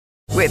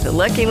With the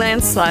Lucky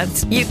Land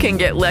Slots, you can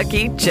get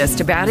lucky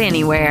just about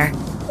anywhere.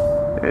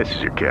 This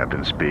is your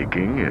captain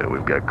speaking.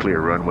 We've got clear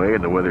runway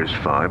and the weather's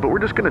fine, but we're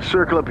just going to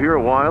circle up here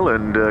a while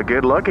and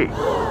get lucky.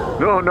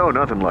 No,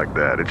 nothing like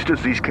that. It's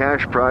just these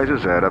cash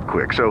prizes add up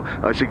quick. So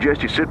I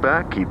suggest you sit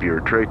back, keep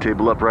your tray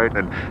table upright,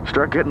 and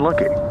start getting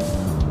lucky.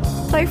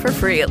 Play for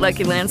free at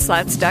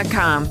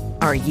LuckyLandSlots.com.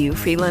 Are you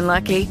feeling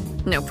lucky?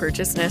 No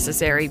purchase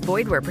necessary.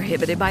 Void where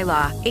prohibited by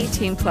law.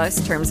 18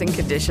 plus terms and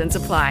conditions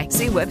apply.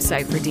 See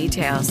website for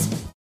details.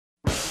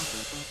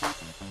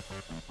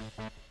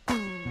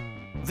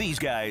 These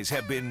guys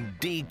have been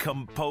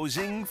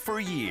decomposing for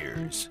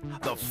years.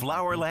 The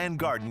Flowerland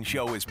Garden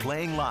Show is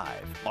playing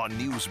live on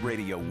News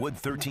Radio Wood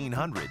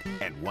 1300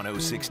 and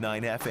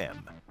 106.9 FM.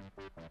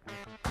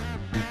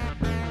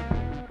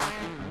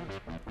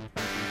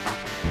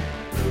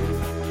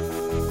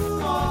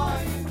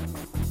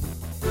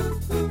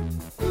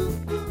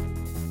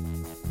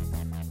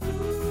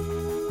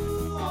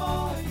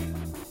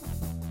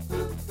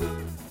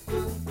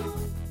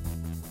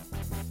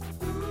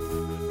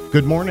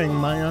 Good morning,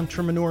 my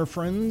entrepreneur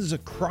friends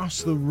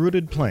across the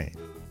rooted plain.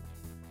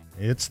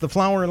 It's the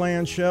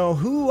Flowerland Show.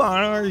 Who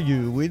are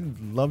you?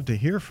 We'd love to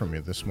hear from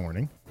you this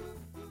morning.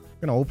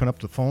 Going to open up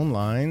the phone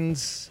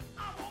lines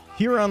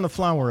here on the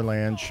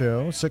Flowerland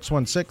Show,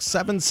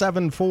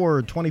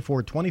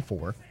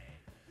 616-774-2424.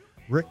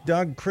 Rick,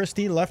 Doug,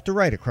 Christy, left to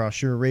right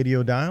across your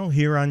radio dial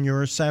here on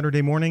your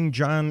Saturday morning.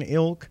 John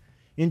Ilk,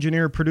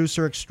 engineer,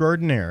 producer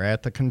extraordinaire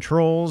at the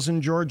controls,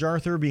 and George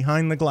Arthur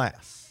behind the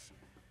glass.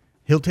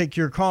 He'll take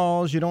your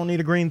calls. You don't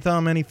need a green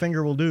thumb. Any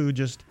finger will do.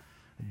 Just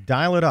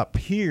dial it up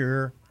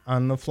here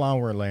on the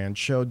Flowerland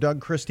Show. Doug,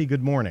 Christy,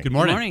 good morning. Good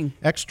morning.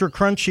 Extra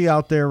crunchy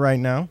out there right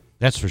now.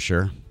 That's for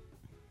sure.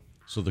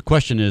 So the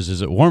question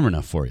is it warm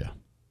enough for you?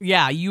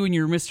 Yeah, you and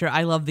your Mr.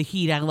 I love the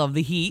heat. I love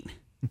the heat.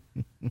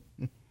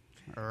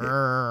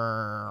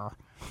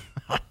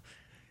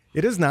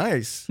 It is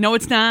nice. No,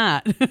 it's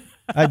not.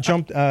 I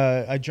jumped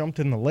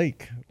in the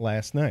lake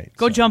last night.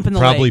 Go jump in the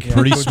Probably lake.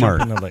 pretty Go smart.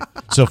 jump in the lake.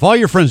 So if all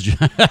your friends...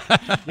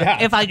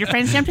 If all your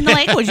friends jumped in the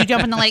lake, would you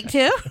jump in the lake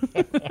too?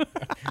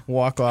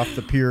 Walk off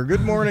the pier.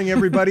 Good morning,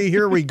 everybody.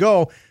 Here we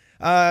go.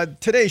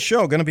 Today's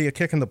show going to be a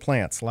kick in the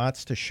plants.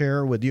 Lots to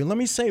share with you. Let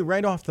me say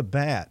right off the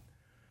bat,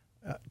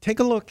 take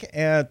a look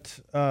at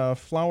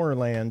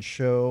Flowerland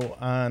Show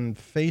on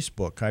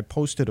Facebook. I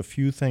posted a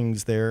few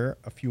things there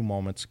a few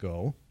moments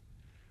ago.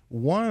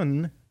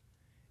 One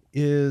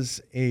is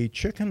a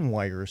chicken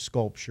wire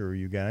sculpture,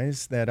 you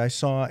guys, that I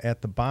saw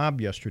at the Bob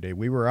yesterday.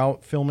 We were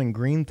out filming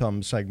Green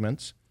Thumb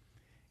segments,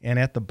 and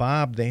at the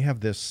Bob, they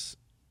have this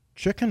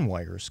chicken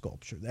wire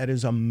sculpture that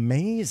is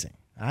amazing.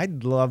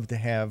 I'd love to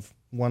have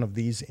one of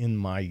these in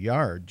my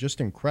yard. Just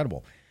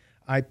incredible.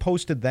 I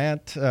posted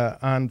that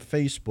on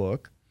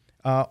Facebook.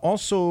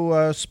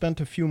 Also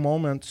spent a few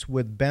moments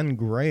with Ben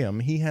Graham.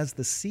 He has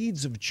the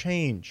Seeds of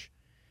Change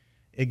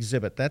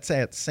exhibit. That's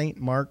at St.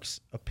 Mark's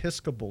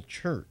Episcopal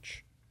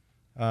Church.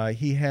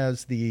 He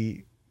has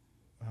the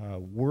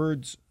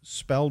words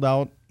spelled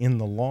out in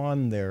the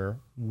lawn there,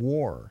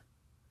 war.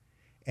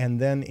 And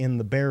then in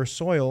the bare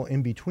soil,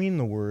 in between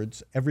the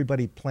words,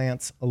 everybody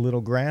plants a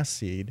little grass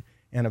seed,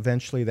 and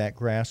eventually that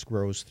grass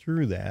grows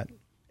through that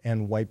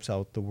and wipes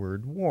out the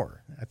word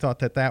war. I thought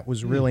that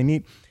was really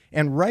neat.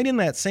 And right in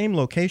that same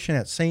location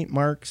at St.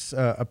 Mark's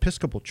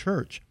Episcopal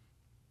Church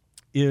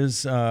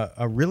is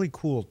a really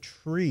cool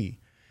tree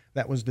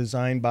that was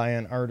designed by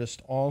an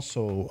artist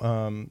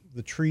also.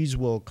 The trees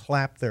will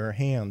clap their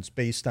hands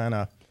based on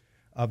a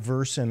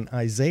verse in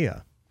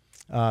Isaiah.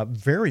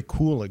 Very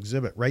cool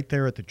exhibit right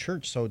there at the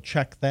church, so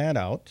check that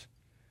out.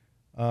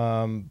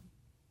 I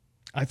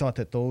thought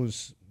that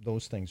those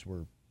things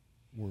were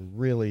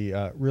really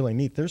really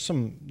neat. There's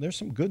some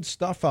good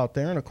stuff out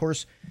there, and of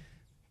course,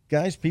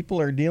 guys, people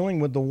are dealing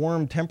with the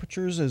warm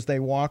temperatures as they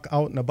walk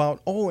out and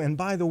about. Oh, and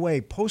by the way,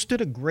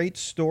 posted a great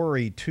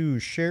story, too,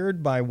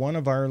 shared by one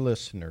of our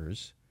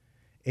listeners,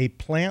 a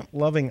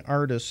plant-loving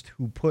artist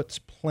who puts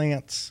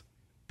pants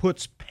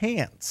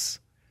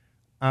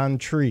on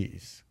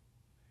trees.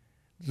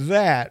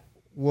 That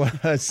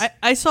was...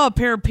 I saw a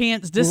pair of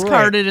pants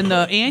discarded in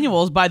the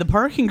annuals by the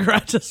parking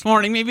garage this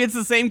morning. Maybe it's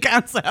the same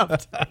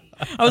concept.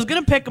 I was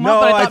going to pick them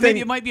up, but I thought maybe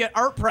it might be an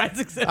art prize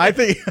exhibit. I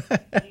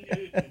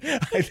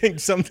think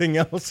something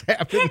else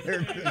happened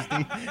there,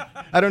 Christy.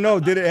 I don't know.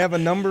 Did it have a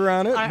number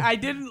on it? I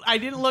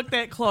didn't look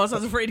that close. I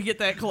was afraid to get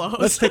that close.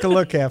 Let's take a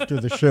look after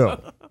the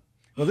show.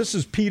 Well, this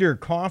is Peter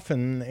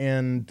Coffin,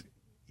 and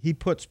he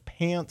puts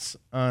pants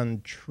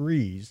on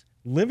trees,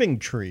 living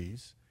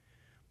trees,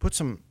 puts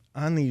them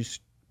on these.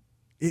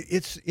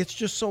 It's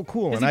just so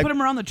cool. Does he put them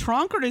around the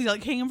trunk, or does he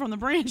hang them from the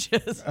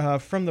branches?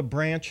 From the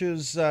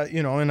branches,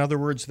 in other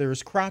words,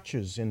 there's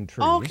crotches in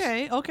trees.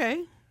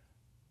 Okay.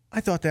 I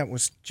thought that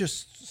was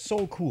just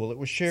so cool. It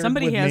was shared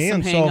Somebody with has me,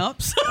 some and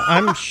hang-ups. so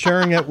I'm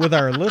sharing it with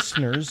our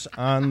listeners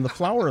on the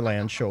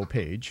Flowerland Show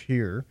page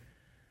here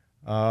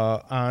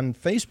on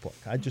Facebook.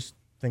 I just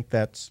think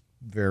that's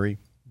very,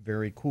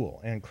 Very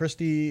cool. And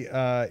Christy,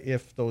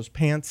 if those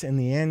pants in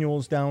the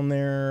annuals down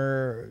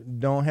there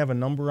don't have a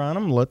number on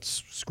them,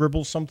 let's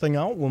scribble something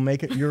out. We'll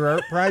make it your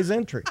art prize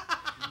entry.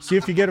 See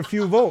if you get a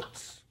few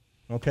votes.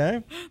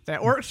 Okay?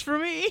 That works for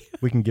me.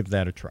 We can give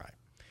that a try.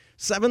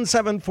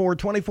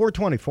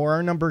 774-2424,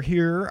 our number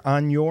here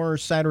on your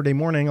Saturday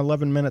morning,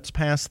 11 minutes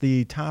past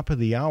the top of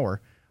the hour.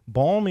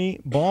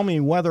 Balmy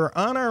weather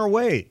on our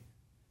way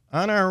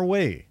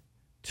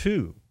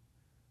to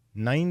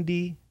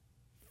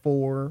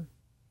 94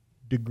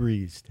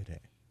 degrees today.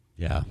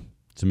 Yeah,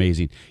 it's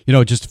amazing.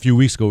 Just a few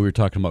weeks ago, we were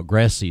talking about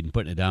grass seed and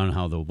putting it down,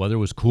 how the weather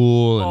was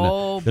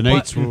cool and the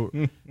nights were...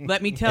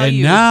 Let me tell and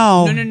you.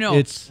 Now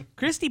No.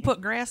 Christy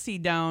put grass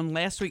seed down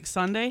last week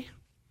Sunday.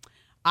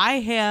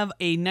 I have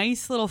a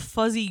nice little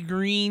fuzzy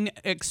green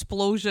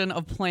explosion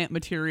of plant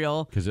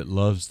material. Because it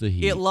loves the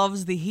heat. It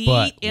loves the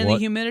heat the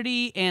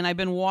humidity, and I've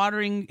been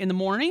watering in the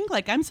morning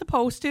like I'm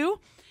supposed to.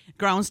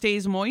 Ground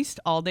stays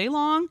moist all day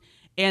long.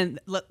 And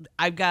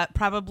I've got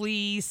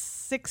probably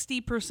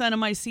 60% of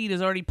my seed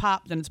has already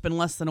popped, and it's been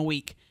less than a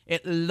week.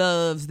 It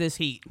loves this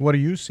heat. What are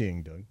you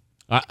seeing, Doug?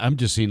 I'm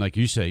just seeing, like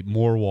you say,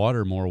 more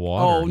water.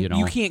 Oh,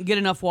 you can't get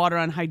enough water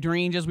on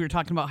hydrangeas. We were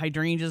talking about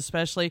hydrangeas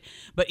especially.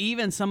 But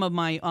even some of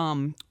my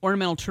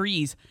ornamental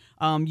trees,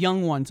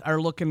 young ones,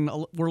 we're looking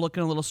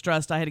a little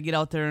stressed. I had to get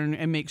out there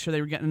and make sure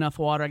they were getting enough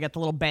water. I got the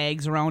little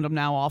bags around them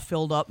now all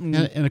filled up. And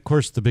of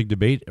course, the big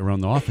debate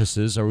around the office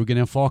is, are we going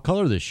to have fall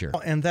color this year?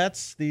 And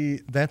that's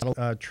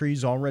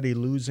trees already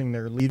losing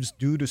their leaves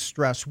due to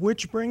stress,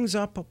 which brings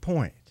up a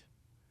point.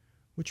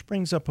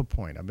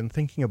 I've been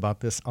thinking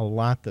about this a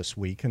lot this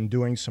week and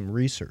doing some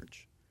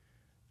research.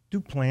 Do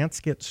plants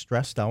get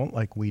stressed out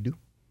like we do?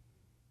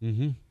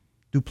 Mm-hmm.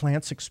 Do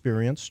plants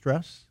experience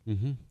stress?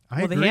 Mm-hmm.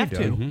 Well, they have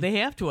to. Mm-hmm. They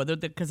have to,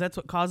 because that's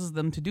what causes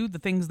them to do the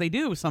things they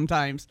do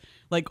sometimes,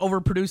 like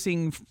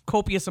overproducing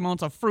copious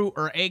amounts of fruit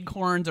or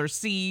acorns or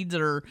seeds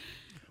or.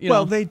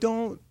 They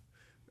don't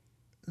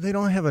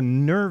have a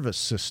nervous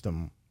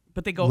system.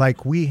 But they go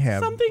like we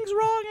have. Something's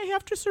wrong. I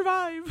have to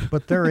survive.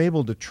 But they're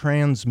able to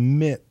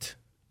transmit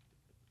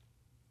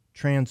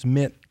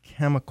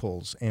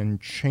chemicals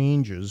and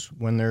changes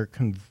when they're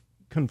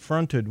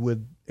confronted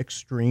with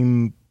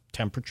extreme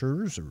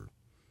temperatures or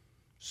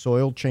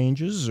soil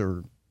changes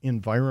or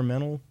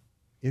environmental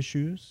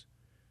issues.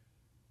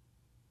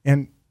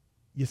 And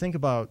you think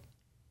about,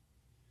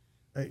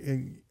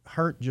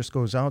 heart just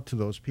goes out to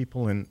those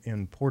people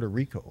in Puerto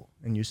Rico,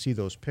 and you see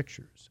those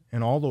pictures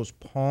and all those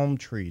palm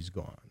trees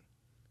gone.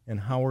 And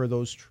how are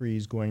those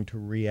trees going to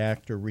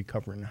react or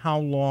recover? And how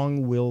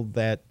long will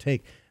that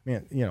take?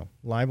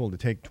 Liable to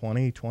take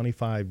 20,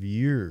 25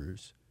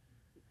 years.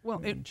 Well,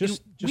 we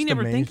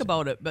never amazing. think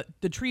about it, but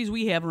the trees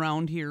we have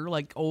around here,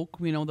 like oak,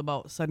 we know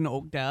about sudden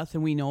oak death,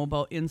 and we know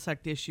about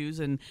insect issues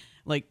and,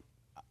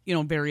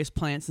 various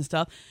plants and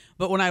stuff.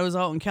 But when I was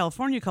out in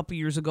California a couple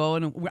years ago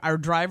and our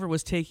driver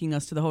was taking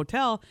us to the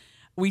hotel,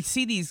 we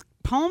see these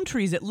palm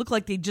trees that look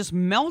like they just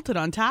melted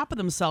on top of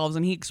themselves,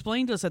 and he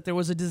explained to us that there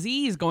was a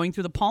disease going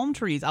through the palm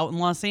trees out in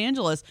Los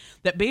Angeles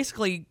that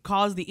basically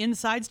caused the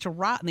insides to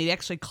rot, and they'd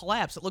actually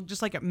collapse. It looked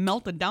just like it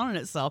melted down on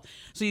itself.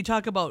 So you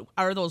talk about,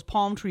 are those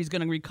palm trees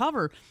going to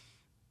recover?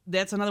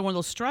 That's another one of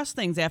those stress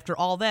things after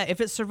all that.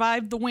 If it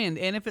survived the wind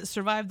and if it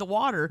survived the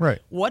water, right,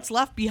 what's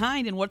left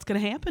behind and what's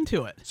going to happen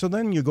to it? So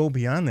then you go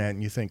beyond that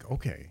and you think,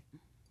 okay,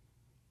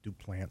 do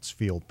plants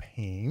feel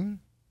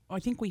pain? I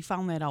think we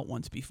found that out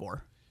once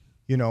before.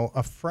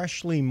 A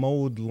freshly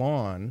mowed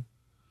lawn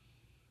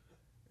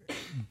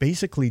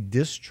basically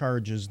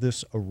discharges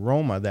this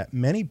aroma that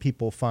many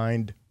people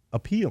find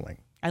appealing.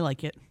 I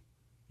like it.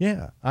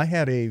 Yeah. I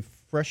had a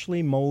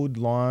freshly mowed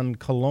lawn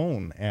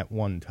cologne at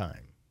one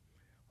time.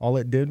 All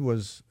it did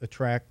was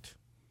attract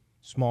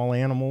small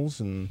animals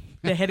and...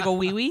 They had to go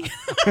wee-wee?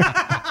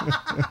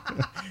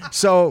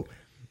 So,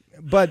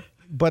 but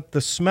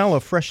the smell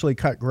of freshly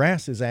cut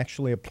grass is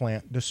actually a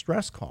plant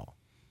distress call.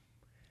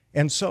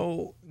 And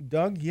so,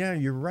 Doug, yeah,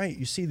 you're right.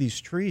 You see these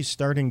trees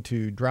starting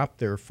to drop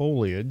their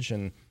foliage,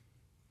 and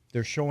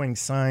they're showing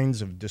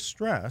signs of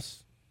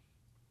distress.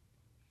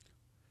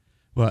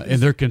 Well, and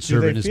they're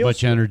conserving as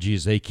much energy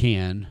as they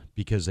can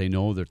because they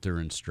know that they're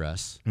in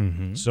stress.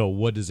 Mm-hmm. So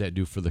what does that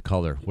do for the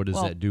color? What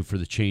does that do for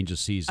the change of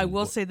season? I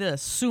will say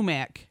this.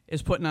 Sumac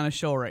is putting on a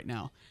show right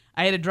now.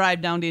 I had to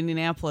drive down to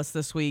Indianapolis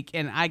this week,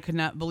 and I could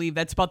not believe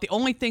that's about the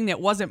only thing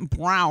that wasn't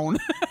brown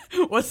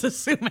was the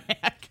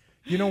sumac.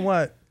 You know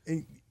what?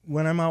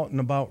 When I'm out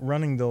and about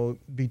running, though,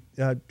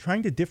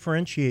 trying to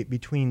differentiate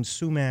between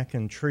sumac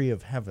and tree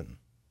of heaven.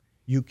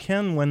 You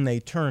can when they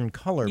turn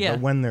color, but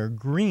when they're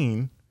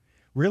green,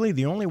 really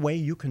the only way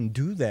you can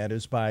do that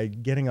is by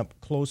getting up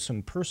close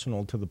and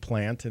personal to the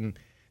plant and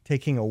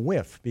taking a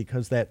whiff,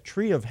 because that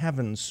tree of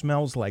heaven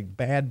smells like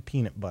bad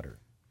peanut butter.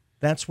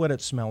 That's what it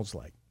smells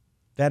like.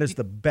 That is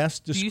the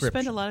best description. Do you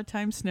spend a lot of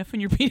time sniffing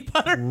your peanut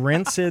butter?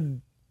 Rinsed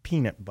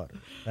peanut butter.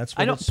 That's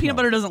what it smells. Peanut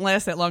butter doesn't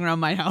last that long around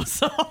my house,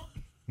 so...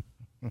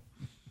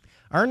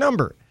 Our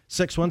number,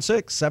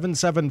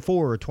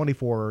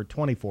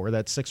 616-774-2424.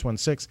 That's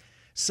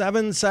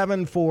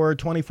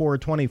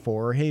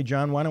 774-2424. Hey,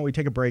 John, why don't we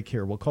take a break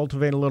here? We'll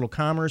cultivate a little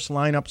commerce,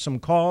 line up some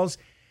calls,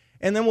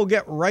 and then we'll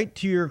get right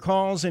to your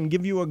calls and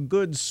give you a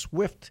good,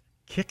 swift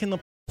kick in the...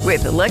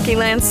 With the Lucky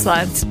Land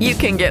Slots, you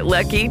can get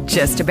lucky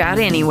just about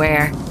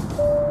anywhere.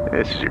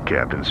 This is your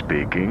captain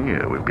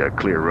speaking. We've got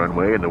clear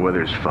runway and the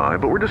weather's fine,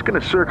 but we're just going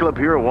to circle up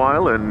here a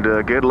while and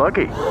get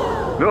lucky.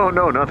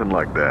 No, nothing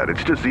like that.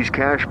 It's just these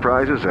cash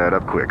prizes add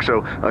up quick.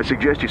 So I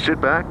suggest you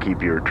sit back,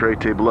 keep your tray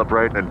table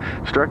upright, and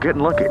start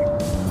getting lucky.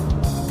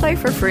 Play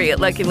for free at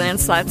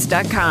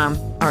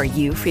LuckyLandSlots.com. Are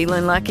you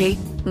feeling lucky?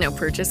 No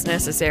purchase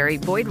necessary.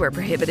 Void where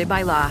prohibited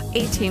by law.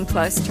 18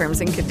 plus terms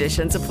and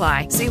conditions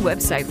apply. See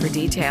website for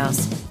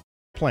details.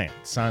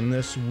 Plants on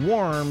this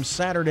warm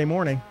Saturday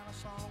morning.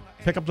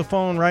 Pick up the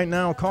phone right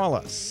now. Call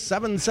us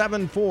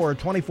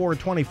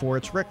 774-2424.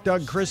 It's Rick,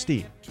 Doug,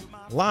 Christie,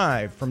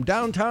 live from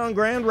downtown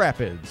Grand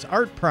Rapids.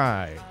 Art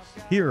Prize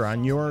here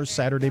on your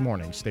Saturday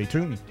morning. Stay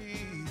tuned.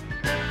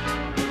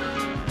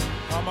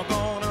 I'm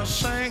gonna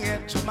sing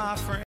it to my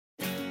friend.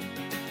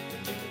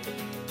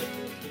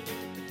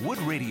 Wood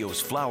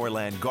Radio's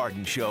Flowerland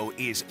Garden Show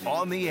is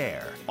on the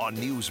air on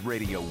News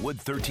Radio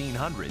Wood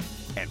 1300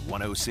 and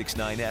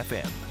 106.9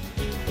 FM.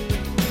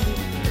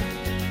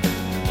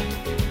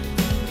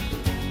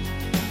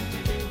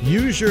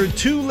 Use your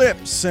two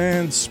lips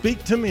and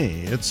speak to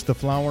me. It's the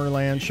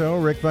Flowerland Show.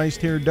 Rick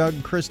Weist here,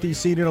 Doug Christie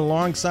seated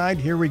alongside.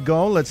 Here we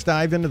go. Let's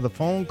dive into the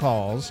phone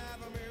calls.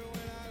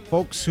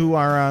 Folks who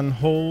are on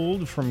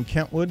hold from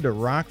Kentwood to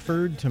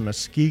Rockford to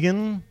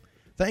Muskegon,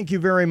 thank you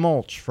very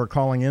much for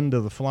calling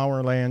into the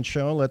Flowerland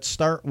Show. Let's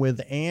start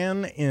with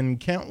Ann in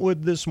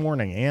Kentwood this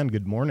morning. Ann,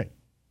 good morning.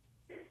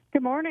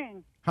 Good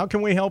morning. How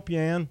can we help you,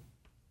 Ann?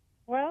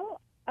 Well,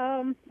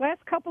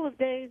 last couple of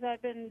days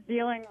I've been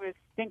dealing with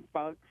stink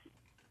bugs.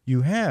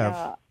 You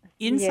have?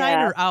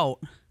 Inside or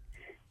out?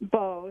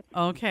 Both.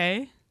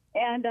 Okay.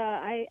 And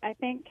I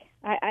think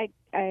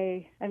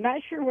I'm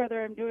not sure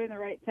whether I'm doing the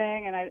right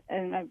thing, and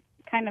I'm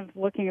kind of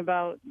looking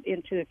about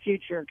into the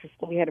future because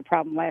we had a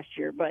problem last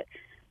year. But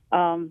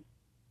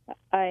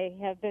I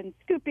have been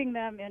scooping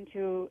them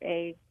into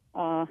a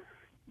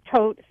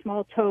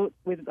small tote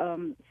with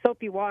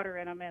soapy water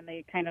in them, and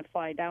they kind of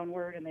fly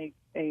downward. And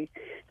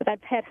but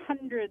I've had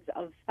hundreds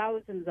of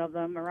thousands of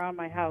them around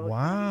my house.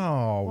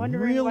 Wow,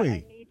 wondering really? what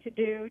I need to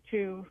do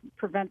to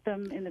prevent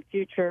them in the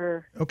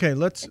future. Okay,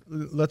 let's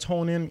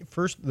hone in.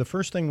 The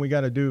first thing we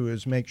got to do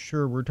is make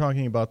sure we're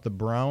talking about the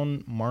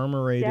brown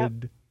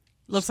marmorated. Yep.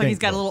 Looks like he's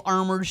got a bug. little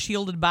armored,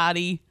 shielded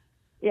body.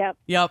 Yep.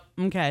 Yep.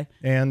 Okay.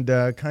 And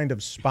kind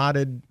of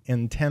spotted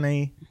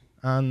antennae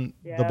on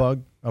the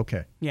bug.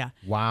 Okay. Yeah.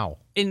 Wow.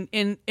 And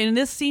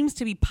this seems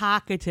to be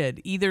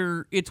pocketed.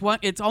 Either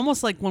it's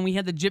almost like when we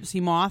had the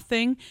gypsy moth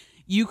thing.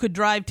 You could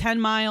drive 10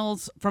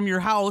 miles from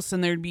your house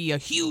and there'd be a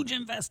huge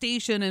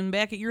infestation, and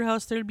back at your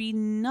house there'd be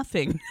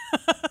nothing.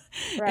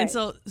 Right. And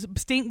so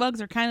stink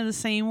bugs are kind of the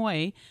same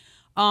way.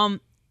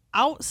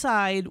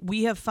 Outside,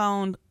 we have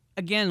found,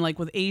 again, like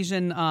with the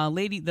Asian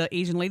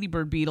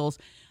ladybird beetles,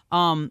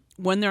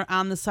 when they're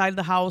on the side of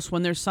the house,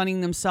 when they're sunning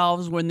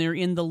themselves, when they're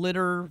in the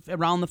litter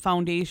around the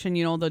foundation,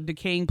 the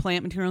decaying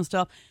plant material and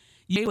stuff,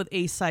 you with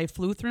a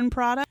cyfluthrin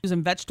product, used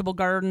in vegetable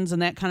gardens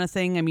and that kind of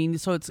thing. I mean,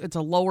 so it's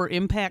a lower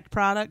impact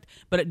product,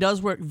 but it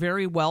does work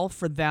very well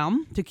for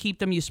them to keep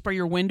them. You spray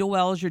your window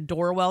wells, your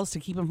door wells to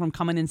keep them from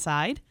coming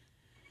inside.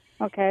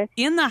 Okay.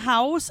 In the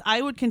house,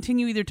 I would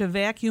continue either to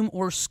vacuum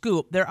or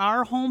scoop. There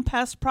are home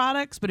pest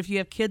products, but if you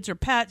have kids or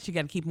pets, you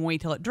got to keep them away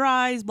till it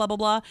dries, blah, blah,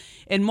 blah.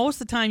 And most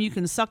of the time, you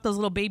can suck those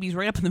little babies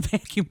right up in the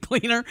vacuum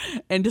cleaner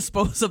and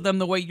dispose of them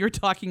the way you're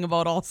talking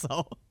about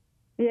also.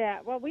 Yeah,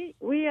 well, we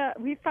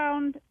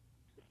found,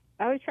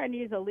 I was trying to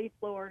use a leaf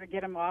blower to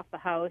get them off the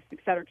house, et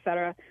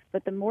cetera,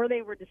 but the more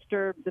they were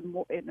disturbed, the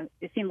more it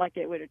seemed like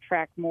it would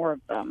attract more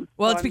of them.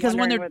 Well, So it's I'm because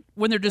when wondering they're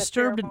with the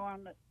disturbed,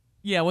 pheromone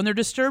when they're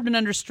disturbed and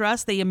under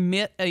stress, they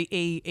emit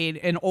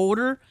an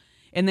odor,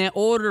 and that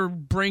odor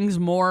brings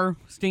more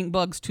stink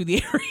bugs to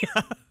the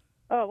area.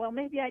 Oh, well,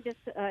 maybe I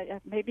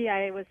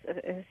was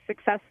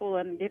successful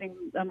in getting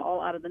them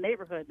all out of the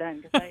neighborhood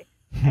then, because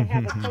I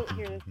have a tote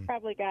here that's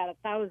probably got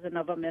 1,000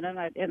 of them in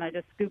it, and I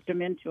just scooped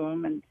them into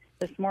them. And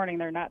this morning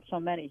there are not so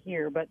many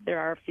here, but there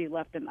are a few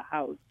left in the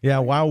house. Yeah,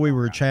 while we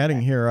were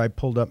chatting here, I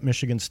pulled up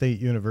Michigan State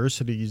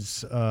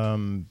University's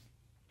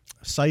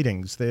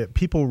sightings.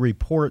 People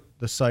report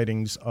the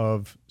sightings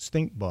of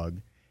stink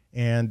bug,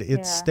 and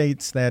it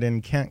states that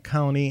in Kent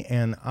County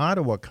and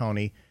Ottawa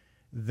County,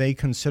 they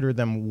consider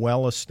them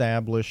well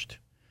established.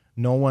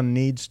 No one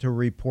needs to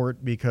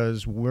report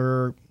because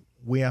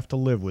we have to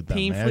live with them.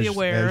 Painfully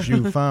aware. As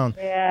you found.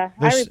 Yeah,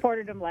 I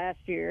reported them last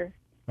year.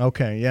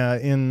 Okay, yeah.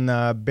 In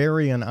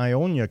Berry and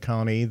Ionia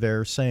County,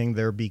 they're saying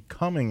they're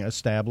becoming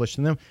established.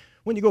 And then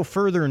when you go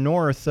further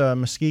north,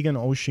 Muskegon,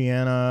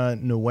 Oceana,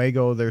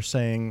 Newaygo, they're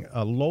saying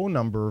a low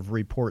number of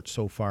reports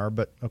so far,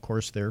 but of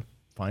course they're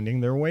finding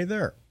their way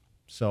there.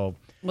 So,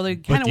 well, they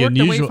kind of the worked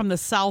their way unusual- from the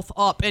south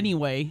up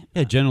anyway.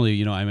 Yeah,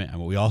 generally, I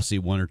mean, we all see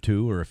one or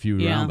two or a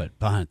few around, but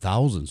behind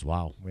thousands,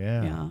 wow.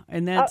 yeah. Yeah,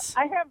 and that's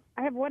I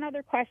I have one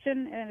other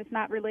question, and it's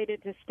not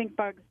related to stink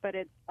bugs, but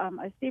it's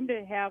I seem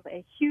to have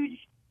a huge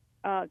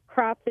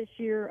crop this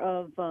year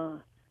of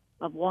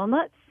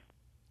walnuts.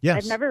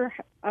 Yes.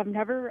 I've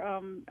never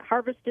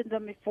harvested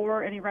them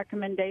before. Any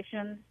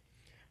recommendations?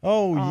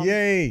 Oh,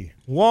 yay.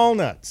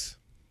 Walnuts.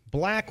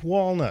 Black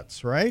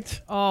walnuts,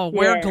 right? Oh,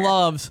 wear Yeah.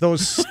 gloves.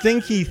 Those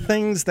stinky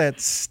things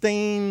that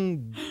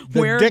stain the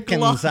Wear dickens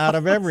gloves. out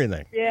of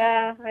everything.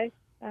 Yeah,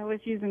 I was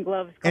using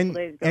gloves a couple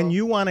days ago. And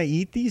you want to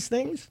eat these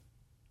things?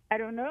 I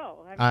don't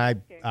know.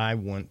 I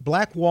wouldn't.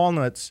 Black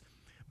walnuts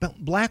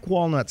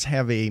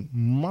have a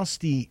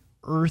musty,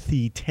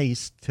 earthy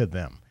taste to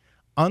them.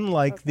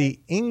 Unlike the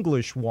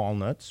English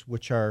walnuts,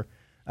 which are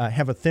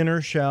have a thinner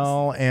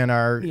shell and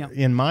are,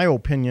 in my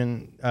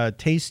opinion,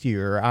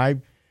 tastier.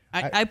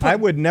 I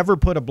would never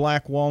put a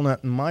black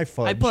walnut in my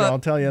fudge. I'll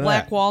tell you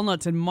black that.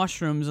 walnuts and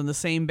mushrooms in the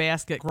same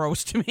basket.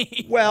 Gross to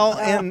me. Well,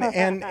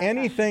 and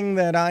anything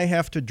that I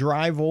have to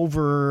drive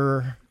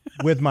over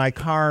with my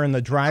car in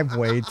the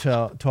driveway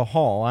to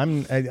haul,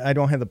 I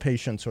don't have the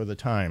patience or the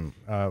time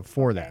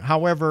for that.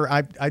 However,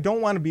 I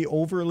don't want to be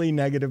overly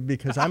negative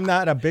because I'm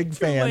not a big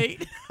fan.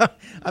 late.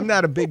 I'm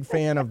not a big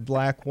fan of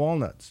black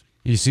walnuts.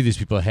 You see these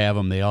people have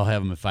them. They all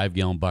have them in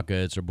 5-gallon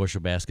buckets or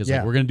bushel baskets. Yeah.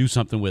 Like, we're going to do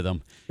something with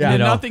them. Yeah. You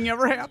know? Nothing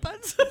ever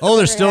happens. Oh,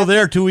 they're still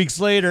there 2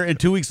 weeks later, and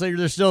 2 weeks later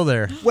they're still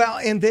there. Well,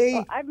 and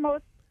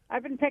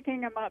I've been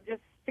picking them up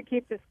just to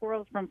keep the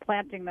squirrels from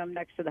planting them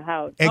next to the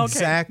house.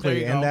 exactly, there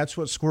you and go. that's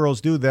what squirrels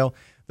do. They'll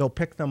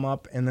pick them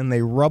up and then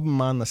they rub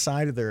them on the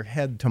side of their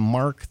head to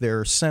mark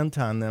their scent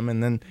on them,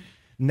 and then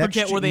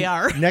Forget where they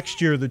are.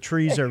 Next year, the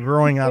trees are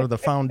growing out of the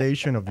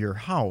foundation of your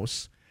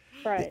house.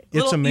 Right.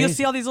 It's amazing. You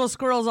see all these little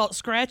squirrels out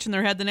scratching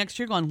their head the next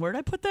year going, where'd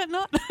I put that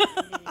nut?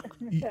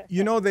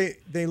 You know,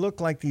 they look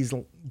like these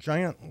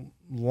giant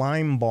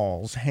lime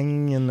balls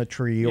hanging in the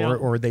tree, Yeah.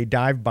 or they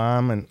dive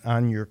bomb and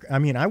on your. I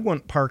mean, I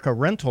wouldn't park a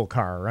rental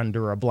car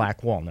under a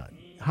black walnut.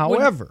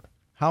 However,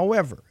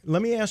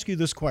 let me ask you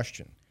this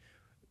question: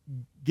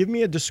 give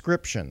me a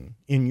description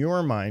in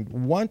your mind.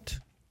 What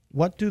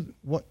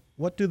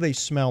do they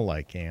smell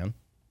like, Ann?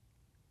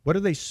 What do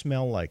they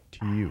smell like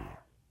to you?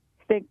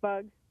 Stink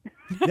bugs.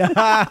 You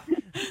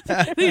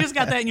just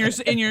got that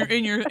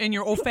in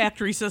your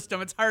olfactory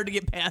system. It's hard to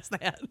get past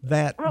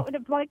that. Oh,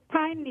 it's like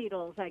pine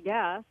needles, I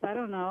guess. I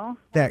don't know.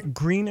 That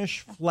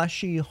greenish,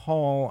 fleshy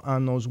hull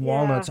on those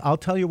walnuts. I'll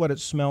tell you what it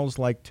smells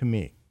like to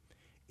me.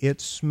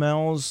 It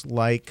smells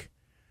like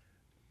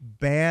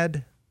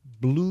bad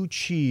blue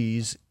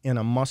cheese in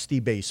a musty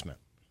basement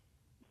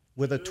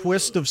with a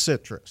twist of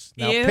citrus.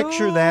 Now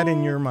picture that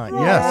in your mind.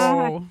 Yes.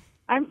 Oh.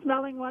 I'm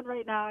smelling one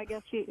right now. I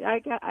guess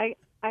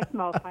I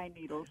smell pine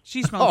needles.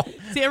 She smells.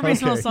 See, everybody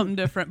smells okay. something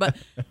different. But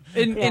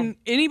in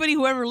anybody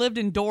who ever lived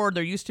in Dord,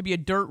 there used to be a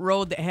dirt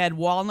road that had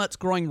walnuts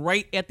growing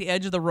right at the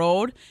edge of the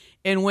road.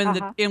 And when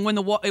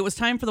it was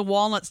time for the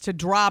walnuts to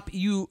drop,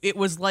 it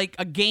was like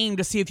a game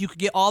to see if you could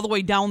get all the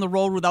way down the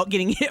road without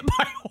getting hit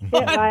by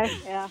one.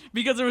 Yeah.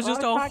 Because there was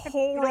just a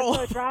whole row.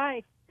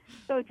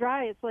 So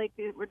dry. It's like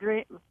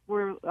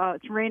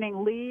it's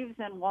raining leaves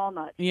and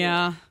walnuts.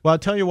 Yeah. Well, I'll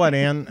tell you what,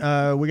 Ann,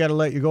 we got to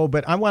let you go,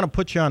 but I want to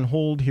put you on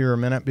hold here a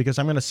minute because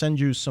I'm going to send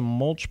you some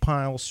mulch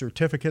pile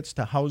certificates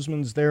to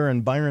Hausman's there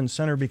in Byron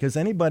Center, because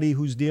anybody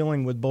who's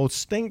dealing with both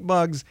stink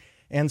bugs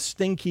and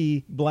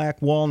stinky black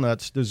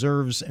walnuts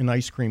deserves an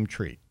ice cream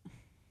treat.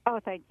 Oh,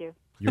 thank you.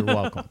 You're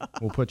welcome.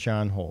 We'll put you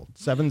on hold.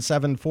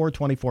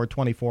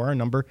 774-2424, our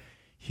number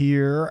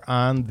here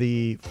on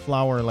the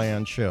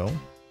Flowerland Show.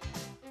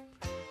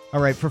 All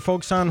right, for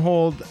folks on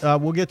hold,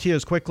 we'll get to you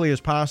as quickly as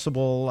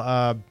possible.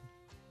 Got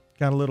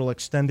a little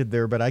extended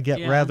there, but I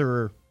get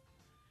rather,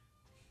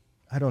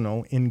 I don't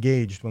know,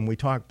 engaged when we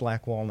talk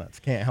black walnuts.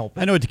 Can't help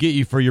it. I know what to get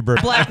you for your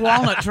birthday. Black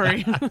walnut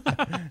tree.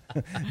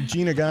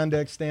 Gina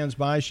Gondek stands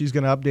by. She's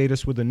going to update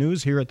us with the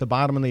news here at the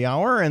bottom of the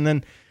hour, and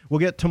then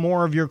we'll get to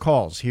more of your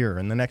calls here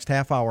in the next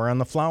half hour on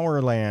the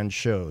Flowerland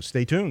Show.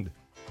 Stay tuned.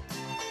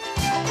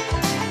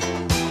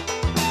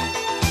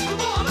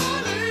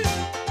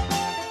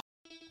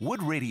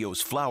 Wood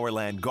Radio's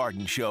Flowerland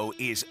Garden Show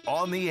is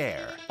on the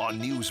air on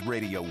News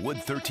Radio Wood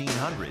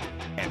 1300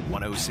 and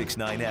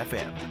 106.9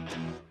 FM.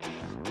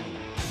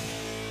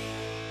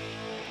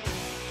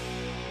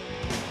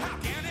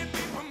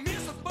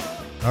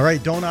 All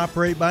right, don't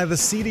operate by the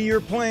seed of your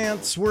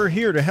plants. We're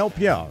here to help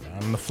you out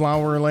on the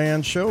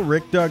Flowerland Show.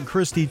 Rick, Doug,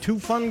 Christy, two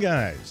fun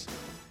guys,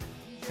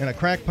 and a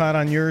crackpot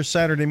on your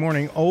Saturday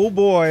morning. Oh,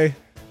 boy.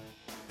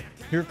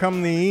 Here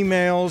come the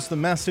emails, the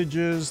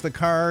messages, the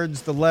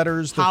cards, the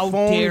letters, the How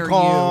dare phone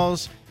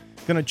calls.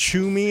 Going to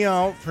chew me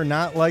out for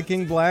not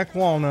liking black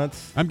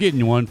walnuts. I'm getting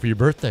you one for your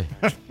birthday.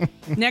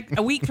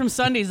 A week from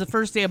Sunday is the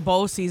first day of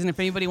bow season. If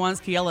anybody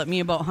wants to yell at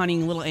me about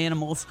hunting little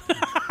animals.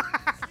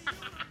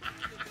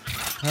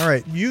 All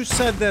right, you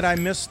said that I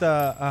missed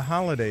a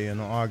holiday in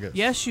August.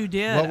 Yes, you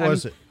did. What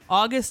was it?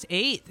 August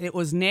 8th. It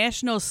was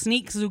National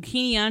Sneak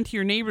Zucchini Onto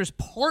Your Neighbor's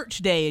Porch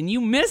Day, and you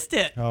missed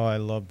it. Oh, I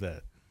love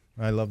that.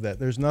 I love that.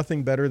 There's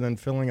nothing better than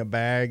filling a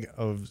bag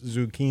of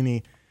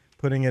zucchini,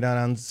 putting it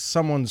on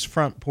someone's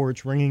front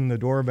porch, ringing the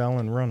doorbell,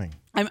 and running.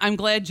 I'm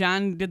glad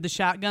John did the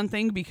shotgun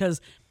thing,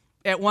 because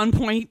at one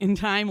point in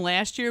time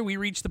last year, we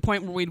reached the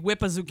point where we'd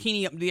whip a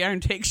zucchini up in the air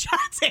and take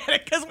shots at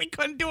it because we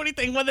couldn't do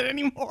anything with it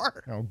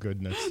anymore. Oh,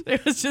 goodness. There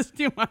was just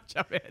too much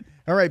of it.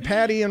 All right,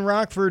 Patty in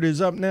Rockford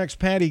is up next.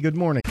 Patty, good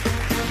morning.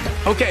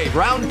 Okay,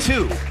 round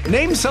 2.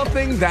 Name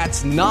something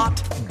that's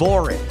not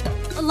boring.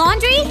 A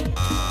laundry?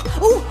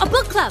 Ooh, a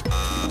book club.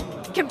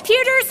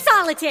 Computer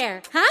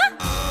solitaire, huh?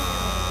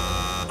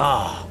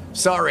 Ah,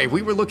 sorry,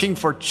 we were looking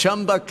for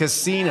Chumba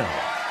Casino.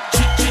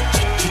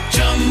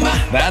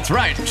 That's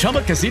right,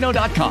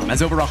 ChumbaCasino.com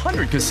has over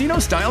 100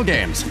 casino-style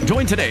games.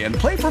 Join today and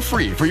play for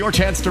free for your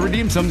chance to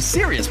redeem some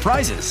serious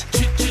prizes.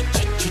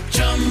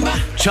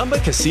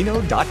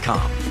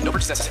 ChumbaCasino.com. No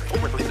purchase necessary.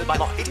 Void where prohibited by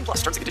law. 18+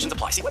 terms and conditions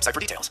apply. See website for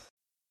details.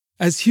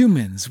 As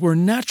humans, we're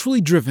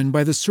naturally driven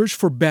by the search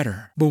for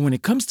better. But when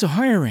it comes to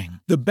hiring,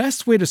 the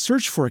best way to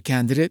search for a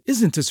candidate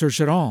isn't to search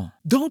at all.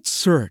 Don't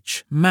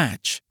search,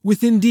 match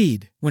with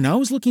Indeed. When I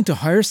was looking to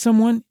hire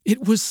someone,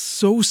 it was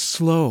so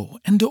slow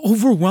and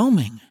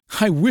overwhelming.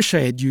 I wish I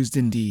had used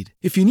Indeed.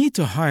 If you need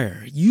to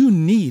hire, you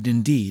need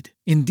Indeed.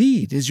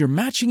 Indeed is your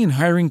matching and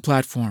hiring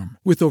platform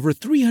with over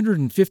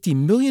 350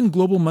 million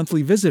global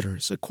monthly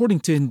visitors,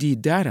 according to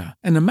Indeed data,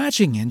 and a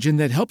matching engine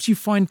that helps you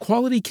find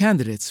quality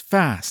candidates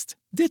fast.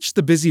 Ditch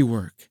the busy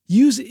work.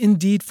 Use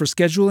Indeed for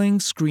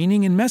scheduling,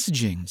 screening, and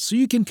messaging so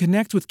you can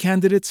connect with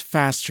candidates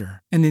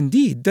faster. And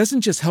Indeed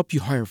doesn't just help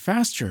you hire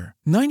faster.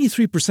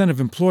 93%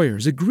 of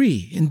employers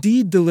agree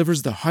Indeed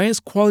delivers the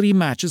highest quality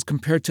matches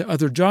compared to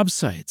other job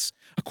sites,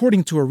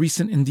 according to a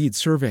recent Indeed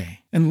survey.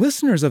 And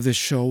listeners of this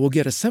show will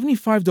get a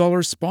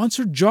 $75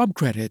 sponsored job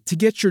credit to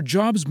get your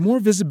jobs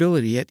more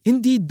visibility at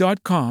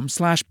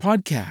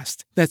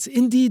Indeed.com/podcast. That's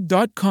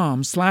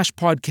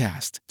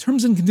Indeed.com/podcast.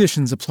 Terms and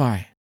conditions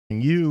apply.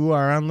 You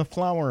are on the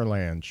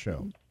Flowerland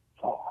Show.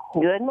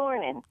 Good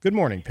morning. Good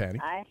morning, Patty.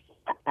 I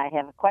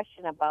have a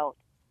question about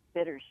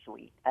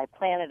bittersweet. I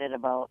planted it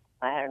about,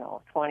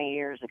 20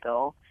 years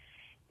ago,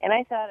 and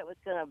I thought it was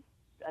going to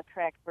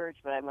attract birds,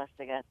 but I must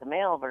have got the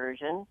male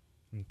version.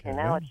 Okay. And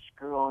now it's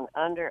grown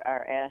under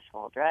our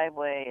asphalt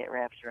driveway. It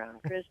wraps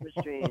around Christmas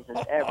trees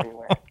and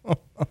everywhere.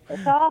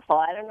 It's awful.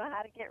 I don't know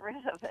how to get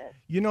rid of it.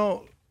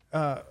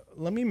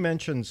 Let me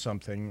mention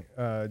something.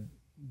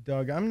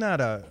 Doug, I'm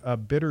not a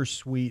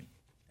bittersweet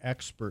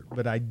expert,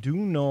 but I do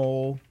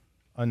know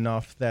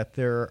enough that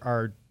there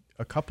are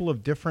a couple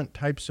of different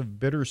types of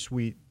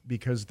bittersweet,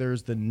 because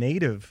there's the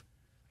native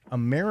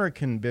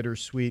American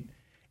bittersweet,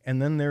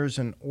 and then there's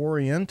an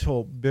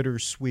Oriental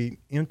bittersweet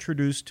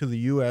introduced to the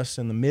U.S.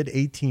 in the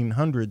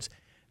mid-1800s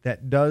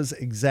that does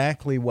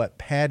exactly what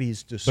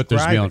Patty's describing. But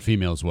there's male and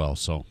female as well,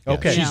 so. Yeah,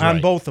 okay, she's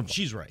on both of them.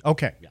 She's right.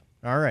 Okay, yeah.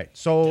 All right.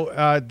 So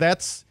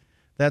that's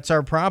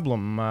our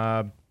problem.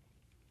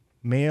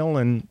 Male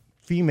and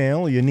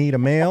female. You need a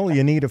male,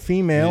 you need a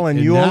female, and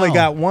you only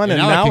got one. And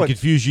now it can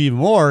confuse you even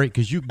more,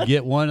 because you can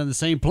get one on the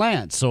same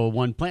plant, so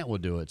one plant will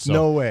do it. So.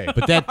 No way.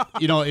 But that,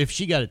 if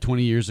she got it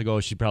 20 years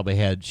ago, she's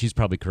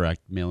probably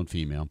correct, male and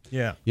female.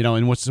 Yeah.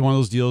 And what's one of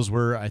those deals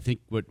where I think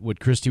what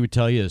Christy would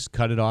tell you is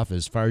cut it off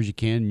as far as you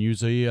can and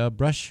use a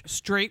brush.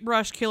 Straight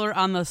brush killer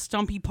on the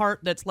stumpy part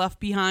that's left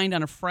behind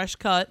on a fresh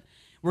cut.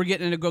 We're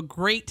getting a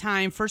great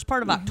time. First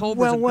part of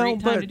October is a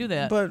great time to do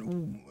that. But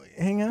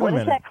hang on a minute. What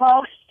is that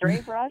called?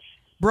 Straight brush?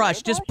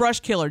 Just brush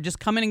killer. Just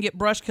come in and get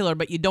brush killer,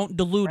 but you don't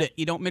dilute it.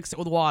 You don't mix it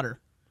with water.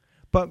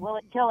 But will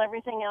it kill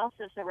everything else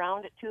that's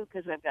around it too?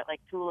 Because we've got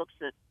tulips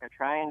that are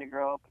trying to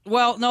grow up.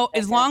 Well, no,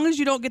 as long as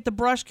you don't get the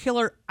brush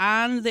killer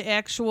on the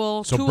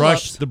actual tulips. So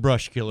brush the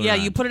brush killer. Yeah,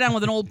 on. you put it on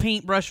with an old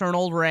paintbrush or an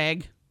old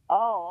rag.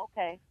 Oh,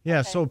 okay. Yeah,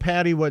 okay. So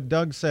Patty, what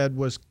Doug said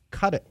was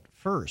cut it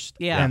first.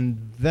 Yeah.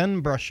 And then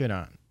brush it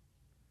on.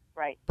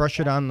 Right. Brush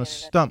it on the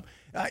stump.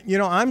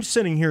 I'm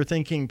sitting here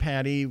thinking,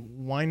 Patty,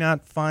 why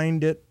not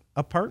find it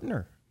a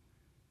partner?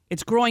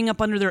 It's growing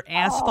up under their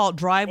asphalt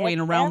driveway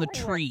and around the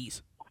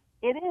trees.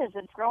 It is.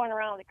 It's growing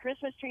around the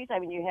Christmas trees. I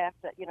mean, you have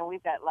to,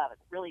 we've got a lot of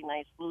really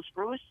nice blue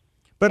spruce.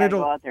 But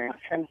it'll go out there and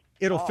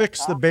trim.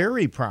 Fix the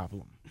berry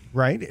problem,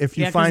 right? If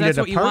you yeah, find that's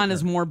it a what you partner. want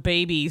is more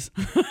babies.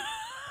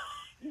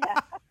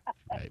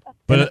 Right.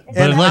 But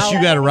unless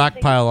you got a rock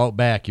pile out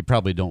back, you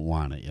probably don't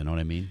want it. You know what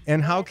I mean?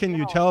 And how can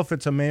you tell if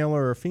it's a male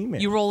or a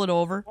female? You roll it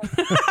over.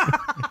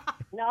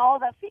 No,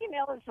 the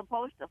female is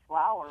supposed to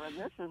flower, and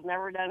this has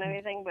never done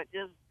anything but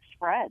just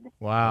spread.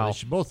 Wow. Well, they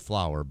should both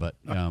flower, but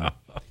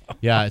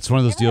yeah, it's one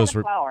of those deals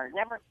where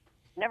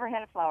never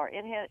had a flower.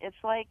 It's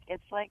like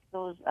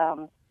those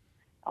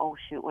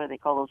what do they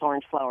call those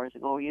orange flowers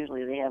that go?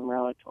 Usually they have them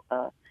around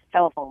a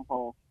telephone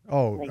pole.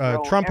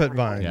 Oh, trumpet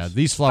vines. Yeah,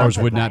 these flowers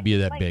would not be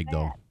that big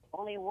though.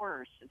 Only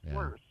worse. It's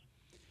worse.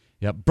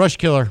 Yep, brush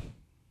killer.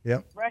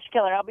 Yep. Brush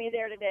killer. I'll be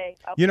there today.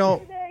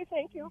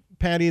 Thank you.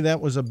 Patty, that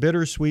was a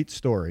bittersweet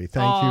story.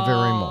 Thank you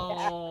very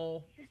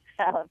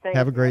much.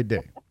 Have a great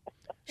day.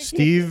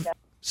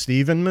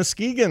 Steve in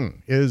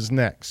Muskegon is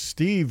next.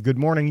 Steve, good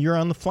morning. You're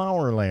on the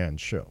Flowerland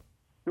Show.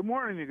 Good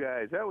morning, you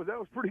guys. That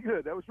was pretty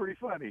good. That was pretty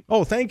funny.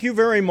 Oh, thank you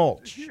very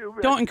much.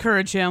 Don't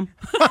encourage him.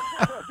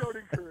 Don't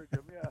encourage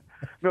him. Yeah.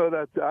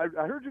 No,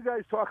 I heard you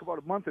guys talk about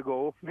a month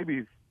ago,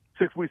 maybe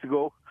 6 weeks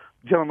ago,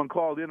 a gentleman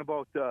called in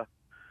about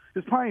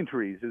his pine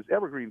trees, his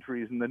evergreen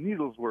trees, and the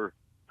needles were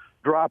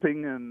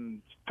dropping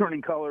and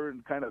turning color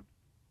and kind of.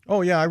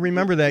 Oh, yeah, I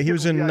remember that. He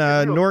was in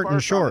Norton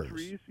Shores.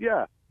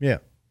 Yeah. Yeah.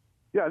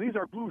 Yeah, these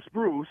are blue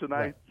spruce, and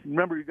I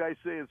remember you guys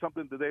saying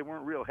something that they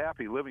weren't real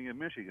happy living in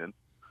Michigan.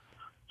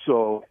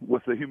 So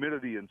with the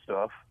humidity and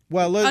stuff.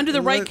 Well, under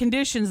the right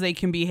conditions, they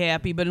can be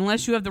happy, but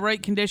unless you have the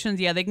right conditions,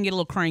 they can get a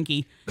little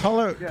cranky.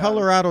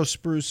 Colorado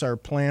spruce are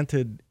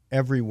planted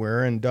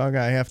everywhere, and Doug,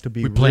 I have to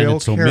be real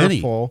careful.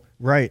 Many.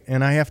 Right,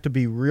 and I have to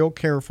be real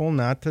careful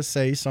not to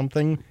say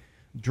something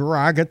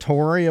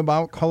derogatory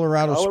about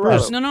Colorado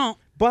spruce. No.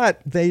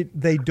 But they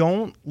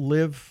don't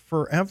live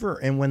forever,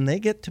 and when they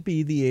get to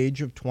be the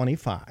age of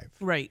 25,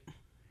 right,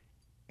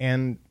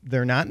 and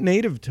they're not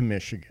native to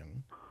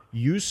Michigan,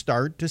 you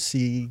start to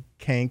see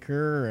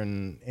canker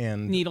and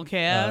needle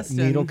cast,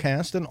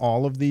 and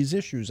all of these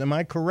issues. Am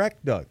I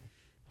correct, Doug?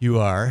 You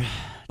are,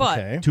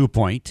 but to a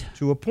point.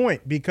 To a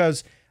point,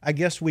 because I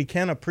guess we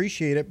can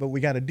appreciate it, but we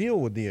got to deal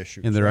with the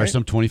issues. And there are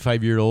some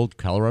 25-year-old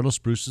Colorado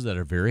spruces that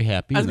are very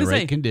happy in the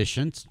right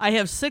conditions. I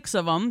have 6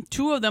 of them.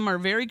 2 of them are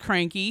very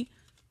cranky.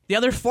 The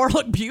other 4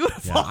 look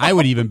beautiful. Yeah, I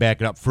would even back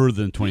it up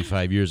further than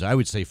 25 years. I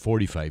would say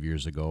 45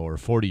 years ago or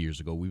 40 years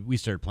ago, we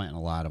started planting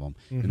a lot of them,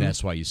 and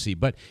that's why you see.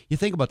 But you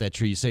think about that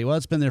tree, you say, well,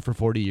 it's been there for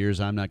 40 years.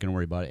 I'm not going to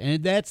worry about it.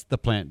 And that's the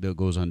plant that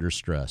goes under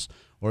stress,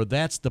 or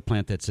that's the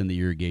plant that's in the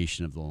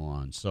irrigation of the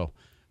lawn. So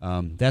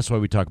that's why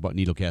we talk about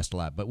needle cast a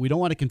lot. But we don't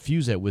want to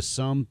confuse that with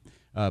some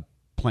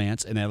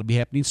plants, and that'll be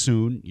happening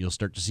soon. You'll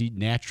start to see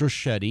natural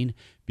shedding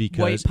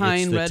because white pine,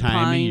 it's the red time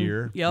pine. of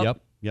year.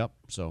 Yep.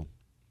 So.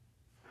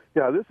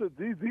 Yeah,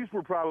 these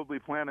were probably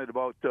planted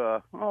about.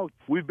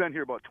 We've been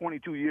here about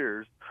 22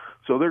 years,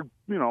 so they're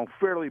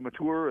fairly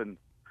mature and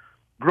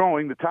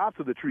growing. The tops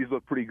of the trees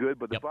look pretty good,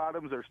 but the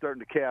bottoms are starting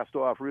to cast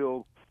off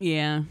real.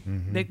 Yeah,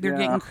 they're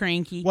getting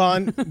cranky.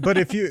 Well, but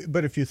if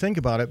you think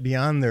about it,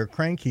 beyond their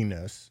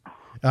crankiness,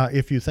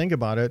 if you think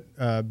about it,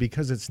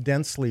 because it's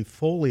densely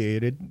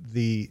foliated,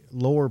 the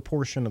lower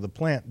portion of the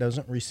plant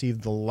doesn't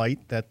receive the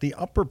light that the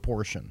upper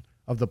portion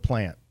of the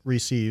plant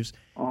receives,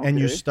 and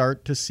you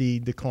start to see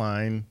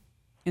decline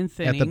in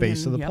at the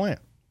base of the plant.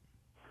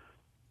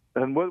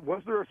 And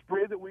was there a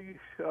spray that we?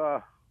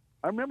 I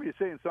remember you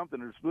saying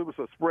something. There was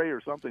a spray or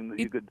something that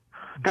you could.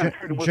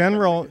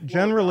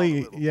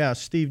 Generally, yeah,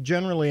 Steve.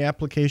 Generally,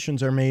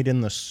 applications are made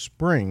in the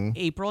spring,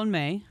 April and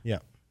May. Yeah.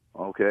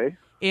 Okay.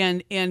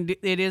 And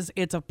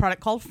it's a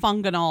product called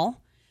Funganol,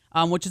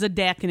 which is a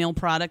Daconil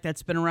product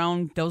that's been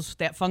around.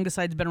 That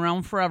fungicide's been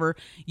around forever.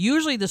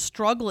 Usually, the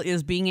struggle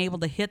is being able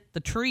to hit the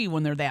tree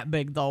when they're that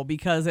big, though,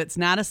 because it's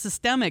not a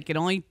systemic. It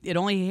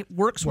only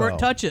works where it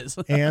touches.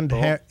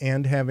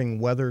 and having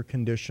weather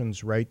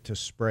conditions right to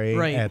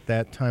spray at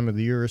that time of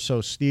the year.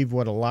 So, Steve,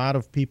 what a lot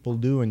of people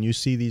do, and you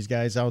see these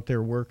guys out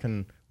there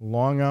working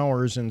long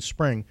hours in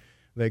spring,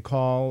 they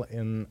call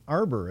an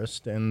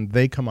arborist, and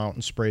they come out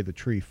and spray the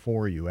tree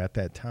for you at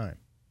that time.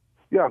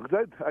 Yeah,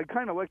 because I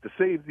kind of like to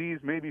save these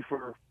maybe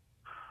for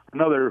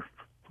another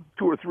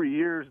 2 or 3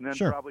 years, and then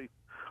probably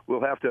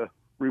we'll have to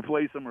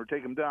replace them or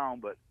take them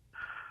down. But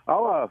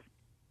I'll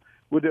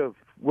would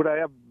I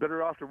have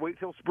better off to wait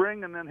till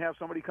spring and then have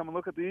somebody come and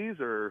look at these,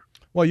 or?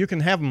 Well, you can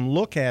have them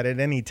look at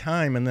it any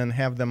time and then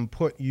have them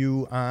put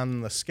you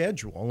on the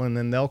schedule, and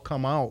then they'll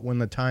come out when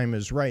the time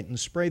is right and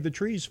spray the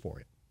trees for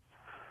you.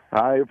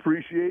 I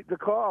appreciate the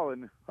call,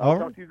 and I'll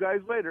talk to you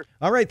guys later.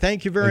 All right,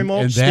 thank you very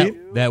much, and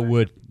Steve.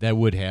 that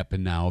would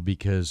happen now,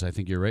 because I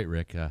think you're right,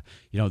 Rick.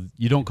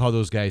 You don't call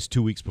those guys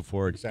 2 weeks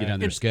before get on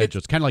their schedule.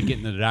 It's kind of like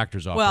getting to the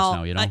doctor's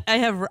office now.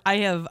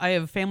 I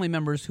have family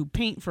members who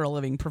paint for a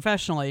living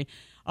professionally.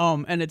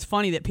 And it's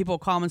funny that people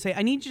call and say,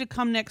 I need you to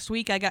come next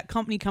week. I got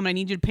company coming. I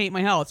need you to paint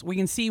my house. We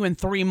can see you in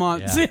 3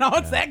 months. Yeah,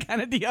 it's that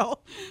kind of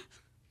deal.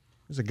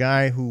 There's a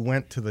guy who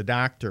went to the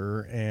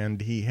doctor,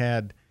 and he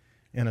had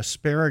an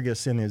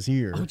asparagus in his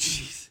ear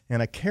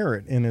and a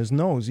carrot in his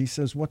nose. He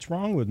says, "What's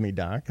wrong with me,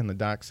 Doc?" And the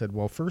doc said,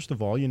 "Well, first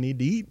of all, you need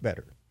to eat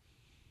better."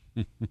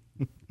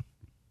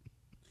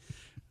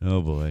 Oh,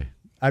 boy.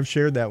 I've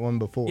shared that one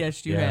before.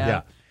 Yes, you have.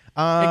 Yeah.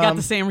 I got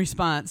the same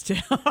response, too.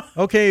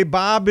 Okay,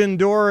 Bob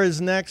Indora is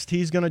next.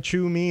 He's going to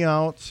chew me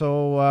out.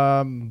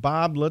 So,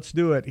 Bob, let's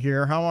do it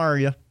here. How are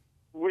you?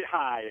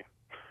 Hi.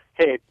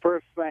 Hey,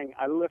 first thing,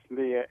 I listen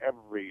to you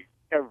every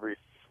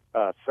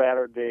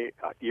Saturday.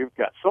 You've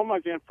got so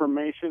much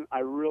information. I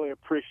really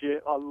appreciate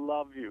it. I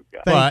love you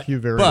guys. Thank you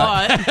very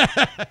much.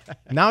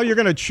 Now you're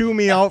going to chew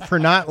me out for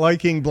not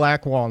liking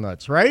black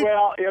walnuts, right?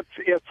 Well,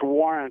 it's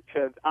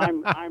warranted.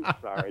 I'm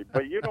sorry,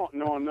 but you don't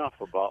know enough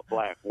about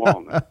black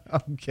walnuts.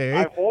 Okay.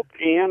 I hope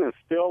Ann is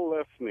still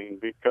listening,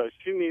 because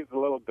she needs a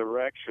little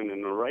direction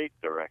in the right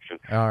direction.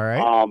 All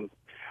right.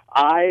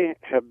 I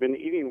have been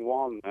eating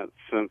walnuts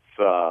since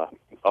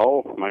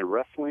my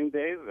wrestling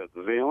days at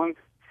Zeeland.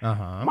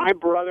 Uh-huh. My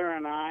brother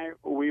and I,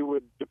 we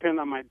would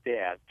depend on my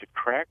dad to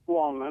crack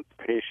walnuts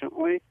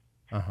patiently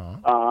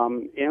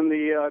in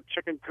the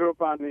chicken coop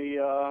on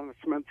the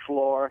cement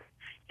floor.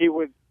 He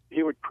would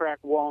crack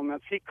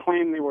walnuts. He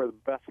claimed they were the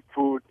best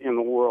food in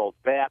the world,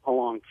 that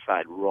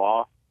alongside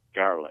raw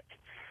garlic.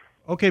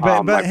 Okay,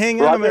 but My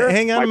hang on a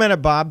brother- minute,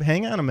 Bob.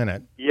 Hang on a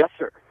minute. Yes,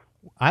 sir.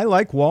 I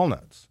like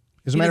walnuts.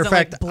 As a He matter of doesn't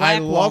like fact, black I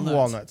love walnuts.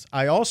 walnuts.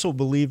 I also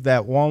believe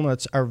that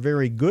walnuts are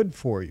very good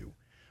for you.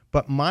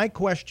 But my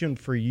question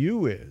for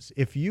you is,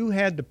 if you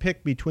had to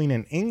pick between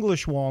an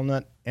English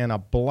walnut and a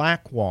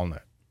black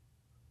walnut,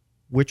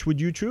 which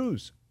would you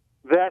choose?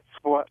 That's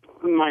what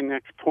my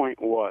next point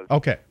was.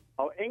 Okay.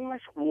 An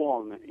English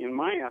walnut, in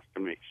my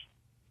estimation,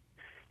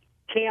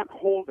 can't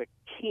hold a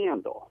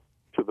candle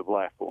to the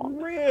black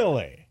walnut.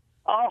 Really?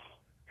 Oh,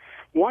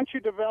 once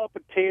you develop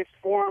a taste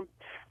for them,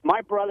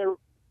 my brother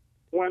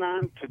went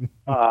on to,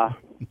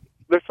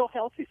 they're so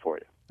healthy for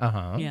you.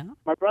 Uh-huh. Yeah.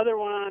 My brother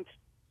went on,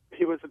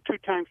 he was a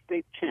 2-time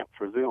state champ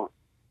for Zealand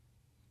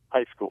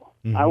High School.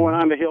 Mm-hmm. I went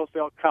on to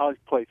Hillsdale College,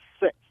 placed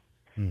 6th.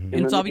 And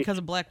it's all because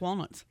of black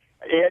walnuts.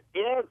 It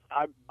is.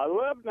 I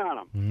lived on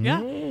them. Yeah.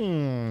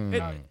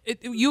 Mm.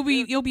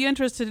 You'll be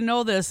interested to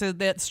know this.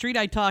 That street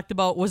I talked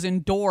about was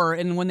in Dorr,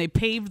 and when they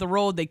paved the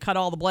road, they cut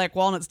all the black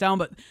walnuts down.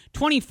 But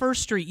 21st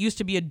Street used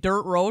to be a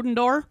dirt road in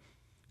Dorr,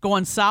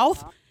 going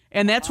south,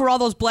 and that's where all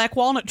those black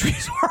walnut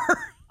trees were.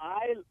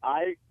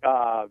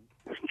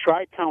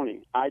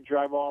 Tri-County, I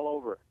drive all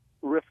over.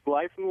 Risk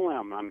life and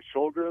limb on the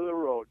shoulder of the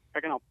road,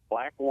 picking up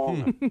black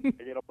walnuts. I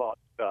get about,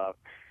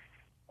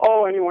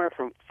 anywhere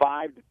from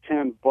 5 to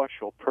 10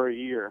 bushel per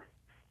year.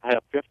 I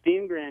have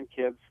 15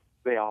 grandkids.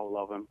 They all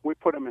love them. We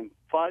put them in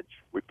fudge.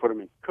 We put them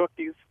in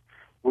cookies.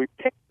 We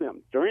pick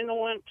them during the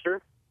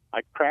winter.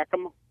 I crack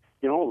them,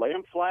 lay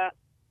them flat,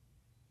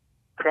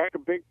 crack a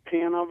big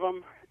pan of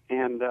them,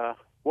 and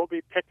we'll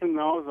be picking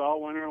those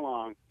all winter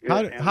long.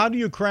 How do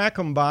you crack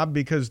them, Bob?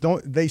 Because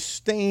they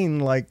stain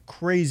like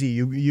crazy.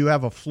 You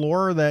have a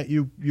floor that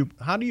you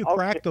how do you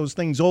crack those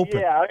things open?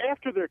 Yeah,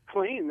 after they're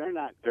clean, they're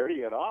not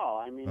dirty at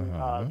all. I mean,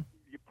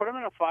 you put them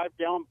in a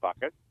 5-gallon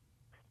bucket.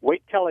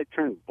 Wait till they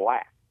turn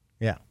black.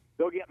 Yeah.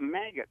 They'll get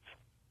maggots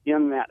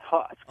in that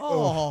husk.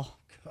 Oh.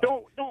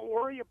 Don't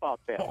worry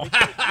about that.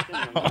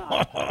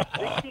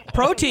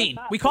 Protein.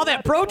 We call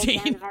that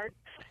protein.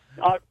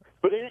 But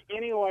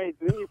anyway,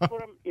 then you put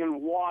them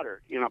in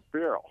water in a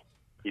barrel.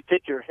 You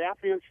take your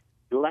 1/2-inch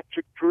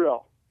electric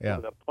drill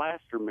with a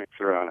plaster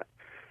mixer on it.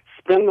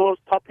 Spin those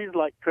puppies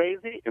like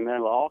crazy, and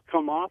they'll all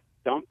come off,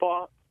 dump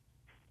off.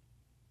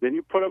 Then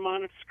you put them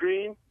on a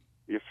screen.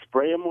 You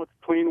spray them with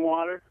clean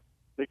water.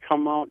 They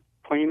come out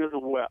clean as a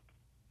whip.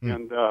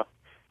 And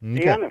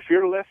Dan, if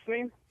you're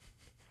listening,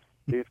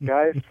 these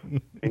guys,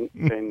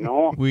 they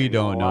know. We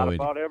don't know a lot it.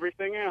 about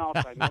everything else.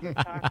 I know the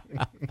toxic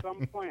in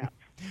some plants.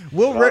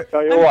 I'll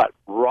tell you what,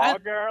 raw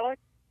garlic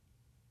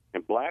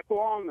and black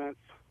walnuts.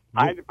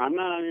 I'm not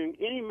on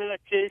any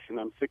medication.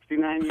 I'm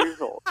 69 years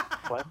old.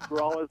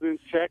 Cholesterol is in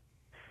check.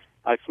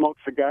 I smoke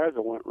cigars. I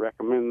wouldn't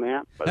recommend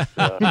that. But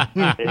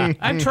hey.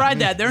 I've tried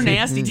that. They're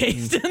nasty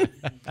tasting.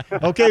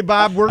 Okay,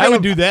 Bob, I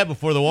would do that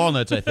before the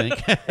walnuts, I think.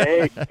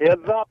 Hey,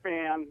 heads up,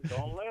 Ann.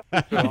 Don't listen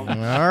to them.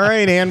 All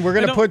right, Ann, we're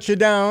going to put you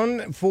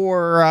down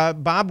for,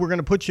 Bob, we're going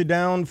to put you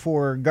down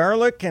for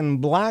garlic and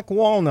black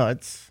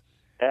walnuts.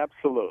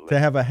 Absolutely. To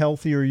have a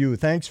healthier you.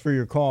 Thanks for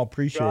your call.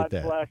 Appreciate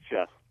that. God bless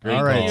you.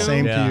 All right,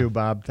 same Yeah. to you,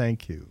 Bob.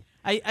 Thank you.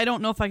 I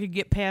don't know if I could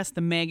get past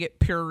the maggot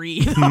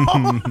puree.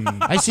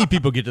 I see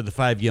people get to the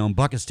 5-gallon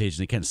bucket stage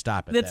and they can't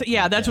stop it. That's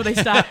where they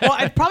stop. Well,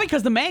 probably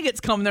because the maggots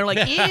come. They're like,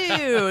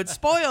 ew, it's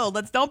spoiled.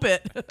 Let's dump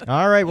it.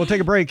 All right, we'll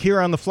take a break here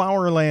on the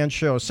Flowerland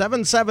Show.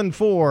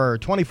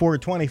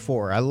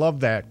 774-2424. I love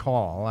that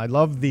call. I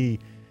love the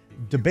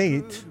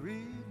debate.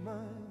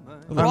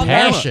 Raw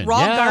passion.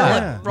 Raw Yeah.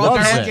 garlic. Raw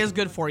Loves garlic it. is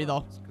good for you,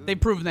 though. They've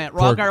proven that.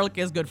 Raw garlic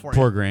is good for you.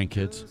 Poor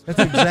grandkids. That's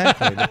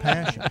exactly the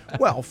passion.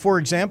 Well, for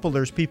example,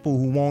 there's people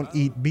who won't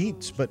eat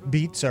beets, but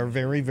beets are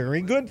very,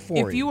 very good for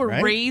you. If you were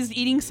right? raised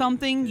eating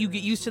something, you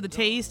get used to the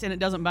taste, and it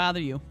doesn't bother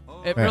you.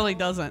 It Right. really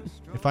doesn't.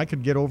 If I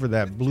could get over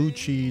that blue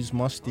cheese,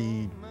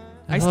 musty.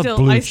 I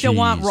still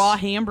want raw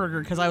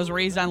hamburger because I was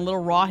raised on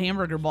little raw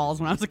hamburger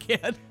balls when I was a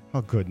kid. Oh,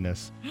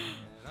 goodness.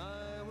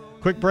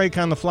 Quick break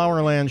on the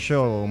Flowerland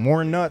Show.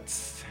 More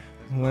nuts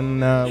when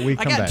we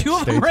come back. I got 2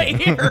 of Stay them right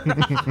tuned. here.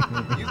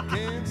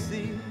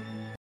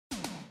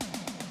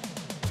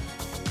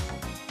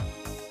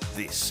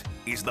 This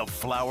is the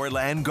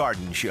Flowerland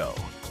Garden Show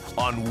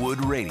on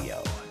Wood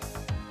Radio.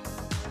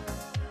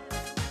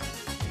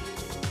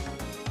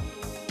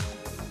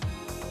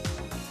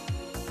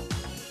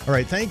 All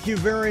right, thank you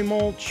very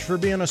much for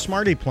being a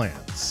Smarty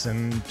Plants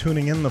and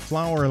tuning in the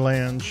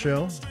Flowerland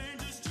Show.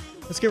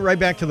 Let's get right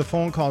back to the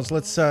phone calls.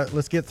 Let's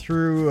get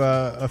through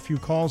a few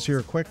calls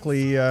here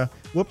quickly.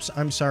 Whoops,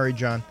 I'm sorry,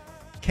 John.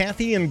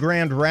 Kathy in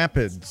Grand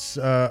Rapids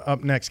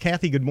up next.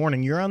 Kathy, good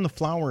morning. You're on the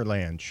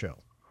Flowerland Show.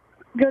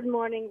 Good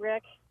morning,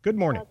 Rick. Good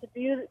morning. It's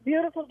a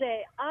beautiful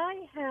day. I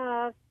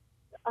have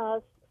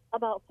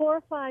about 4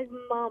 or 5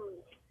 mums,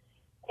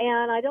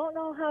 and I don't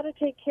know how to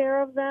take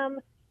care of them.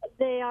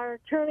 They are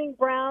turning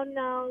brown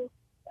now.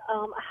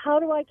 How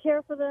do I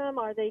care for them?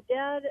 Are they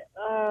dead?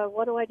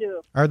 What do I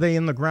do? Are they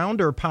in the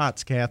ground or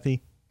pots,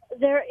 Kathy?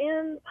 They're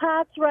in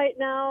pots right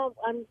now.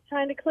 I'm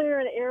trying to clear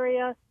an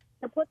area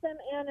to put them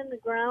in the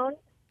ground.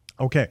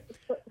 Okay.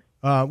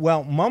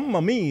 Well,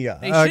 Mamma Mia.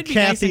 They should be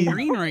nice Kathy, and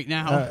green right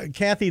now.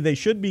 Kathy, they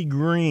should be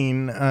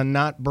green,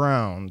 not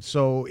brown.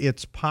 So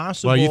it's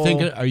possible.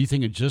 Well, are you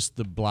thinking just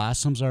the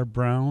blossoms are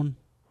brown,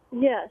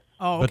 Yes.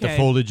 Oh, okay. but the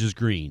foliage is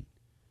green?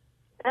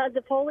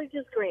 The foliage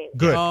is green.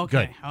 Good. Oh,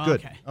 okay.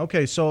 Good. Okay.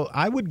 Okay, so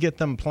I would get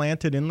them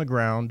planted in the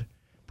ground,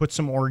 put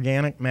some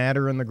organic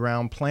matter in the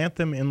ground, plant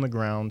them in the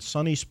ground,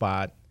 sunny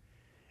spot,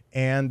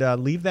 and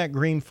leave that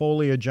green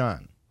foliage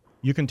on.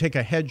 You can take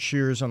a head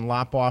shears and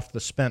lop off the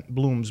spent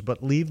blooms,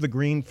 but leave the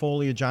green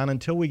foliage on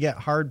until we get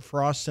hard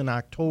frosts in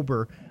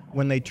October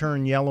when they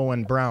turn yellow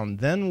and brown.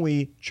 Then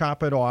we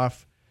chop it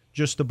off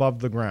just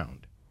above the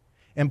ground.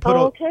 And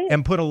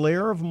put a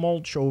layer of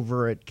mulch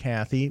over it,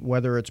 Kathy,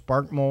 whether it's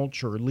bark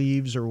mulch or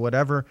leaves or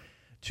whatever,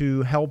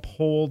 to help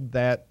hold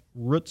that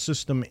root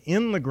system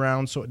in the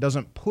ground so it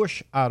doesn't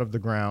push out of the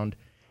ground.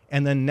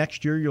 And then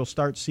next year you'll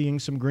start seeing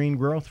some green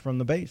growth from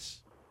the base.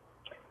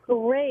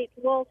 Great.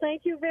 Well,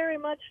 thank you very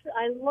much.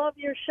 I love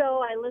your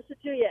show. I listen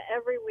to you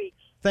every week.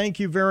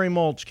 Thank you very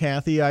much,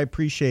 Kathy. I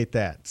appreciate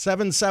that.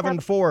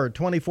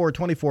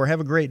 774-2424. Have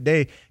a great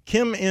day.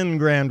 Kim in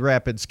Grand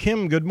Rapids.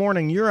 Kim, good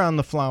morning. You're on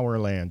the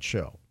Flowerland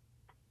Show.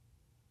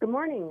 Good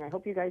morning. I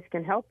hope you guys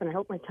can help, and I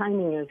hope my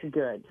timing is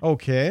good.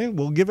 Okay,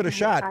 we'll give it a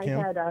shot, Kim.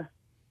 I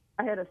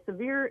had a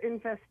severe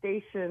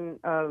infestation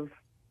of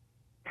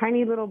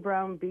tiny little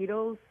brown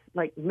beetles,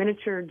 like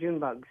miniature June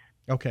bugs.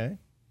 Okay.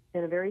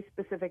 In a very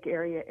specific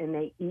area, and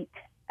they eat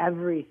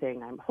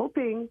everything. I'm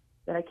hoping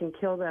that I can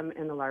kill them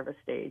in the larva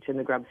stage, in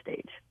the grub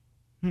stage.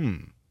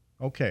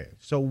 Okay.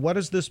 So what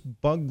does this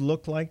bug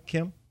look like,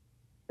 Kim?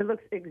 It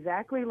looks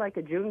exactly like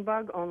a June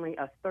bug, only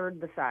a third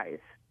the size.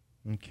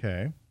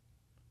 Okay.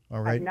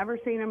 All right. I've never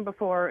seen them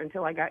before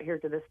until I got here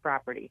to this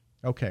property.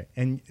 Okay.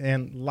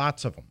 And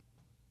lots of them.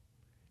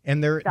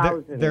 And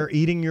they're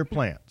eating your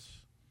plants.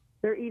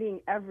 They're eating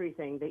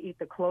everything. They eat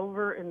the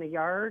clover in the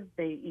yard.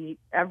 They eat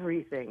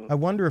everything. I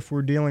wonder if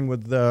we're dealing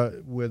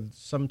with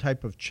some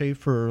type of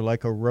chafer,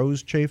 like a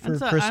rose chafer,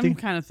 Christy. I'm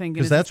kind of thinking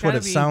because that's what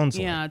it sounds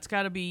like. Yeah, it's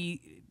got to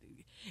be.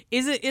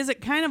 Is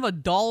it kind of a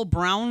dull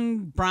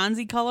brown,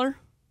 bronzy color?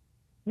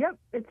 Yep,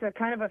 it's a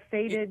kind of a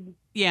faded.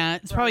 Yeah,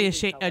 it's probably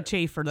a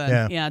chafer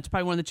then. Yeah, it's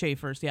probably one of the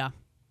chafers. Yeah,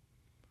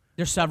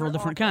 there's several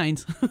different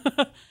kinds.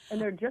 And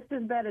they're just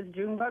as bad as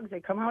June bugs. They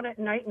come out at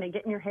night and they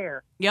get in your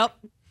hair. Yep.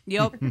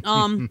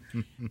 And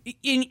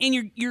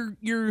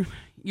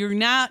you're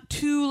not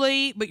too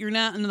late, but you're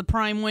not in the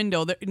prime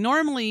window.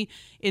 Normally,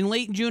 in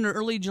late June or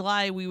early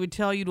July, we would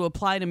tell you to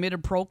apply an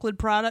imidacloprid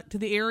product to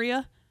the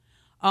area.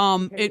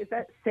 Is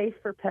that safe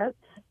for pets?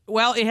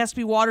 Well, it has to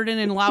be watered in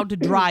and allowed to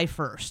dry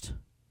first.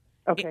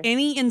 Okay.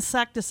 Any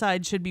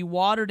insecticide should be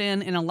watered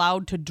in and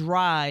allowed to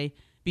dry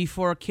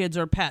before kids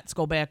or pets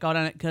go back out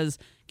on it, because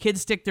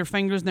kids stick their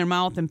fingers in their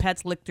mouth and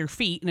pets lick their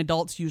feet, and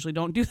adults usually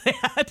don't do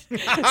that.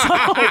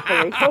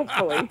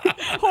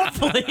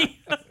 Hopefully.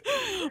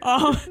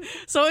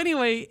 So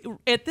anyway,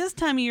 at this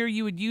time of year,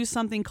 you would use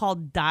something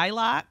called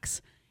Dylox.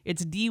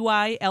 It's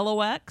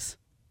DYLOX.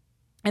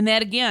 And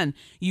that, again,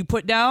 you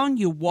put down,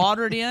 you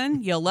water it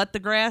in, you let the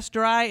grass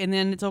dry, and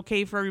then it's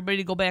okay for everybody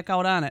to go back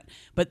out on it.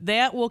 But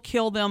that will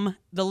kill them,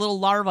 the little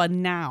larva,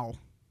 now.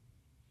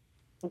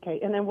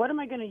 Okay, and then what am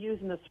I going to use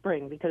in the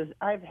spring? Because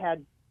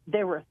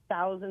there were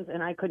thousands,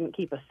 and I couldn't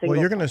keep a single. Well,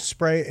 you're going to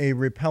spray a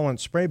repellent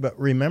spray, but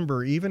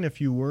remember, even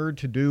if you were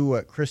to do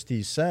what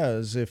Christy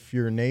says, if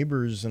your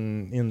neighbors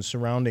in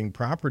surrounding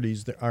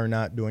properties that are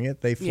not doing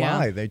it, they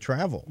fly, they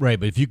travel. Right,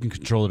 but if you can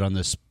control it on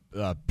this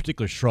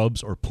particular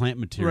shrubs or plant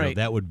material, Right.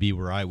 that would be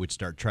where I would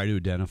start. Try to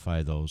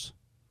identify those.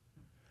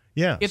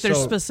 Yeah. If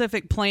there's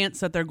specific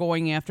plants that they're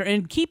going after.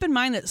 And keep in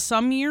mind that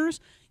some years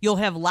you'll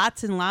have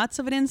lots and lots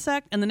of an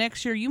insect, and the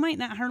next year you might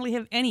not hardly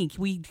have any.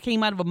 We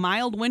came out of a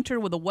mild winter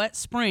with a wet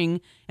spring,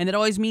 and that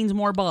always means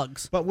more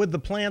bugs. But with the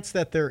plants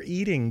that they're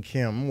eating,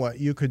 Kim, what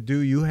you could do,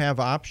 you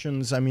have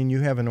options. I mean, you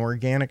have an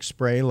organic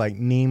spray like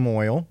neem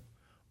oil,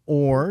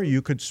 or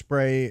you could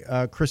spray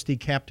Christy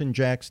Captain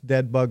Jack's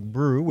Dead Bug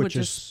Brew, which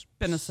is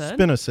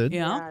spinosad.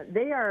 Yeah.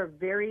 They are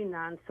very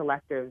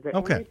non-selective. The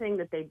only thing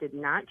that they did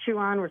not chew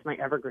on was my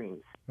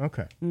evergreens.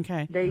 Okay.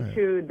 They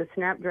chewed the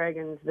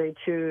snapdragons, they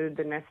chewed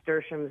the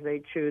nasturtiums,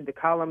 they chewed the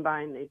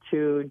columbine, they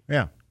chewed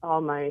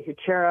all my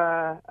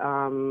heuchera,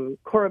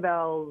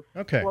 corabels,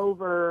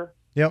 clover.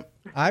 Yep.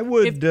 I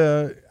would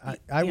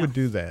I would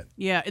do that.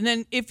 Yeah, and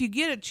then if you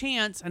get a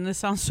chance, and this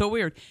sounds so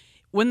weird,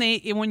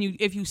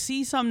 if you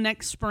see some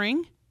next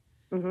spring,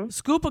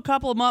 scoop a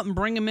couple of them up and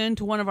bring them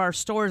into one of our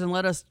stores and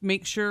let us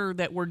make sure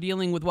that we're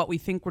dealing with what we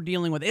think we're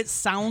dealing with. It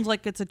sounds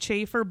like it's a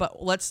chafer,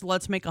 but let's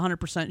make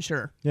 100%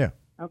 sure. Yeah.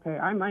 Okay,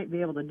 I might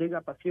be able to dig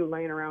up a few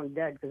laying around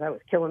dead because I was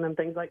killing them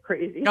things like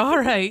crazy. All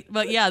right,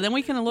 but yeah, then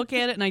we can look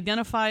at it and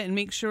identify it and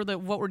make sure that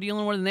what we're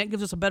dealing with, and that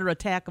gives us a better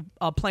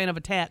plan of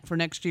attack for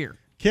next year.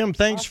 Kim,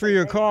 thanks for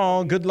your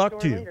call. Good luck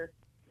to you.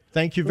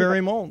 Thank you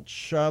very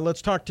much.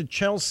 Let's talk to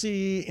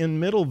Chelsea in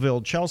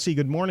Middleville. Chelsea,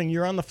 good morning.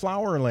 You're on the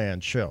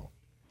Flowerland Show.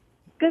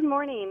 Good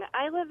morning.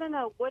 I live in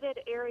a wooded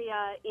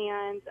area,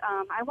 and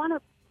I want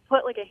to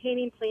put like a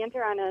hanging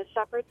planter on a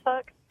shepherd's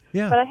hook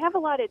Yeah. But I have a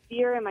lot of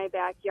deer in my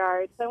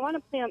backyard, so I want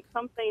to plant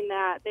something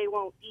that they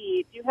won't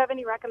eat. Do you have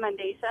any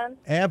recommendations?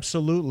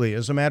 Absolutely.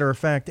 As a matter of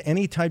fact,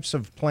 any types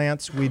of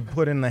plants we'd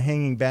put in the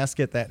hanging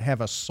basket that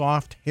have a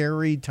soft,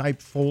 hairy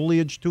type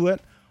foliage to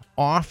it,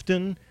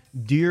 often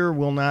deer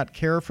will not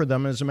care for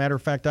them. As a matter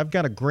of fact, I've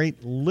got a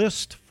great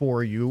list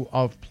for you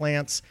of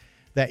plants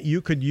that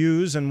you could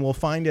use, and we'll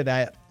find it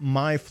at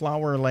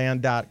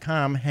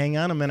myflowerland.com. Hang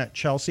on a minute,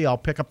 Chelsea. I'll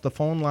pick up the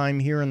phone line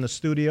here in the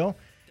studio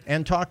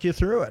and talk you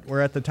through it.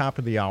 We're at the top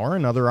of the hour,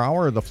 another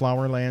hour of the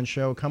Flowerland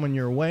Show coming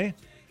your way.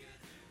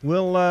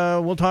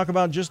 We'll talk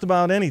about just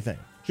about anything,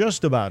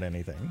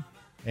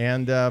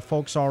 and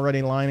folks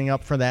already lining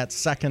up for that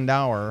second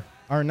hour.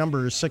 Our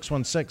number is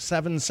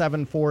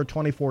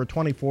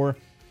 616-774-2424.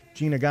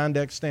 Gina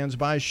Gondek stands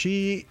by.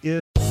 She is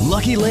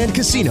Lucky Land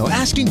Casino,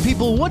 asking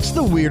people, what's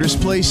the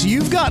weirdest place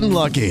you've gotten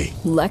lucky?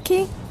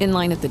 Lucky? In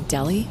line at the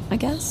deli, I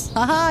guess?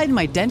 Aha, in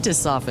my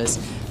dentist's office.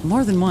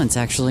 More than once,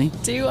 actually.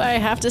 Do I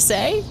have to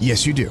say?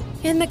 Yes, you do.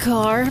 In the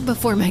car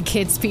before my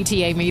kids'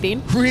 PTA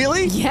meeting.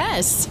 Really?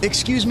 Yes.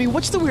 Excuse me,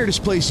 what's the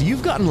weirdest place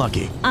you've gotten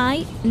lucky?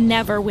 I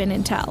never win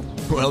and tell.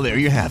 Well, there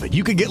you have it.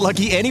 You can get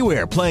lucky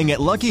anywhere, playing at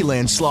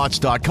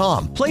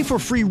LuckyLandSlots.com. Play for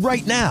free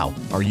right now.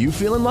 Are you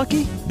feeling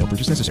lucky? No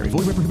purchase necessary. Void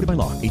where prohibited by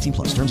law.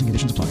 18+. Terms and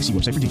conditions apply. See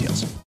website for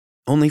details.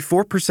 Only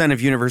 4%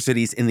 of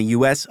universities in the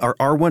U.S. are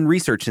R1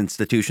 research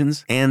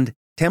institutions, and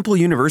Temple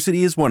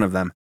University is one of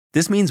them.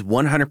 This means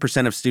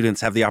 100% of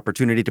students have the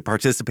opportunity to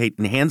participate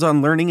in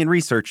hands-on learning and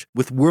research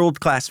with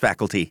world-class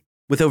faculty.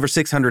 With over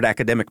 600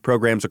 academic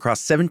programs across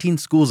 17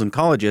 schools and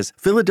colleges,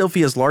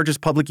 Philadelphia's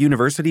largest public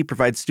university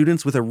provides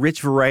students with a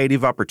rich variety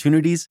of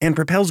opportunities and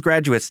propels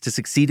graduates to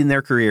succeed in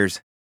their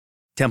careers.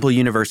 Temple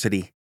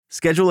University.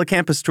 Schedule a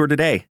campus tour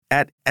today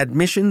at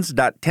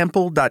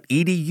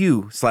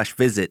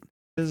admissions.temple.edu/visit.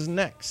 Is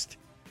next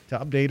to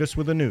update us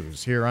with the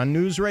news here on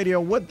News Radio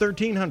Wood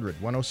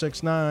 1300,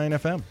 106.9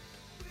 FM.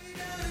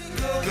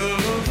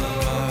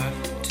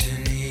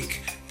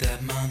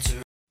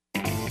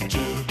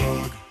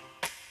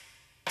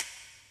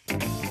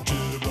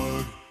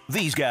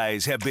 These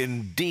guys have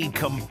been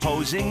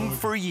decomposing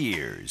for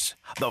years.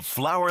 The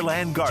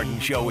Flowerland Garden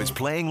Show is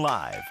playing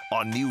live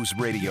on News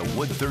Radio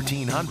Wood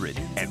 1300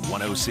 and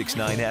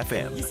 106.9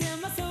 FM.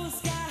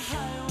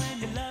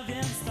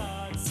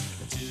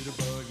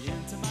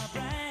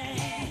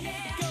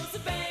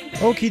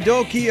 Okie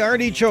dokie,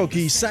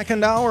 artichokey,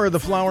 second hour of the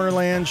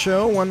Flowerland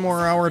Show. One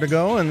more hour to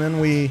go, and then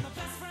we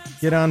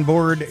get on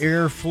board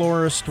Air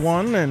Florist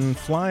One and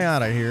fly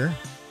out of here.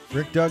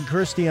 Rick Doug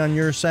Christie on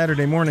your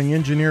Saturday morning,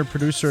 engineer,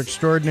 producer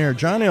extraordinaire,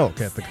 John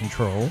Ilk at the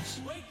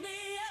controls.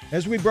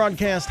 As we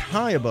broadcast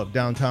high above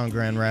downtown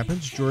Grand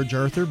Rapids, George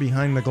Arthur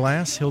behind the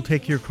glass. He'll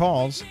take your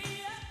calls.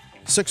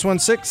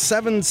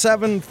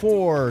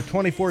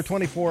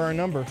 616-774-2424, our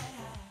number.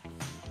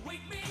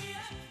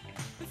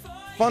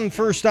 Fun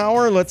first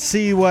hour. Let's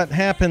see what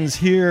happens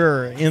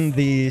here in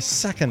the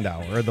second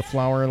hour of the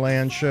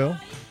Flowerland Show.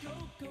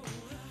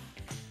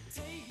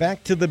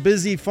 Back to the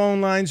busy phone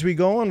lines we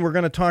go, and we're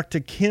going to talk to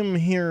Kim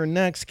here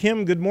next.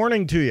 Kim, good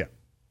morning to you.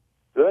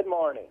 Good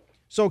morning.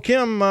 So,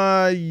 Kim,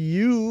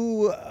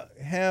 you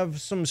have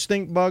some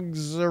stink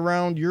bugs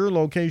around your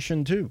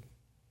location, too.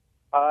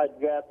 I've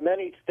got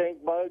many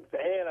stink bugs,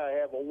 and I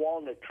have a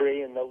walnut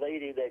tree, and the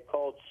lady that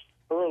called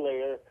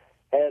earlier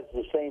has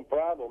the same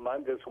problem.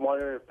 I'm just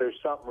wondering if there's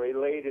something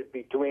related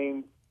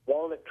between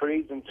walnut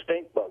trees and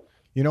stink bugs.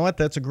 You know what?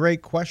 That's a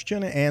great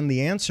question, and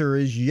the answer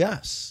is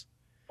yes.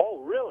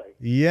 Oh, really?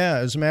 Yeah.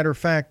 As a matter of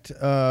fact,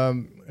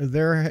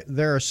 there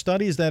are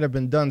studies that have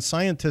been done.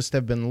 Scientists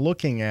have been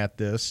looking at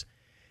this,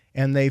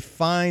 and they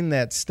find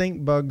that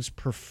stink bugs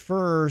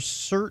prefer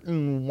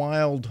certain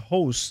wild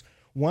hosts.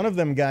 One of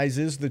them, guys,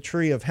 is the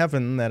tree of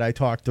heaven that I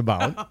talked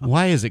about.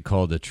 Why is it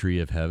called the tree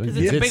of heaven?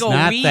 Because it's a big old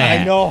not weed.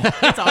 that. I know.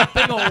 It's a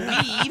big old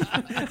weed.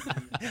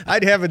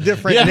 I'd have a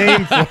different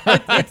name for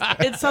it.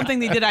 It's something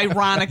they did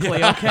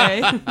ironically,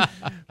 okay?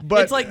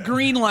 But it's like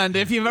Greenland,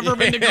 if you've ever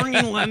been to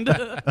Greenland.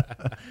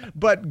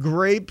 But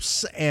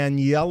grapes and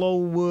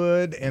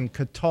yellowwood and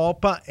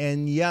catalpa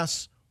and,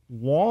 yes,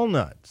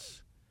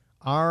 walnuts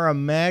are a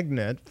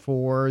magnet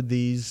for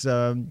these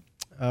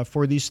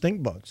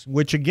stink bugs,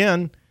 which,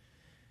 again,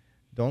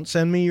 don't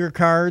send me your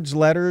cards,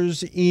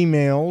 letters,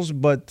 emails,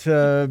 but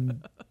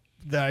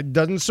that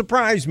doesn't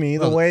surprise me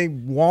the way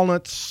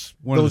walnuts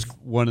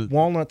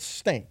walnuts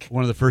stink.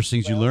 One of the first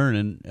things you learn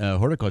in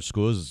horticulture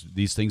school is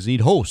these things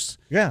need hosts.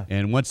 Yeah.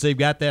 And once they've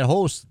got that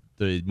host,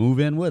 they move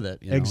in with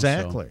it. You know,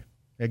 Exactly. so.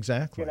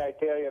 Exactly. Can I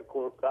tell you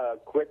a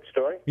quick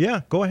story?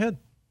 Yeah, go ahead.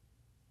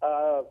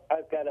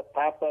 I've got a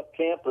pop-up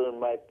camper in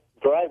my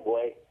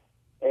driveway,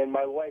 and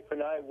my wife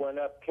and I went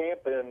up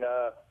camping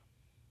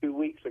 2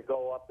 weeks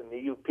ago up in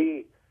the UP,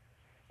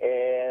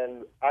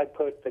 and I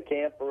put the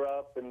camper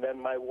up, and then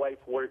my wife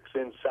works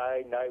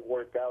inside, and I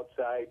work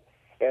outside,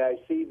 and I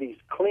see these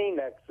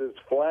Kleenexes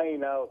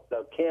flying out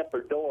the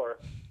camper door,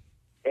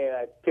 and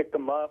I picked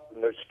them up,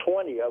 and there's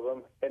 20 of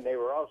them, and they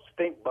were all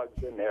stink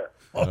bugs in there.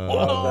 The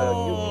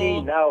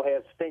UP now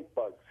has stink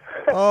bugs.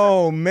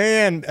 Oh,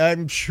 man,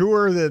 I'm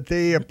sure that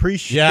they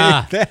appreciate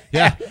that.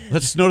 Yeah,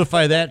 let's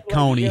notify that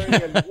county.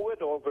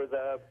 Wood over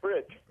the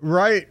bridge.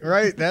 Right.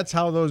 That's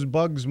how those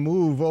bugs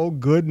move. Oh,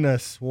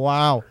 goodness.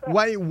 Wow.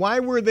 Why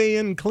were they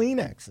in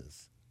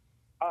Kleenexes?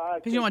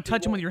 Because you don't want to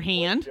touch them with your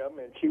hand.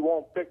 And she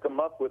won't pick them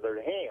up with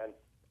her hand.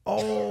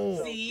 Oh.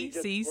 So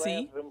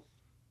See.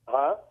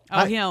 Huh?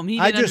 Oh, he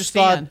didn't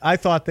understand. I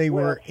thought they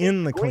were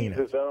in the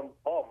Kleenex. Them.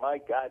 Oh, my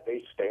God,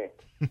 they stink.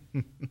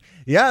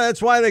 Yeah,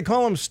 that's why they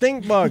call them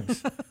stink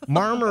bugs.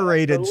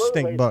 Marmorated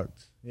stink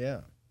bugs.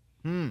 Yeah.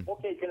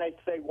 Okay, can I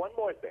say one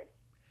more thing?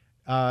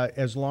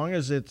 As long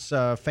as it's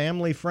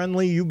family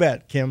friendly, you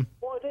bet, Kim.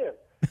 Well, it is.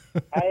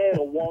 I had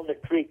a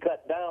walnut tree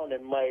cut down,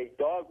 and my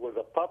dog was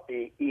a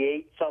puppy. He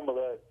ate some of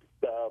the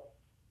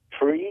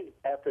tree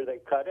after they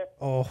cut it.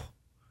 Oh.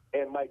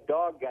 And my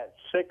dog got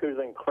sicker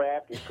than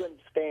crap. He couldn't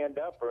stand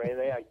up or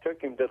anything. I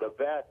took him to the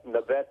vet, and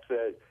the vet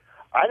said,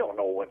 I don't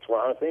know what's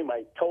wrong with him.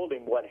 I told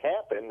him what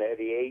happened, that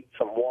he ate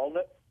some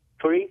walnut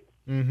tree.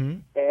 Mm-hmm.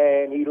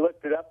 And he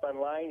looked it up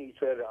online. He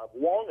said a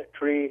walnut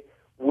tree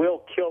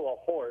will kill a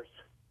horse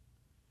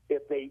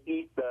if they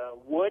eat the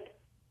wood.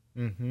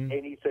 Mm-hmm.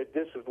 And he said,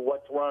 this is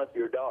what's wrong with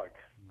your dog.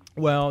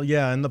 Well,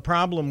 yeah, and the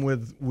problem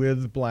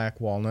with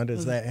black walnut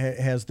is that it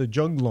has the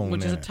juglone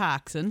which is in a it.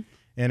 toxin.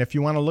 And if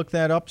you want to look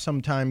that up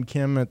sometime,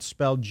 Kim, it's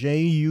spelled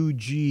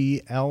Juglone,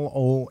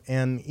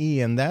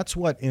 and that's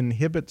what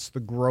inhibits the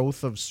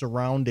growth of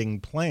surrounding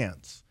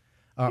plants,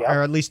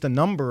 or at least a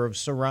number of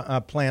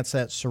plants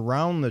that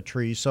surround the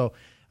tree. So,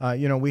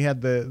 we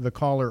had the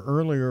caller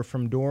earlier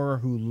from Dora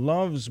who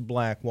loves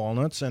black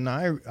walnuts, and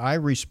I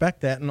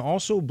respect that and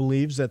also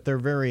believes that they're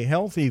very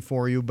healthy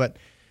for you, but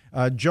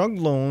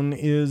juglone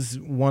is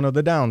one of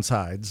the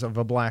downsides of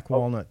a black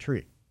walnut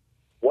tree.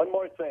 One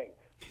more thing.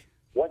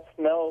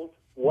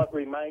 What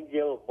reminds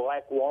you of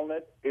black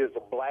walnut is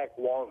a black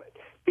walnut.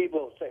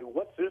 People say,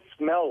 what's this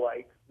smell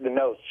like? And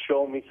they'll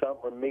show me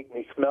something or make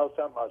me smell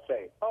something. I'll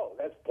say, oh,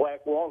 that's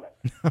black walnut.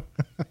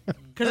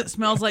 Because it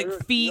smells like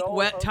feet,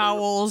 wet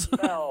towels.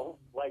 Smell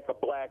like a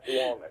black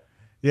walnut.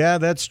 Yeah,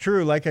 that's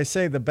true. Like I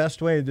say, the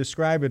best way to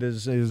describe it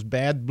is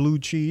bad blue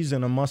cheese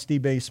in a musty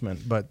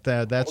basement. But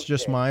that's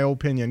just my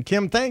opinion.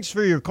 Kim, thanks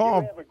for your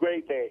call. You have a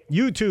great day.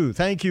 You too.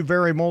 Thank you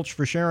very much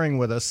for sharing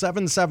with us.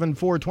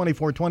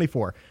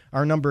 774-2424,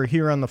 our number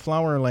here on the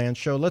Flowerland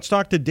Show. Let's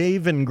talk to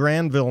Dave in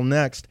Granville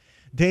next.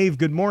 Dave,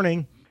 good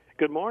morning.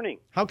 Good morning.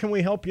 How can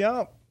we help you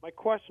out? My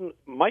question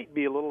might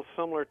be a little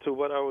similar to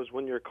what I was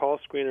when your call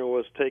screener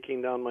was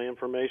taking down my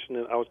information,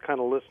 and I was kind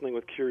of listening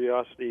with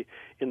curiosity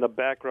in the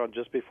background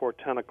just before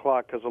 10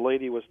 o'clock because a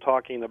lady was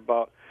talking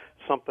about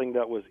something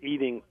that was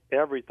eating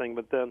everything,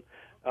 but then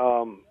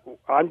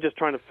I'm just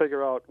trying to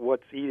figure out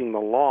what's eating the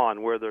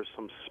lawn, where there's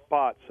some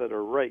spots that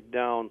are right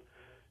down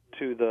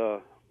to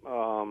the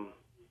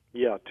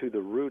to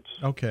the roots,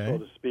 so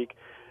to speak.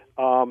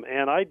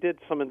 And I did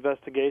some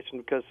investigation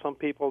because some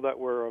people that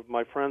were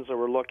my friends that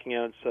were looking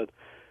at it said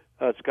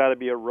it's got to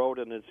be a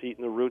rodent and it's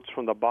eating the roots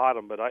from the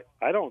bottom. But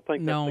I don't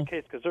think that's the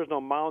case because there's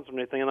no mounds or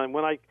anything. And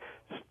when I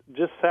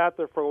just sat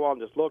there for a while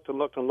and just looked and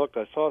looked and looked,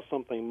 I saw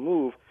something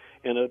move,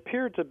 and it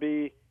appeared to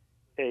be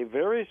a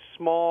very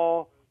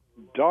small,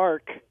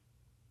 dark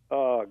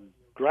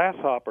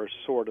grasshopper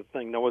sort of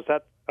thing. Now, was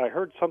that? I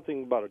heard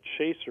something about a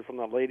chaser from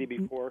that lady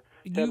before.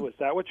 Was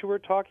that what you were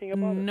talking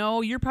about?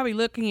 No, you're probably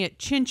looking at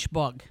chinch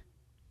bug.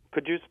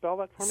 Could you spell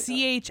that for me?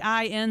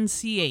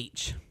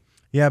 CHINCH.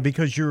 Yeah,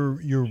 because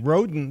your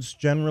rodents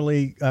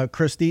generally,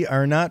 Christy,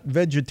 are not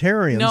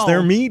vegetarians. No.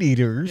 They're meat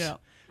eaters. Yeah.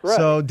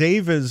 So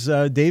Dave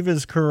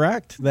is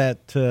correct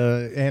that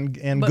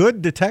and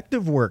good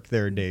detective work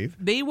there, Dave.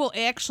 They will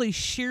actually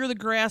shear the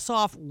grass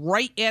off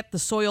right at the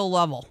soil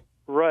level.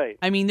 Right.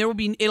 I mean,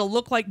 it'll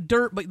look like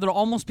dirt, but it'll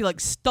almost be like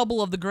stubble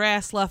of the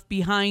grass left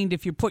behind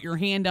if you put your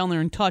hand down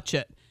there and touch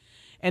it.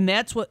 And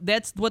that's what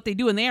they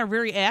do, and they are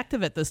very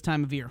active at this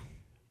time of year.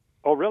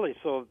 Oh, really?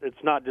 So it's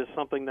not just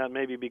something that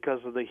maybe because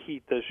of the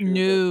heat this year?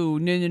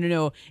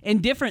 No.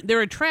 And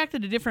they're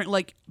attracted to different,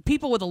 like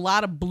people with a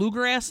lot of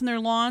bluegrass in their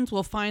lawns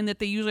will find that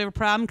they usually have a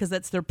problem because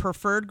that's their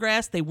preferred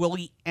grass. They will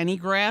eat any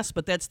grass,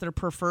 but that's their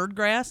preferred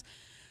grass.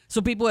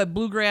 So people who have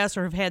bluegrass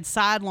or have had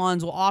sod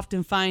lawns will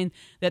often find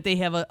that they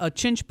have a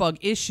chinch bug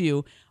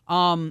issue.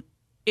 And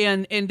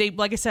they,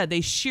 like I said, they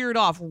shear it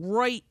off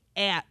right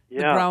at the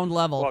ground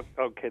level.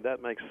 Well, okay,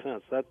 that makes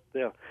sense.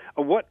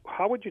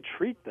 How would you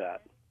treat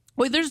that?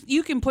 Well,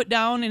 you can put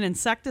down an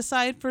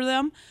insecticide for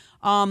them.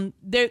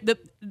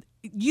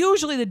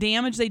 Usually the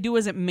damage they do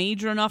isn't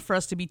major enough for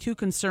us to be too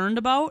concerned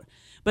about.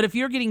 But if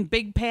you're getting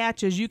big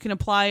patches, you can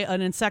apply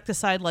an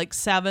insecticide like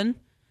 7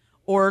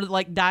 or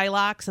like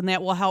Dilox, and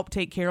that will help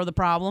take care of the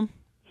problem.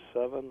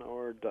 7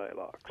 or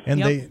Dialox.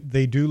 And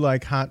they do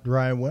like hot,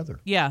 dry weather.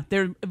 Yeah,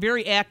 they're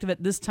very active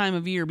at this time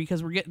of year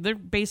because they're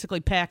basically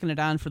packing it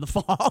on for the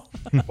fall.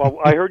 Well,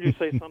 I heard you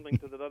say something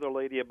to that other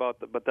lady about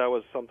but that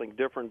was something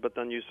different. But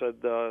then you said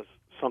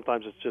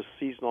sometimes it's just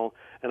seasonal,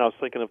 and I was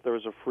thinking if there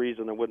was a freeze,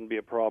 and it wouldn't be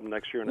a problem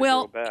next year and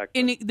well, it go back.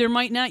 And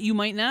you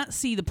might not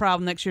see the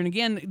problem next year. And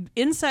again,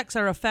 insects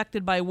are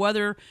affected by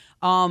weather.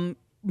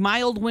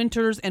 Mild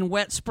winters and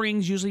wet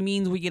springs usually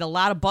means we get a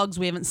lot of bugs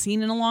we haven't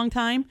seen in a long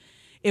time.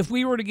 If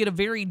we were to get a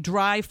very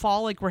dry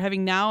fall like we're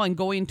having now and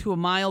go into a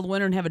mild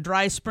winter and have a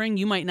dry spring,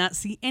 you might not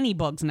see any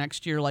bugs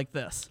next year like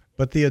this.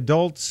 But the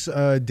adults,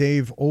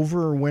 Dave,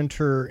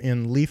 overwinter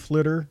in leaf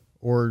litter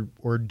or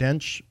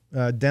dense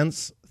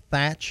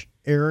thatch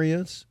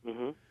areas,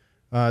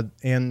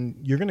 and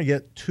you're going to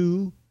get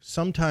 2,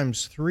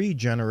 sometimes 3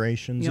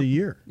 generations a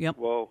year. Yep.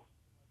 Whoa.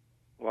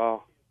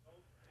 Wow.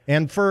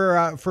 And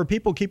for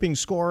people keeping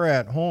score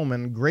at home,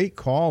 and great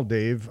call,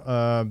 Dave.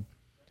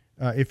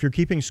 If you're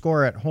keeping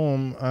score at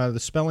home, the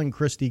spelling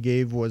Christy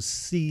gave was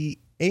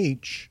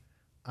CHINCH.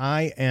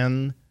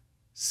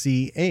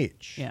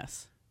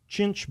 Yes.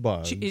 Chinch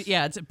bugs.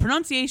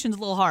 Pronunciation's a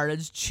little hard.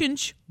 It's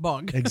chinch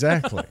bug.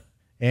 Exactly.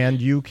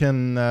 And you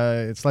can,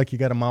 it's like you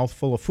got a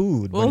mouthful of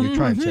food when you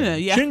try and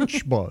say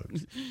chinch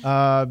bugs.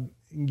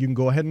 You can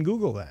go ahead and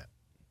Google that.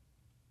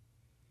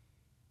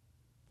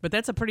 But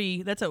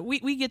we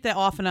get that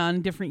off and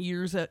on different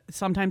years.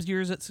 Sometimes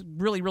years it's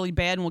really, really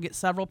bad, and we'll get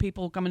several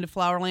people come into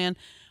Flowerland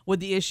with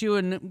the issue,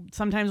 and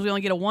sometimes we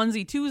only get a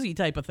onesie, twosie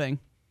type of thing.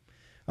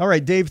 All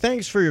right, Dave,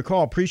 thanks for your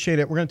call. Appreciate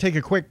it. We're going to take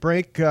a quick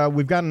break.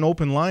 We've got an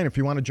open line. If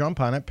you want to jump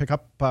on it, pick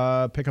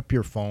up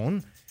your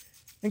phone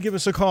and give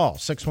us a call,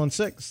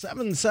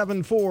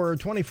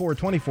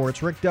 616-774-2424.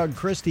 It's Rick, Doug,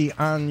 Christy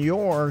on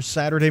your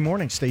Saturday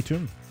morning. Stay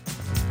tuned.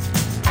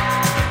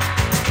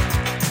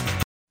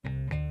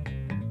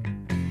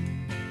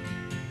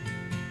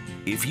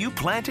 If you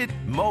plant it,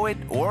 mow it,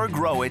 or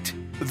grow it,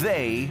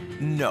 they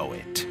know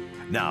it.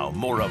 Now,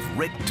 more of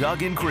Rick,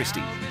 Doug, and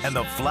Christy and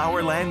the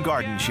Flowerland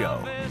Garden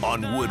Show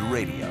on Wood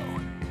Radio.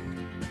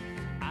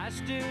 I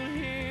still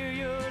hear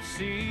your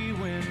sea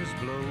winds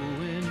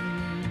blowing.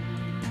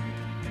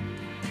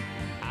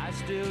 I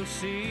still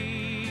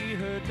see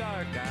her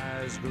dark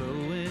eyes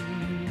glowing.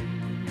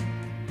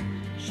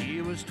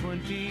 She was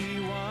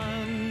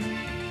 21.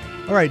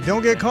 All right,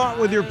 don't get caught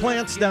with your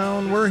plants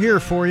down. We're here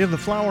for you, the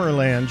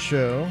Flowerland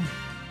Show.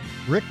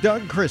 Rick,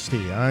 Doug,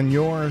 Christy on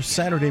your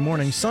Saturday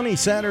morning, sunny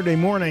Saturday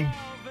morning,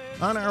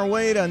 on our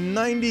way to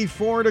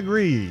 94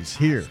 degrees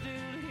here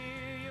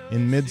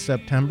in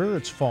mid-September.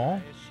 It's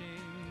fall.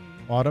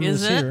 Autumn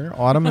is here.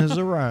 Autumn has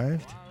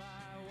arrived.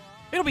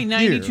 It'll be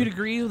 92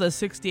 degrees with a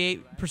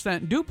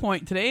 68% dew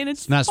point today, and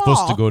it's not fall.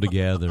 Supposed to go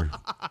together.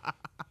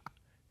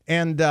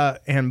 And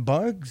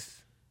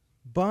bugs.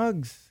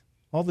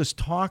 All this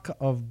talk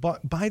of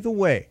bugs. By the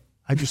way,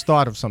 I just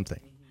thought of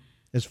something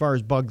as far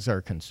as bugs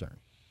are concerned.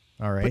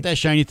 All right. Put that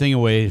shiny thing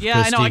away, Yeah,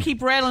 Christy. I know. I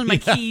keep rattling my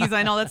keys.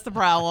 I know that's the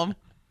problem.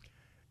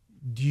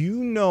 Do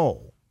you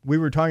know, we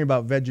were talking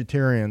about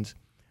vegetarians,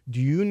 do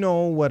you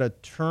know what a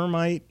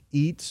termite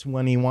eats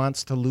when he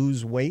wants to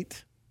lose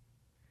weight?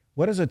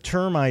 What does a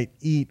termite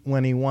eat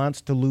when he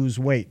wants to lose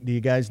weight? Do you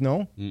guys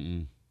know?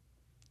 Mm-mm.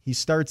 He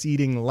starts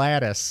eating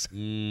lettuce.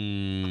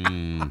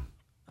 Mm.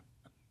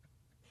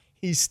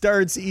 He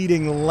starts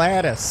eating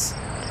lettuce.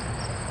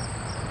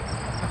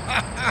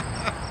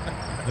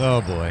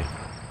 Oh, boy.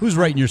 Who's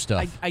writing your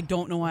stuff? I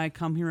don't know why I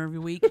come here every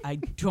week. I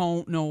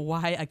don't know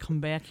why I come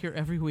back here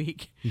every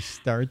week. He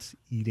starts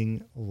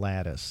eating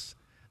lettuce.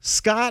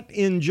 Scott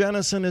in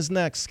Jenison is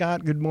next.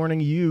 Scott, good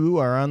morning. You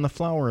are on the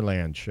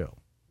Flowerland Show.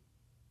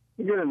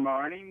 Good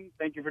morning.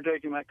 Thank you for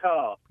taking my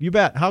call. You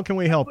bet. How can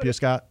we help you,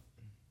 Scott?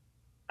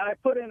 I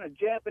put in a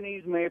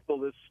Japanese maple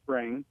this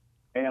spring,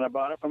 and I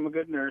bought it from a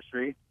good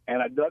nursery,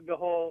 and I dug the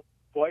hole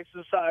twice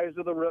the size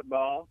of the root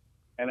ball,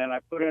 and then I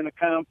put in a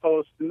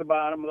compost in the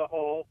bottom of the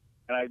hole,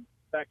 and I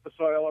packed the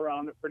soil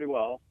around it pretty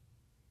well,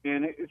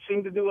 and it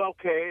seemed to do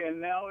okay.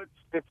 And now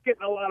it's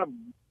getting a lot of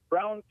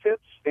brown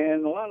tips,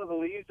 and a lot of the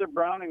leaves are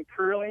brown and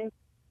curling.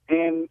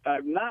 And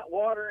I'm not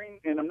watering,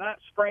 and I'm not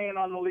spraying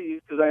on the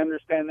leaves because I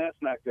understand that's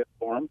not good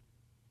for them.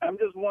 I'm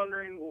just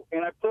wondering,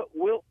 and I put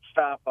wilt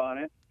stop on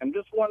it. I'm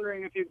just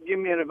wondering if you could give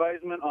me an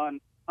advisement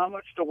on how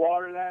much to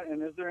water that,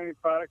 and is there any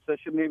products I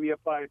should maybe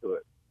apply to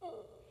it?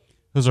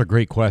 Those are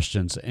great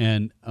questions,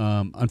 and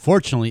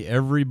unfortunately,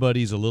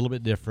 everybody's a little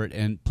bit different,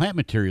 and plant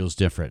material is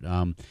different.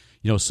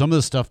 Some of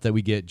the stuff that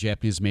we get,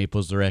 Japanese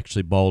maples, they're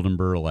actually balled and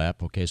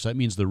burlap. Okay, so that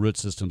means the root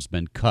system's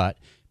been cut,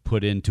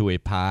 put into a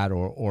pot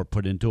or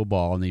put into a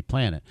ball, and they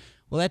plant it.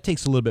 Well, that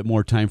takes a little bit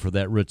more time for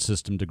that root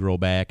system to grow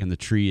back, and the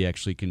tree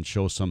actually can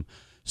show some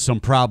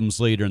problems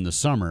later in the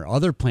summer.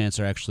 Other plants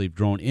are actually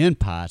grown in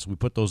pots. We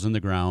put those in the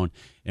ground,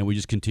 and we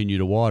just continue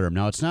to water them.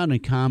 Now, it's not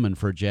uncommon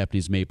for a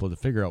Japanese maple to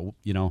figure out,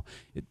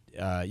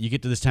 you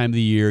get to this time of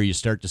the year, you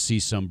start to see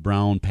some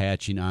brown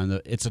patching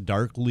on it's a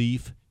dark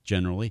leaf,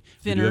 generally.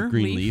 Thinner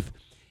green leaf.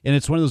 And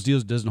it's one of those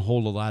deals that doesn't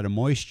hold a lot of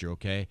moisture,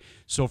 okay?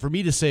 So for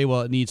me to say, well,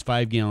 it needs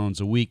 5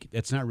 gallons a week,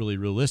 that's not really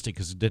realistic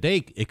because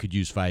today it could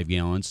use 5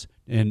 gallons.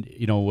 And,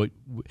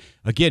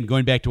 again,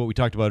 going back to what we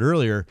talked about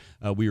earlier,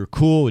 we were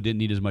cool. We didn't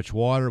need as much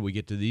water. We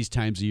get to these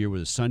times of year where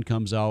the sun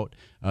comes out.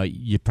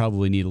 You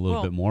probably need a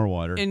little bit more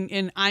water.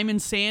 And I'm in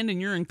sand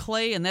and you're in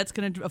clay, and that's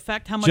going to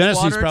affect how much Genesee's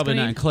water it's probably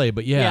gonna not in need. clay,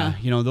 but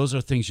those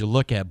are things you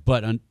look at.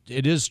 But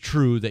it is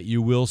true that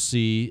you will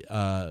see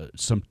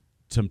some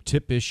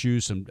tip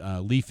issues, some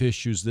leaf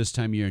issues this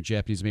time of year in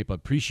Japanese maple. I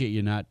appreciate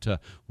you not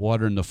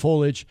watering the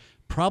foliage.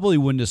 Probably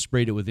wouldn't have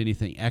sprayed it with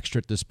anything extra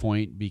at this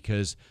point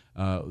because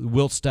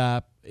wilt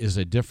stop is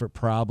a different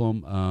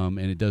problem and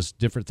it does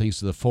different things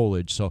to the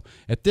foliage. So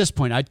at this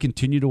point, I'd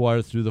continue to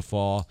water through the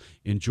fall,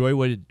 enjoy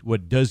what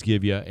it does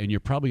give you, and you're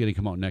probably going to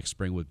come out next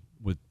spring with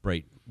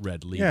bright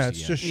red leaves. Yeah,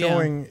 it's just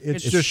showing.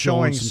 It's just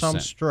showing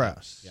some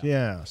stress.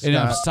 Yeah, and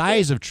the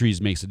size of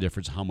trees makes a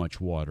difference. How much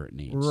water it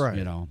needs.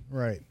 Right.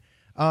 Right.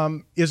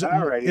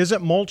 Is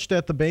it mulched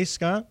at the base,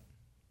 Scott?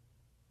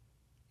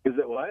 Is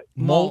it what?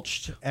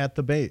 Mulched at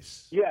the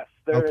base. Yes,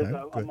 there is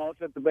a mulch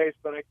at the base,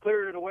 but I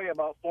cleared it away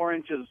about 4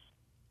 inches.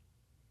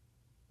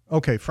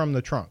 Okay, from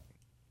the trunk.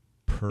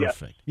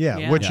 Perfect.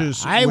 Yeah.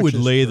 I would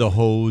lay the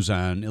hose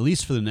on at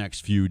least for the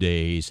next few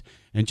days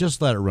and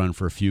just let it run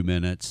for a few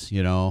minutes.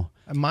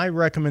 My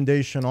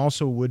recommendation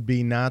also would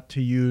be not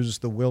to use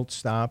the wilt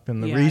stop,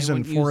 and the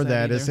reason for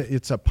that is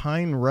it's a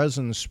pine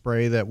resin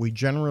spray that we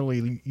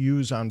generally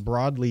use on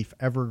broadleaf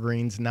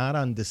evergreens, not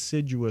on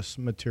deciduous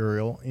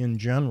material in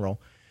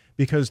general,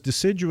 because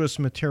deciduous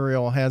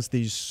material has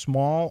these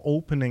small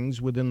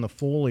openings within the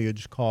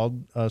foliage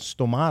called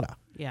stomata.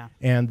 Yeah.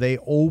 And they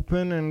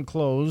open and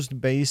close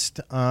based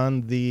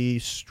on the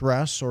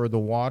stress or the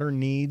water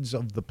needs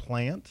of the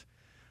plant.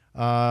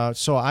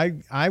 So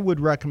I would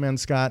recommend,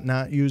 Scott,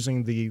 not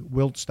using the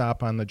wilt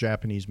stop on the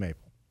Japanese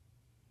maple.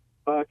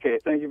 Okay,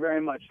 thank you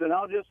very much. Then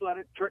I'll just let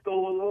it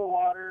trickle a little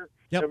water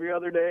every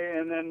other day,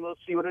 and then we'll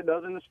see what it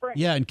does in the spring.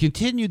 Yeah, and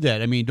continue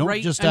that. I mean,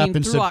 don't just stop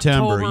in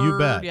September. October, you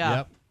bet. yeah.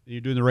 Yep.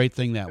 You're doing the right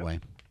thing that way.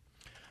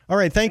 All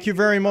right, thank you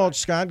very much,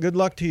 Scott. Good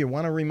luck to you.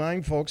 Want to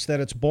remind folks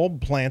that it's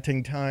bulb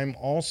planting time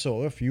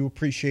also. If you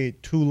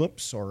appreciate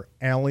tulips or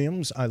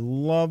alliums, I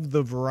love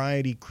the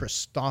variety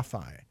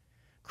Christophi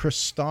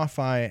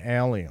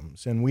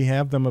alliums, and we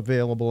have them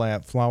available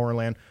at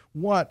Flowerland.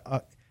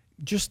 What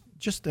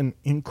just an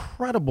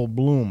incredible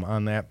bloom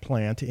on that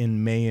plant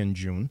in May and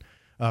June.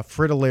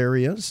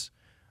 Fritillarias,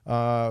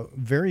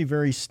 very,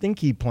 very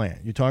stinky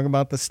plant. You talk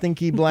about the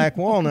stinky black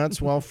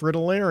walnuts. Well,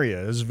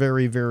 Fritillaria is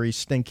very, very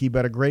stinky,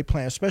 but a great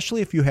plant,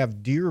 especially if you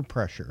have deer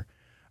pressure.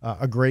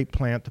 A great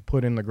plant to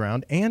put in the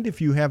ground. And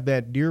if you have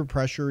that deer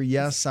pressure,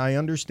 yes, I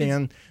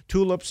understand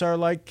tulips are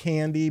like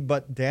candy,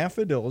 but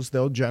daffodils,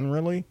 they'll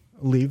generally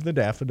leave the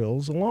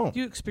daffodils alone.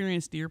 Do you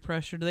experience deer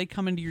pressure? Do they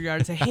come into your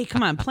yard and say, hey,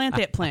 come on, plant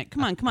that plant.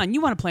 Come on.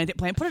 You want to plant that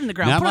plant. Put it in the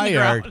ground. Not Put it my in the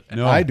yard. ground.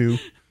 No. I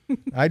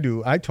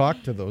do. I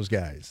talk to those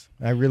guys.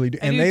 I really do.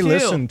 And do they too.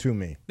 listen to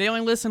me. They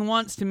only listen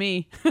once to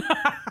me.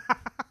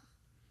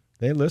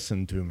 They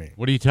listen to me.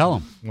 What do you tell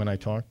them? When I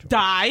talk to them?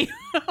 Die.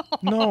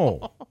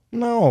 No.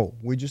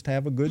 We just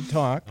have a good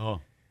talk. Oh.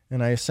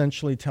 And I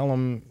essentially tell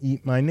them,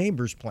 eat my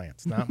neighbor's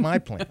plants, not my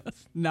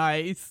plants.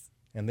 Nice.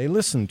 And they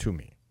listen to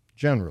me.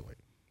 Generally,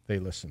 they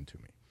listen to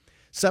me.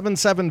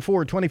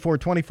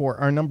 774-2424,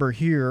 our number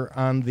here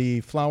on the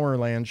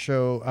Flowerland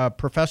Show.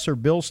 Professor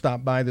Bill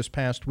stopped by this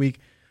past week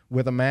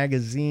with a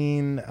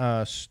magazine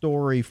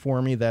story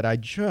for me that I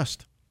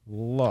just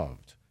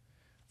loved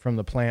from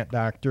the plant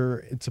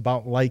doctor. It's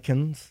about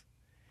lichens,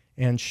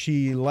 and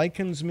she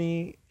likens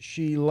me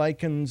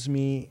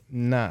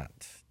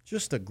not.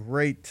 Just a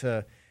great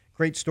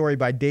story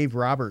by Dave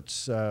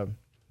Roberts,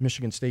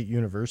 Michigan State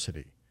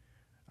University,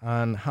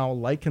 on how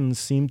lichens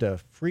seem to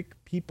freak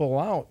people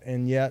out,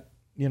 and yet,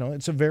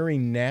 it's a very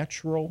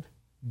natural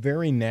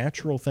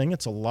thing.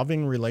 It's a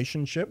loving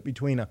relationship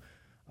between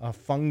a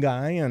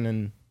fungi and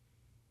an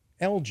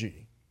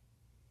algae.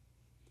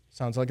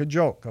 Sounds like a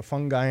joke. A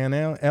fungi and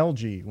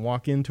algae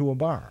walk into a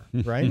bar,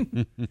 right?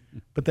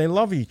 But they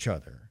love each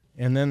other.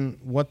 And then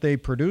what they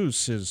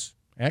produce is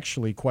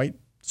actually quite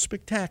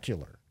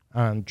spectacular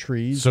on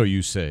trees. So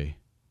you say.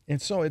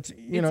 And so it's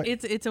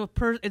it's an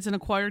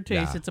acquired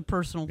taste. Yeah. It's a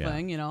personal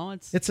thing,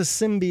 It's a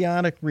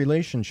symbiotic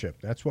relationship.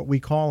 That's what we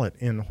call it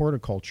in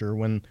horticulture.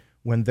 When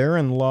they're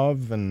in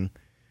love and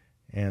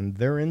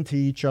they're into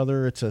each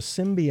other, it's a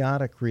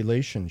symbiotic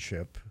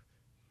relationship.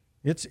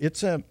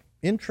 It's a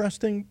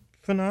interesting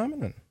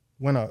phenomenon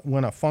when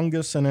a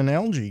fungus and an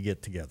algae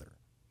get together.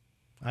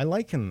 I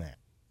liken that.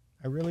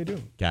 I really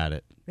do. Got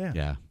it.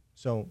 Yeah.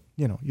 So,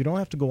 you don't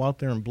have to go out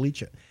there and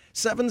bleach it.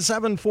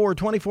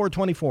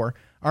 774-2424,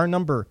 our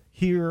number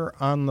here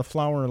on the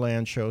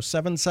Flowerland Show,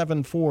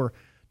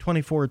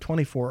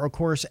 774-2424. Of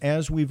course,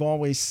 as we've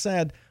always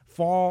said,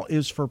 fall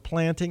is for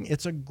planting.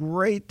 It's a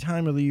great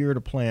time of the year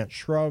to plant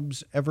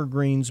shrubs,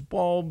 evergreens,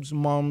 bulbs,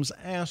 mums,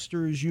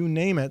 asters, you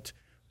name it.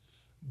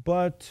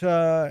 But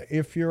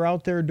if you're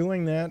out there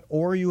doing that,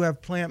 or you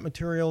have plant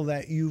material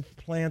that you've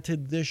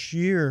planted this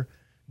year,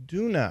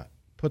 do not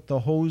put the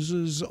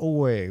hoses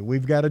away.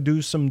 We've got to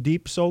do some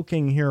deep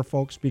soaking here,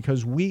 folks,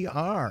 because we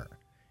are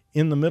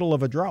in the middle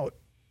of a drought.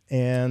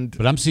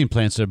 But I'm seeing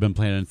plants that have been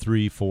planted in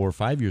 3, 4,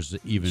 5 years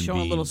even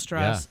showing a little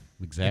stress.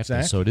 Yeah,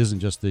 exactly. So it isn't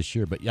just this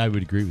year, but I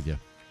would agree with you.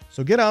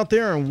 So get out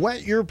there and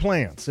wet your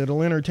plants.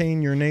 It'll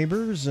entertain your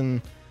neighbors,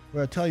 and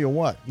I'll tell you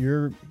what,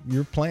 your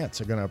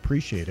plants are going to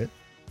appreciate it.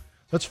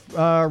 Let's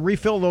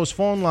refill those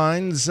phone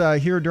lines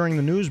here during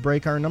the news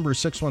break. Our number is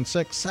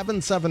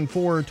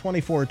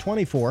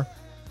 616-774-2424.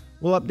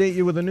 We'll update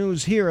you with the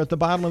news here at the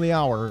bottom of the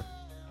hour,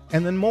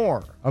 and then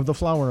more of the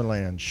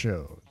Flowerland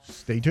Show.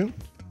 Stay tuned.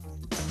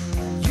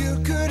 You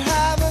could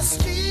have a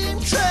steam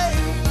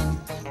train.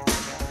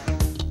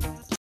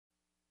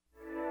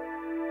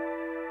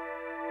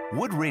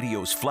 Wood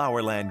Radio's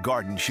Flowerland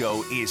Garden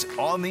Show is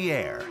on the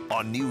air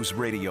on News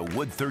Radio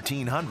Wood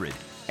 1300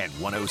 and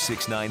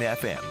 106.9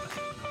 FM.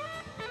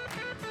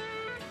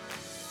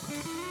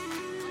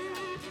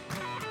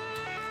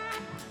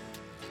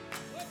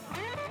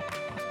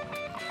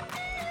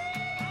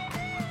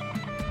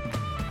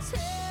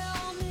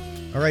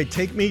 All right,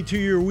 take me to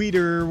your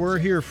weeder. We're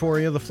here for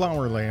you, the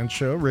Flowerland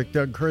Show. Rick,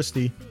 Doug,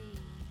 Christie,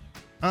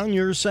 on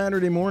your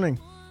Saturday morning.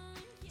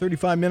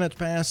 35 minutes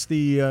past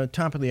the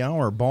top of the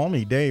hour.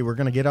 Balmy day. We're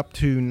going to get up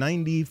to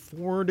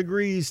 94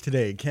 degrees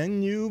today.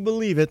 Can you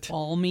believe it?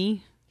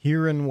 Balmy.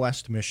 Here in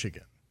West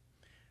Michigan.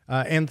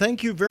 And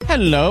thank you very much.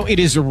 Hello, it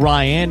is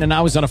Ryan, and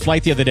I was on a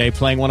flight the other day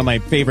playing one of my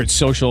favorite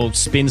social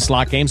spin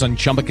slot games on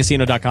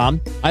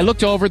ChumbaCasino.com. I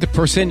looked over at the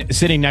person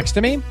sitting next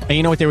to me, and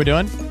you know what they were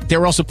doing? They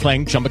were also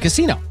playing Chumba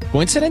Casino.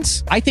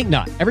 Coincidence? I think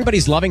not.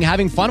 Everybody's loving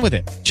having fun with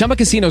it. Chumba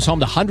Casino is home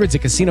to hundreds of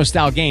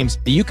casino-style games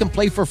that you can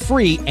play for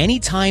free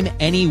anytime,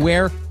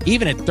 anywhere,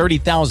 even at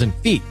 30,000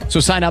 feet. So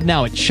sign up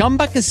now at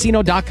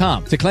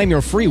ChumbaCasino.com to claim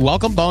your free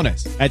welcome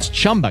bonus. That's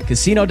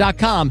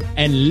ChumbaCasino.com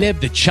and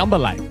live the Chumba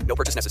life. No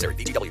purchase necessary.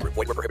 VGW. Void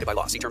where prohibited by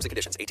law. See terms and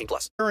conditions.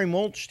 18+. Very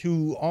much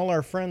to all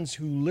our friends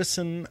who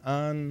listen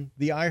on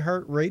the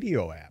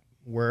iHeartRadio app.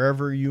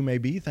 Wherever you may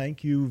be,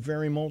 thank you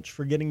very much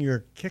for getting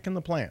your kick in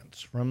the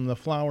plants from the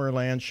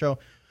Flowerland Show.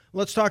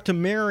 Let's talk to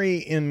Mary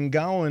in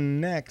Gowan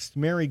next.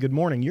 Mary, good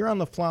morning. You're on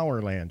the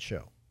Flowerland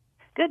Show.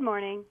 Good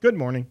morning. Good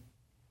morning.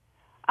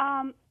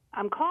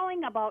 I'm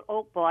calling about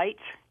oak blight,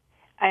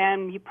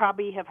 and you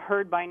probably have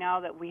heard by now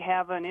that we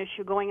have an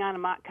issue going on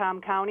in Montcalm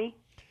County.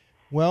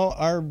 Well,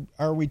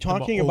 are we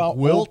talking about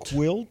oak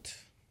wilt?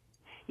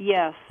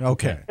 Yes.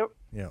 Okay.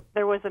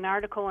 There was an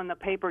article in the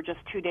paper just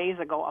 2 days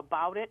ago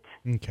about it.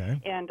 Okay.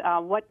 And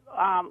why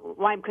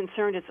I'm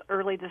concerned is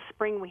early this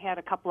spring we had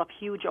a couple of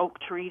huge oak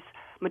trees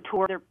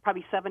mature. They're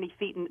probably 70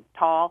 feet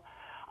tall.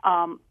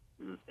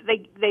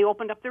 They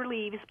opened up their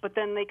leaves, but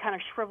then they kind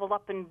of shriveled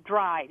up and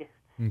dried.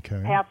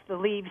 Okay. Half the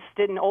leaves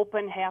didn't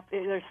open.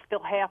 There's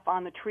still half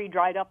on the tree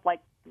dried up,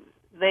 like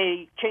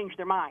they changed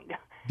their mind.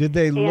 Did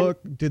they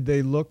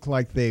look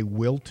like they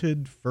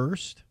wilted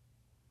first?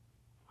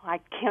 I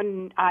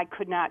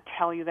could not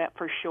tell you that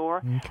for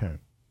sure. Okay.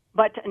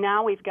 But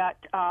now we've got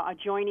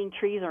adjoining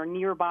trees or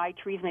nearby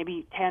trees,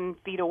 maybe 10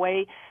 feet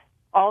away,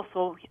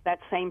 also that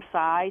same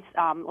size,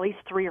 at least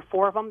 3 or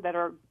 4 of them that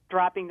are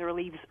dropping their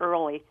leaves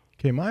early.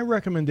 Okay, my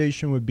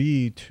recommendation would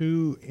be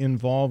to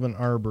involve an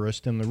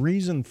arborist, and the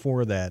reason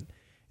for that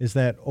is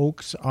that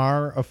oaks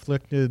are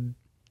afflicted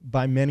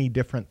by many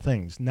different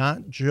things,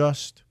 not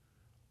just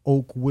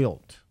oak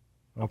wilt,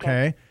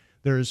 okay?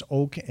 There's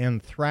oak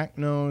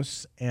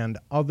anthracnose and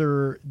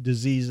other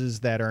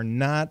diseases that are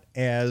not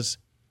as,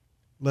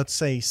 let's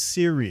say,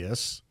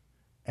 serious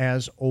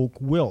as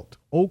oak wilt.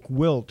 Oak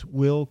wilt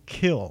will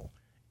kill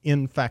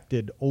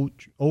infected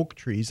oak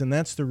trees, and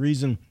that's the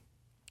reason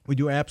we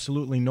do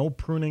absolutely no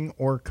pruning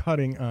or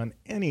cutting on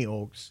any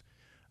oaks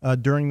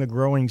during the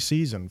growing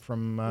season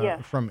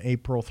from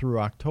April through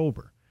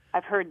October.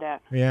 I've heard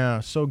that. Yeah,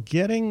 so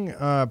getting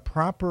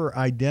proper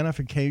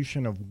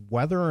identification of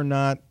whether or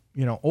not,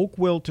 oak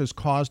wilt is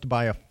caused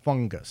by a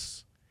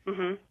fungus,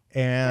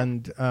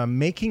 and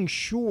making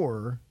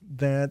sure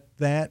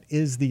that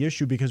is the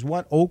issue, because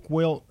what oak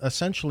wilt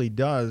essentially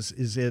does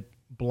is it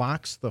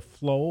blocks the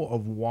flow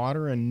of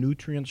water and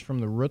nutrients from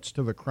the roots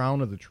to the crown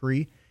of the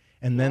tree,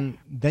 and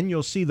then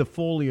you'll see the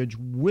foliage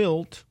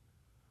wilt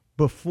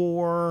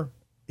before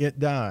it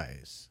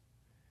dies.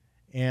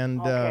 And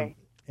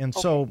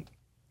so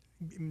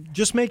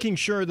just making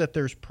sure that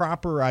there's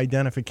proper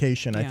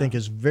identification, I think,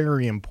 is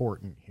very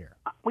important here.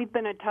 We've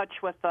been in touch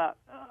with the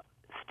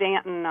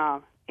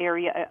Stanton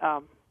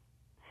area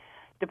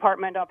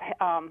department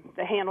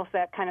that handles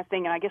that kind of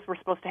thing, and I guess we're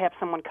supposed to have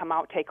someone come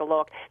out take a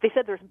look. They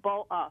said there's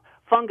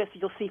fungus.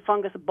 You'll see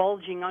fungus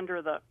bulging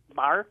under the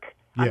bark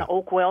on the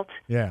oak wilt.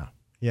 Yeah.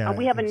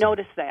 We haven't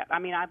noticed that. I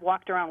mean, I've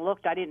walked around and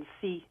looked. I didn't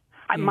see.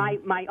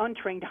 My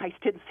untrained eyes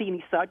didn't see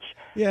any such.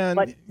 Yeah,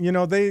 and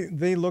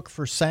they look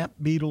for sap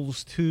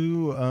beetles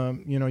too.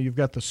 You've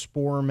got the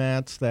spore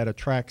mats that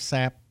attract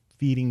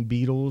sap-feeding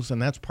beetles,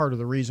 and that's part of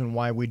the reason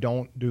why we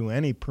don't do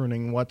any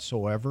pruning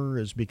whatsoever,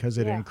 is because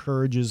it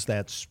encourages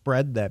that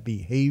spread, that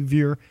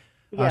behavior.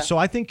 So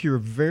I think you're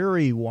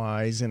very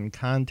wise in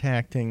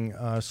contacting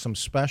some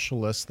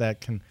specialists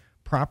that can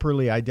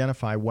properly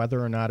identify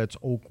whether or not it's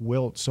oak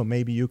wilt, so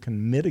maybe you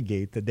can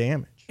mitigate the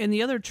damage. And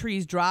the other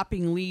trees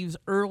dropping leaves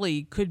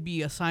early could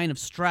be a sign of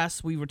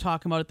stress. We were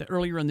talking about it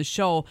earlier in the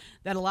show,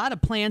 that a lot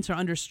of plants are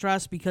under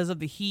stress because of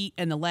the heat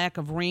and the lack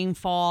of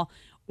rainfall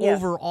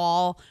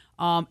overall.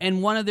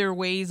 And one of their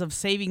ways of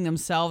saving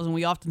themselves, and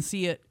we often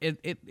see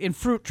it in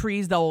fruit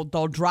trees, they'll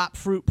drop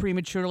fruit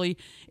prematurely.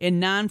 In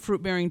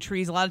non-fruit bearing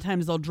trees, a lot of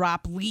times they'll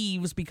drop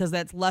leaves because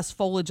that's less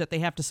foliage that they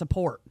have to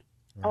support.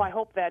 Oh, I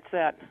hope that's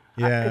it.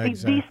 Yeah,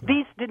 exactly.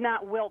 These did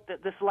not wilt.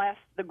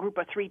 The group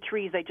of 3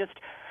 trees, they just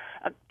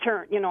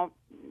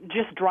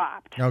just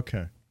dropped.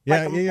 Okay.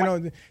 Yeah,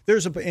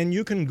 and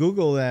you can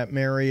Google that,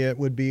 Mary. It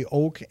would be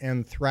oak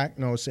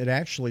anthracnose. It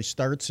actually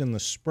starts in the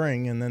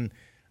spring, and then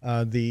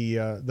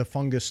the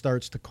fungus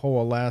starts to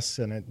coalesce,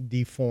 and it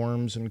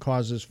deforms and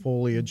causes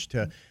foliage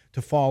to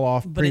fall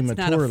off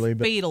prematurely. It's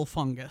not a fatal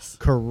fungus.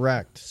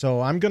 Correct. So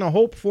I'm going to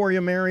hope for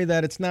you, Mary,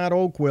 that it's not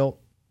oak wilt.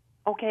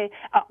 Okay.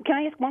 Can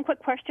I ask one quick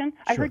question?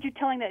 Sure. I heard you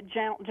telling that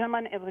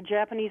gentleman of the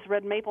Japanese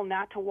red maple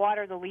not to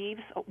water the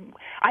leaves.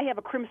 I have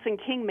a Crimson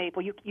King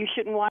maple. You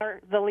shouldn't water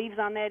the leaves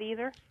on that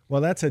either? Well,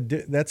 that's a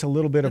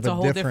little bit of a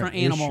whole different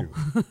animal.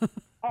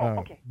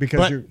 Okay.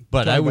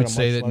 But I would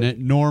say that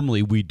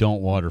normally we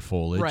don't water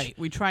foliage. Right.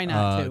 We try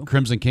not to.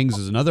 Crimson Kings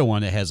is another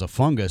one that has a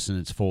fungus in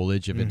its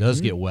foliage if it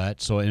does get wet.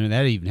 So, and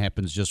that even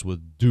happens just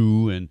with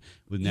dew and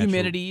with natural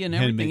humidity and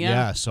everything.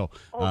 Yeah. So.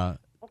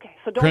 Okay.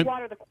 So don't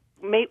water the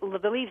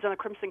leaves on the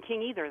Crimson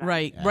King either. Then.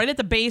 Right. Right at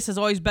the base is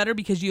always better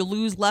because you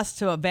lose less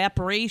to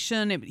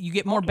evaporation. You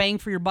get more bang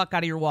for your buck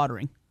out of your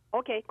watering.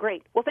 Okay,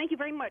 great. Well, thank you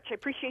very much. I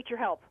appreciate your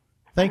help.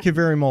 Thank you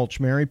very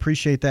much, Mary.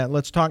 Appreciate that.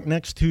 Let's talk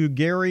next to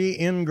Gary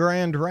in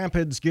Grand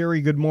Rapids.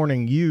 Gary, good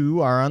morning.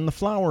 You are on the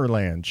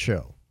Flowerland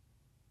Show.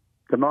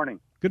 Good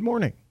morning. Good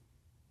morning.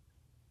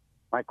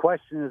 My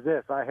question is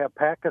this. I have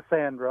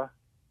Pachysandra,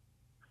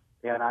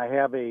 and I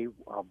have a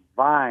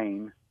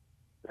vine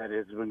that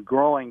has been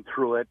growing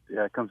through it.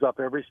 Comes up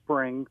every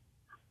spring,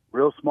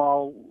 real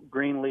small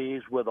green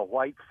leaves with a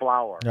white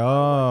flower.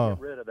 Oh, get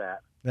rid of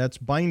that. That's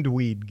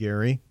bindweed,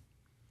 Gary.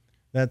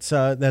 That's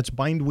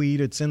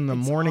bindweed. It's in the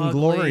morning ugly.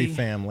 glory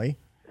family.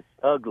 It's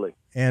ugly.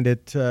 And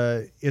it's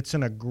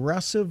an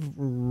aggressive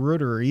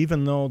rooter,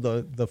 even though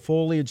the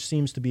foliage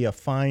seems to be a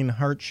fine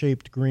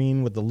heart-shaped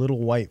green with the little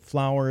white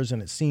flowers,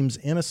 and it seems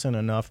innocent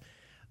enough.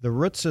 The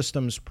root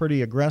system's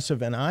pretty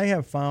aggressive, and I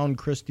have found,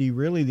 Christy,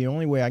 really the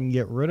only way I can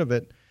get rid of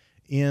it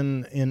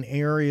in an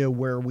area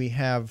where we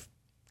have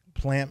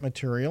plant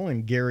material,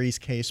 in Gary's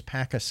case,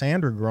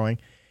 Pachysandra growing,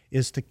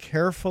 is to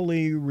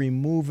carefully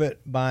remove it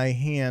by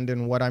hand.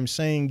 And what I'm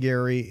saying,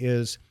 Gary,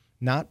 is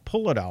not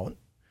pull it out,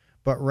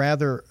 but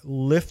rather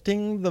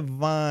lifting the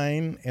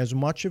vine, as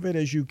much of it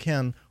as you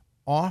can,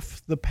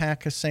 off the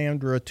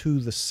Pachysandra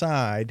to the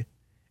side,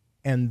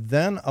 and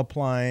then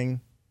applying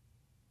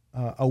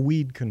a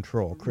weed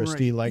control,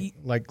 Christy, like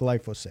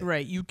glyphosate.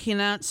 Right. You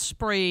cannot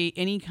spray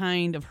any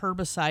kind of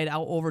herbicide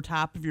out over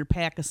top of your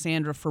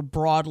Pachysandra for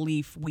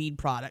broadleaf weed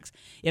products.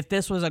 If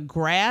this was a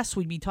grass,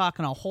 we'd be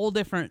talking a whole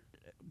different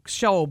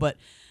show, but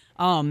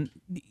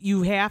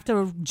you have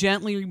to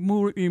gently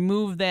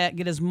remove that,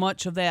 get as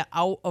much of that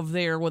out of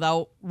there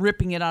without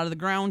ripping it out of the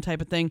ground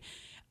type of thing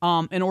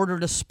in order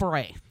to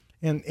spray.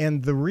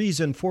 And the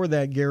reason for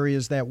that, Gary,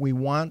 is that we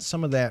want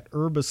some of that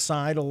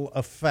herbicidal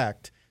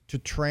effect to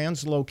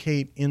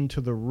translocate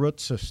into the root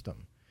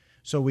system.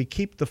 So we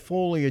keep the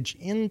foliage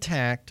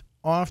intact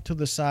off to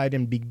the side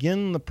and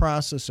begin the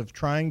process of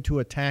trying to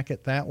attack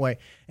it that way.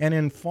 And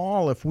in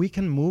fall, if we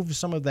can move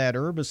some of that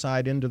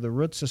herbicide into the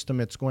root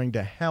system, it's going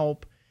to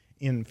help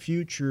in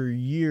future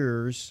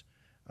years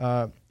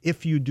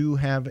if you do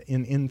have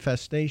an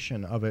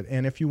infestation of it.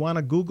 And if you want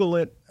to Google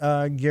it,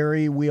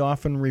 Gary, we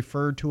often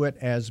refer to it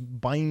as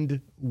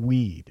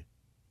bindweed.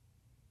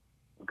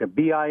 Okay,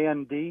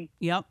 B-I-N-D?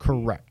 Yep.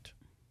 Correct.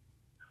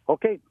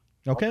 Okay.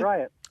 Okay. I'll try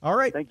it. All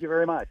right. Thank you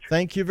very much.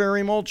 Thank you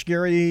very much,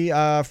 Gary.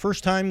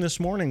 First time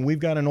this morning, we've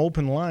got an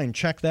open line.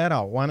 Check that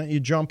out. Why don't you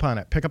jump on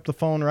it? Pick up the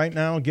phone right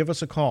now. Give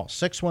us a call.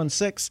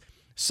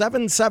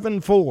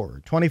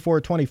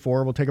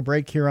 616-774-2424. We'll take a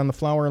break here on the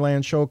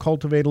Flowerland Show.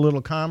 Cultivate a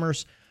little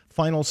commerce.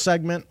 Final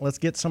segment. Let's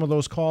get some of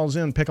those calls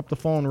in. Pick up the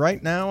phone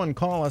right now and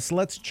call us.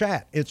 Let's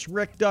chat. It's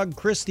Rick, Doug,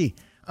 Christy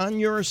on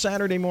your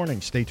Saturday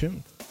morning. Stay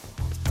tuned.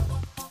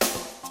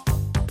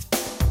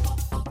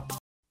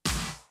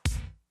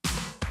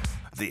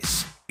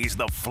 This is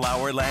the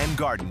Flowerland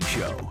Garden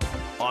Show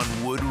on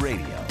Wood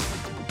Radio.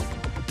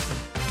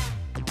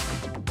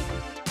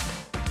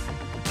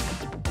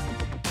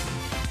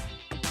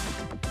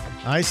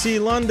 I see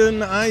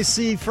London, I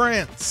see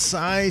France,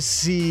 I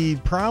see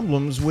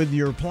problems with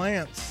your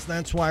plants.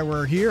 That's why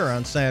we're here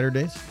on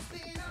Saturdays.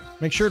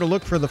 Make sure to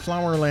look for the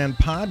Flowerland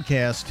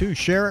podcast, too.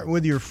 Share it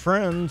with your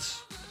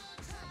friends.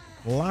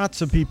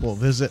 Lots of people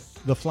visit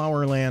the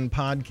Flowerland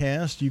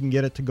podcast. You can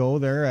get it to go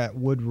there at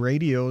Wood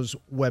Radio's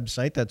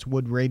website. That's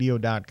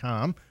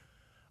woodradio.com.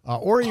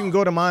 Or you can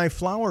go to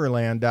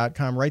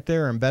myflowerland.com right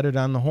there, embedded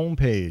on the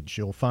homepage.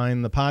 You'll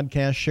find the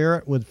podcast. Share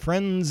it with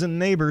friends and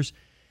neighbors.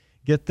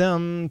 Get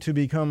them to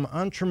become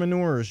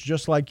entrepreneurs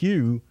just like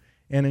you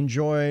and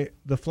enjoy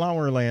the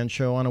Flowerland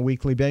Show on a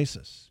weekly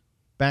basis.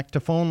 Back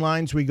to phone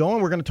lines we go,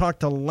 and we're going to talk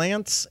to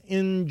Lance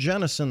in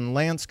Jenison.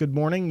 Lance, good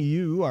morning.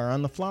 You are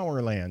on the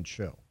Flowerland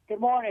Show. Good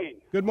morning.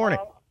 Good morning.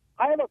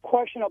 I have a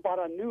question about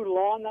a new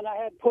lawn that I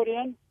had put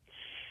in.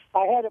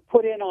 I had it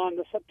put in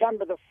on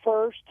September the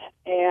 1st,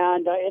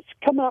 and it's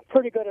coming up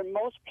pretty good in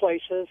most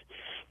places,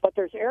 but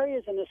there's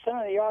areas in the center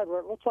of the yard where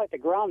it looks like the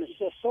ground is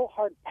just so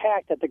hard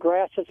packed that the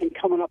grass isn't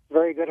coming up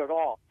very good at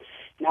all.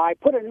 Now, I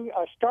put a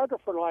starter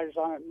fertilizer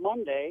on it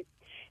Monday,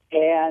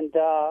 and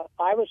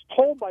I was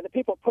told by the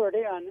people who put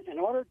it in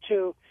order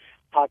to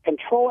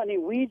control any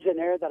weeds in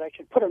there, that I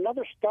should put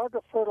another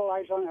starter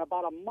fertilizer on in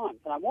about a month.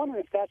 And I'm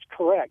wondering if that's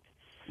correct.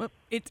 Well,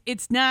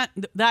 it's not.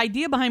 The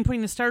idea behind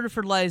putting the starter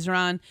fertilizer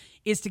on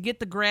is to get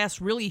the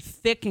grass really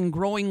thick and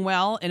growing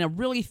well, and a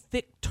really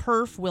thick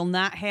turf will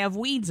not have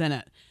weeds in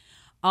it.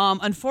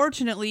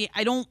 Unfortunately,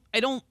 I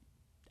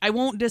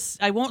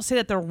won't say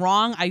that they're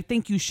wrong. I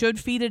think you should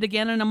feed it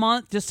again in a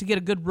month just to get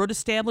a good root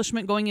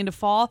establishment going into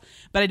fall,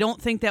 but I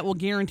don't think that will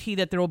guarantee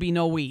that there will be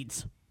no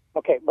weeds.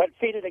 Okay, but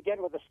feed it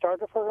again with a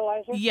starter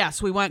fertilizer? Yes,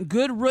 we want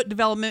good root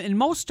development, and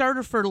most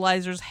starter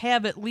fertilizers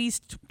have at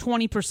least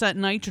 20%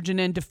 nitrogen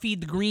in to feed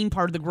the green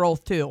part of the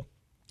growth, too.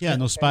 Yeah,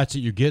 and those spots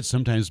that you get,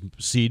 sometimes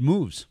seed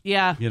moves.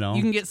 Yeah, you know,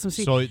 you can get some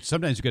seed. So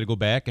sometimes you got to go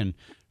back and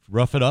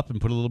rough it up and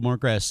put a little more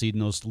grass seed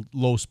in those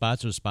low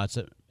spots, or spots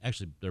that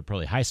actually they're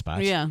probably high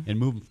spots. Yeah, and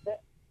move.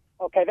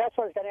 Okay, that's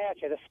what I was going to ask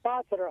you. The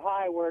spots that are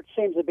high where it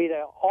seems to be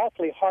the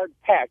awfully hard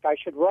packed, I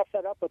should rough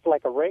that up with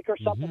like a rake or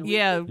something? Mm-hmm.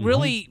 Yeah,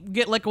 really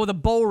get like with a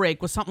bow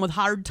rake with something with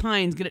hard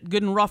tines, get it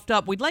good and roughed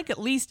up. We'd like at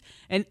least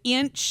an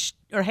inch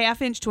or half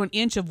inch to an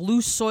inch of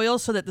loose soil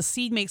so that the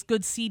seed makes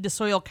good seed to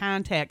soil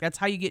contact. That's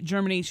how you get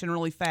germination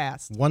really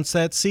fast. Once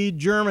that seed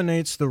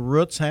germinates, the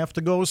roots have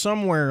to go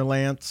somewhere,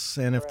 Lance,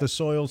 and if the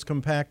soil's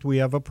compact, we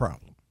have a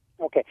problem.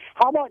 Okay,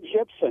 how about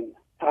gypsum?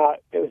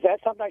 Is that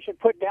something I should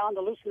put down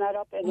to loosen that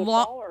up in the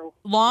fall? Or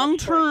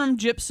long-term,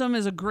 gypsum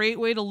is a great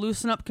way to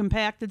loosen up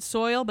compacted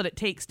soil, but it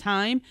takes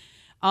time.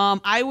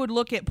 I would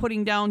look at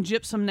putting down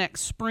gypsum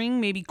next spring,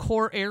 maybe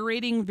core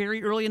aerating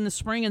very early in the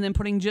spring, and then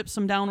putting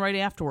gypsum down right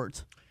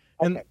afterwards.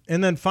 And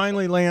then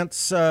finally,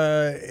 Lance,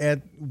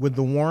 with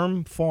the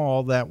warm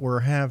fall that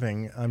we're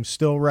having, I'm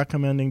still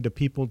recommending to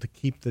people to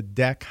keep the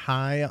deck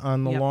high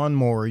on the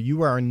lawnmower.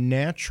 You are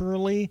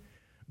naturally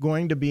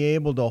going to be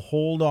able to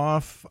hold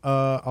off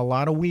a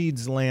lot of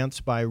weeds, Lance,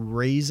 by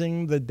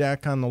raising the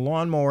deck on the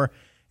lawnmower.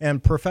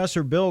 And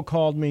Professor Bill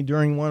called me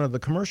during one of the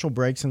commercial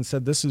breaks and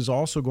said this is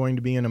also going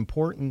to be an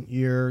important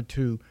year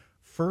to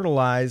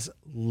fertilize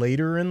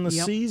later in the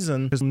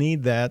season.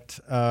 Need that,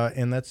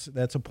 and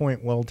that's a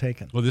point well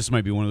taken. Well, this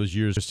might be one of those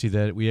years to see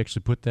that we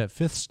actually put that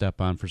fifth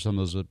step on for some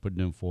of those that put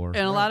in 4.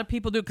 And a lot of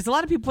people do, because a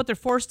lot of people put their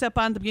 4th step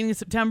on at the beginning of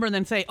September and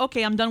then say,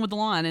 okay, I'm done with the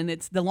lawn, and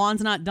the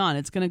lawn's not done.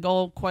 It's going to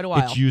go quite a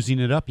while. It's using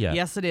it up yet.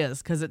 Yes, it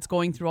is, because it's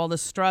going through all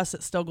this stress.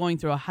 It's still going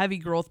through a heavy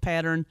growth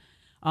pattern.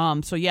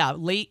 So yeah,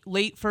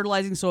 late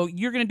fertilizing. So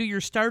you're going to do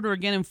your starter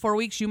again in 4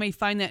 weeks. You may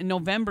find that in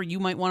November you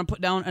might want to put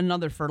down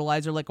another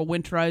fertilizer like a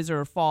winterizer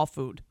or fall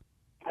food.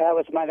 That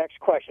was my next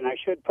question. I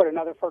should put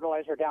another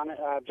fertilizer down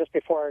just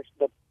before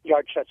the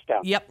yard shuts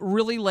down. Yep,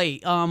 really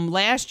late.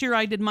 Last year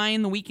I did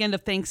mine the weekend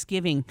of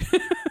Thanksgiving.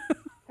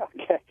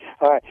 Okay,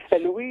 all right.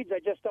 And the weeds, I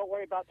just don't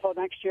worry about till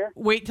next year?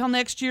 Wait till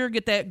next year.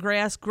 Get that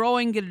grass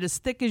growing. Get it as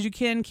thick as you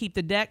can. Keep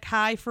the deck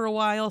high for a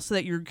while so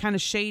that you're kind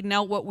of shading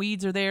out what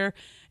weeds are there.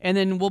 And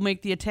then we'll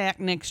make the attack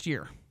next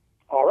year.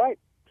 All right.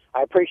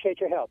 I appreciate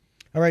your help.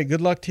 All right,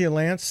 good luck to you,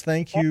 Lance.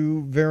 Thank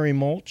you very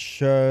much.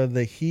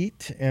 The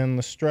heat and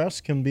the stress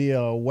can be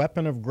a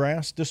weapon of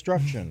grass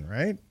destruction,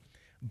 right?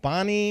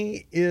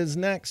 Bonnie is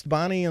next.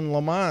 Bonnie in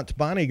Lamont.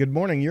 Bonnie, good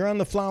morning. You're on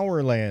the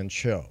Flowerland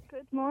Show.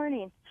 Good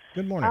morning.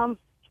 Good morning.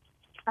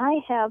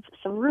 I have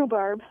some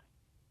rhubarb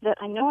that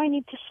I know I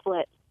need to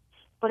split,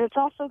 but it's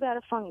also got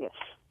a fungus.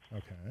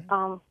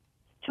 Okay.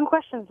 2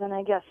 questions then,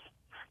 I guess.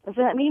 Does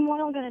that mean one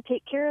I'm going to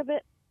take care of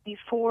it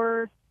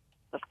before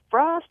the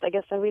frost? I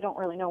guess we don't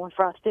really know when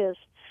frost is.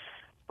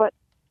 But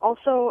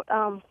also,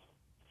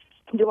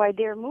 do I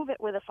dare move it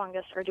with a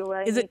fungus, or do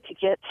I need to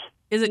get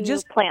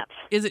new plants?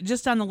 Is it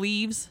just on the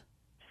leaves?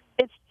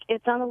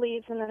 It's on the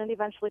leaves, and then it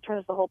eventually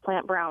turns the whole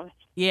plant brown.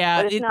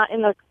 Yeah, but it's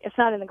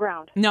not in the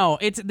ground. No,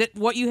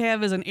 what you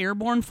have is an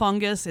airborne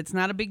fungus. It's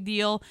not a big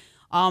deal.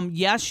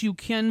 Yes, you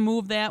can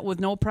move that with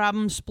no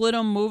problem. Split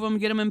them, move them,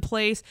 get them in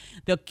place.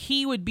 The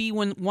key would be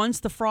once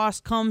the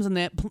frost comes and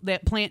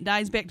that plant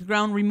dies back to the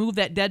ground, remove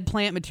that dead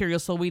plant material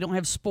so we don't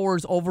have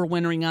spores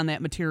overwintering on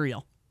that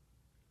material.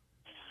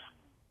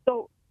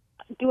 So,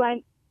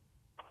 I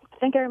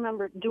think I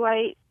remember, do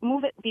I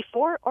move it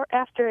before or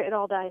after it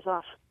all dies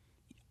off?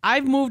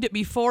 I've moved it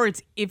before.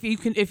 It's if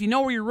you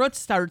know where your root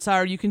starts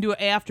are, you can do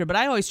it after. But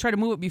I always try to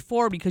move it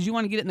before because you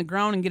want to get it in the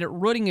ground and get it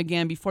rooting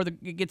again before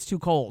it gets too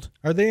cold.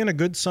 Are they in a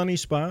good sunny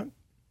spot?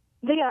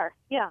 They are,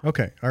 yeah.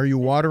 Okay. Are you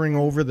watering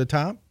over the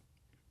top?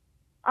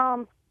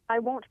 I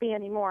won't be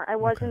anymore. I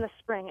was in the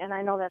spring, and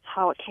I know that's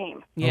how it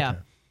came. Yeah.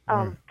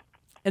 And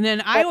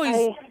then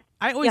I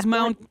I always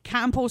mount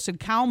composted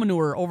cow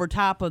manure over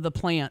top of the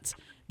plants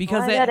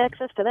because I got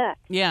access to that.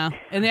 Yeah,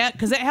 and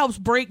because that helps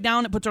break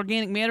down. It puts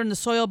organic matter in the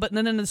soil, but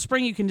then in the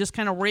spring you can just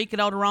kind of rake it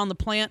out around the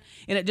plant,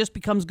 and it just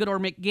becomes good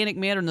organic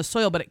matter in the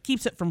soil. But it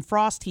keeps it from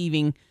frost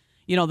heaving.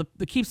 You know,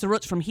 it keeps the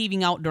roots from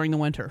heaving out during the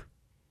winter.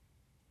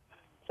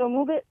 So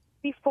move it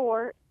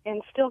before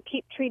and still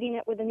keep treating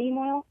it with the neem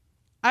oil?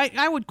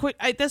 I would quit.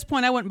 At this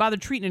point, I wouldn't bother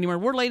treating anymore.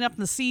 We're late enough in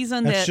the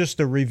season. That's just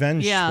a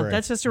revenge spray. Yeah,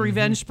 that's just a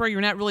revenge spray. You're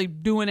not really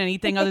doing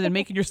anything other than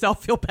making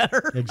yourself feel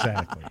better.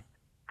 Exactly.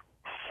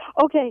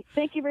 Okay,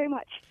 thank you very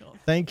much.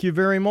 Thank you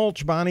very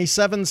much, Bonnie.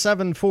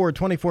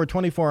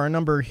 774-2424, our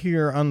number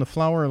here on the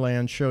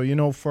Flowerland Show. You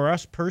know, for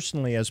us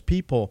personally as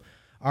people,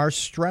 our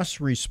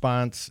stress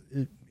response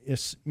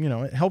is, you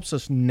know, it helps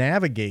us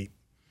navigate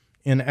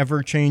in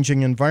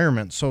ever-changing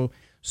environments. So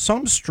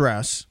some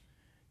stress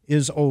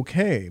is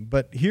okay,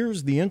 but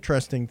here's the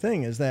interesting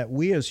thing is that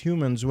we as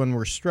humans, when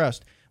we're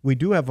stressed, we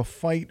do have a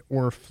fight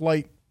or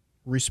flight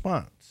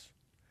response.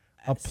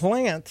 A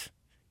plant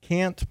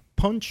can't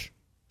punch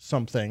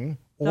something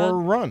or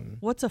run.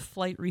 What's a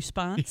flight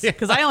response?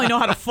 Because I only know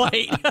how to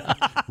fight.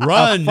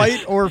 Run. A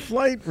fight or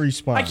flight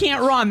response. I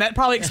can't run. That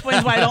probably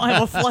explains why I don't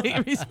have a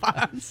flight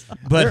response.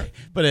 But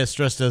as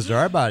stress does to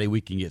our body,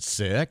 we can get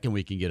sick and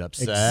we can get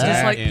upset.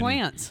 Just like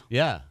plants.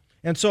 Yeah.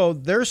 And so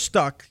they're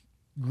stuck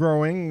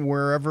growing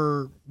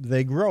wherever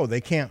they grow.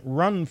 They can't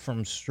run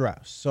from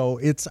stress. So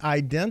it's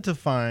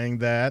identifying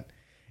that.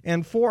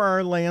 And for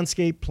our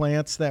landscape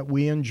plants that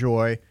we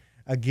enjoy,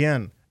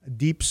 again,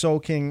 deep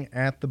soaking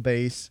at the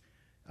base,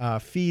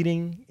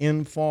 feeding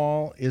in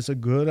fall is a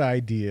good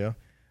idea,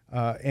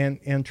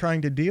 and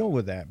trying to deal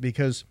with that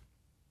because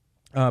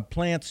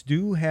plants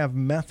do have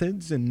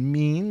methods and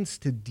means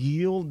to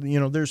deal.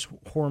 You know, there's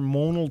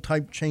hormonal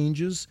type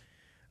changes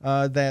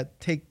that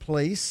take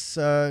place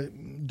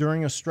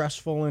during a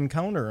stressful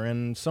encounter.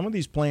 And some of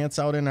these plants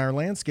out in our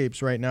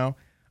landscapes right now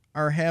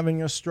are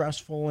having a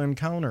stressful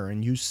encounter.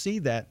 And you see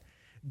that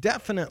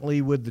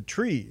definitely with the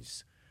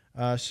trees.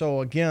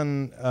 So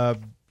again,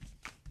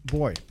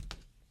 boy,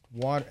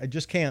 water, I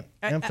just can't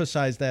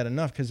emphasize that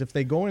enough because if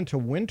they go into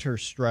winter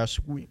stress,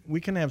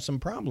 we can have some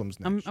problems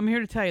next. I'm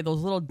here to tell you,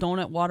 those little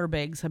donut water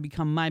bags have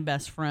become my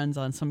best friends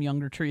on some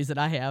younger trees that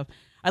I have.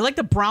 I like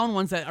the brown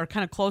ones that are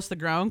kind of close to the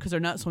ground because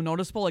they're not so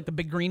noticeable, like the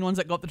big green ones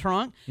that go up the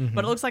trunk. Mm-hmm.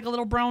 But it looks like a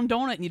little brown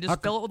donut, and you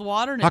just fill it with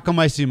water. And How come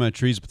I see my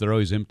trees, but they're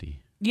always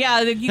empty? Yeah,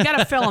 you got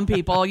to fill them,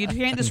 people. You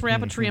can't just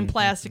wrap a tree in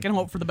plastic and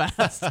hope for the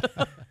best.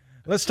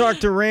 Let's talk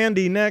to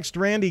Randy next.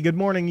 Randy, good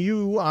morning.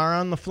 You are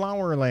on the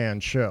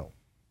Flowerland Show.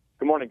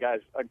 Good morning, guys.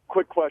 A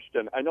quick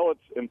question. I know it's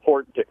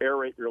important to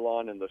aerate your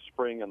lawn in the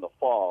spring and the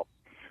fall,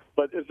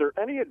 but is there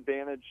any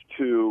advantage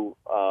to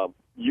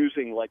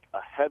using like a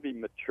heavy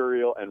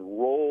material and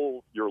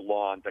roll your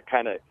lawn to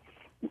kind of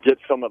get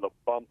some of the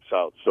bumps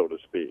out, so to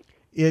speak?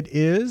 It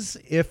is,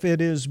 if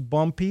it is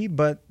bumpy,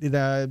 but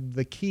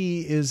the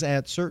key is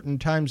at certain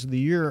times of the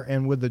year,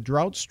 and with the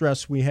drought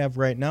stress we have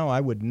right now,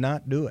 I would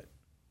not do it.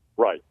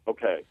 Right,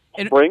 okay.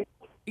 Spring?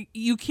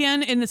 You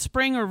can in the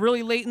spring or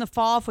really late in the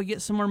fall if we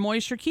get some more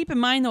moisture. Keep in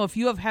mind, though, if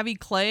you have heavy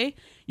clay,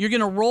 you're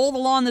going to roll the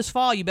lawn this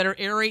fall. You better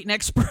aerate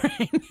next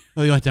spring.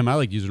 Well, the only time I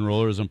like using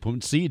rollers, I'm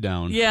putting seed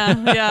down. Yeah.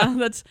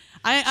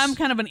 I'm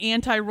kind of an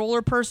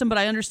anti-roller person, but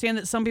I understand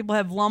that some people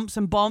have lumps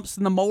and bumps,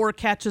 and the mower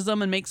catches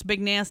them and makes big,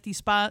 nasty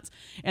spots.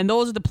 And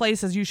those are the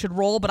places you should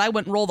roll, but I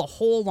wouldn't roll the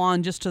whole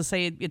lawn just to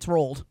say it's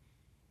rolled.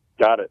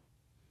 Got it.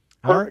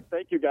 Perfect. All right.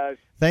 Thank you, guys.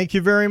 Thank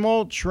you very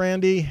much,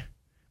 Randy.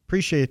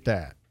 Appreciate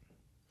that.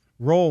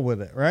 Roll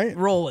with it, right?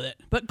 Roll with it.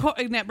 But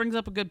and that brings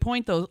up a good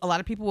point, though. A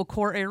lot of people will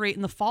core aerate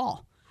in the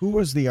fall. Who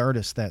was the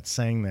artist that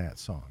sang that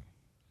song?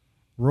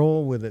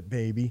 Roll with it,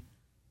 baby.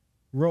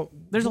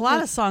 There's a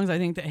lot of songs, I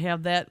think, that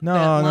have that. No, that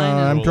line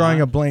in I'm it.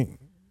 drawing a blank.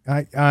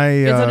 Is it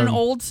an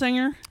old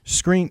singer?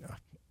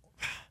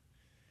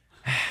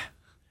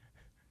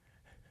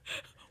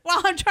 Well,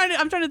 I'm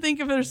trying to think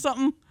if there's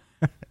something.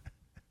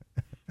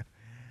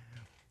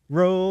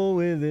 Roll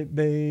with it,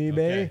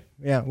 baby. Okay.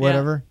 Yeah,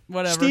 whatever. Yeah,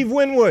 whatever. Steve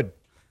Winwood.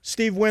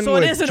 So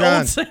it is an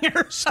old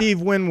singer.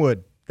 Steve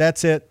Winwood.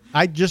 That's it.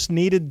 I just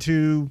needed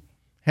to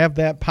have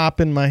that pop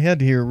in my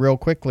head here real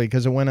quickly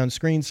because it went on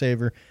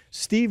screensaver.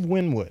 Steve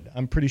Winwood.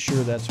 I'm pretty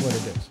sure that's what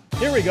it is.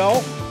 Here we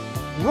go.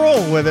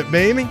 Roll with it,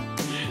 baby.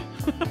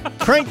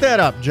 Crank that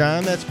up,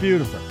 John. That's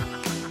beautiful.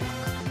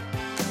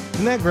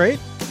 Isn't that great?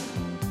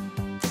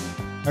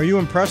 Are you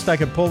impressed I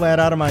could pull that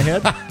out of my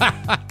head?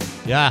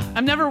 Yeah.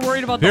 I'm never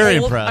worried about Very the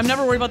old. impressed. I'm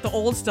never worried about the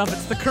old stuff.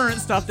 It's the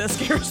current stuff that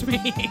scares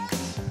me.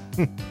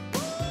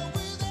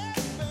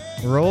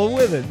 Roll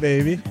with it,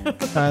 baby.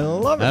 I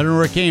love it. I don't know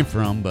where it came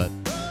from, but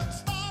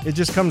it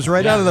just comes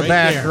right out of the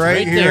back, there,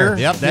 right there. here.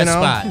 Yep, that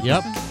spot.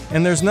 Yep.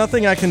 And there's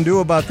nothing I can do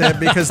about that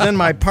because then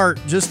my part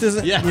just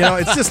isn't,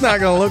 it's just not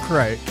going to look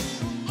right.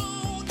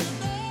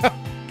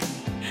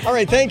 All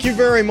right, thank you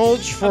very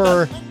much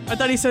for... I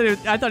thought he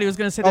was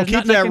going to say Oh, there's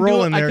keep nothing that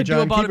rolling I there, could do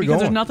John. about Keep it it because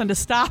there's going. nothing to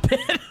stop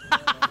it.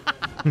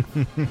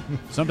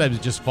 Sometimes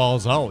it just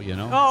falls out, you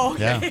know? Oh,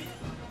 okay.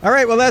 Yeah. All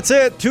right, well, that's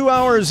it. 2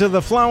 hours of the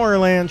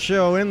Flowerland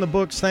Show in the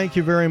books. Thank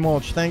you very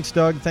much. Thanks,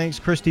 Doug. Thanks,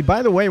 Christy.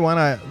 By the way, want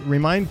to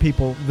remind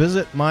people,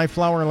 visit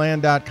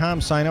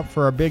myflowerland.com. Sign up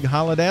for our big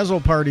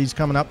Holidazzle parties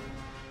coming up.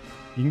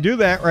 You can do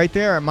that right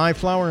there at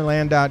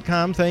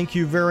myflowerland.com. Thank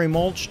you very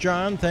much,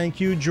 John.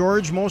 Thank you,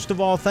 George. Most of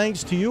all,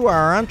 thanks to you,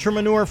 our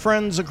entrepreneur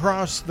friends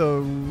across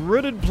the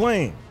rooted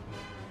plain,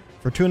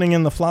 for tuning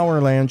in the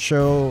Flowerland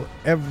Show.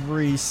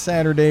 Every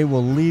Saturday,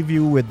 we'll leave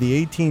you with the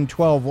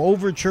 1812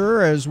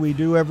 Overture, as we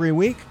do every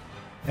week.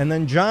 And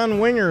then John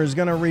Winger is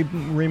going to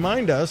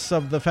remind us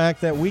of the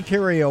fact that we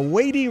carry a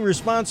weighty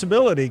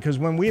responsibility, because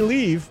when we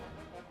leave,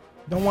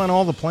 don't want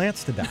all the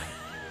plants to die.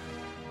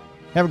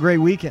 Have a great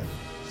weekend.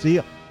 See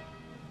ya.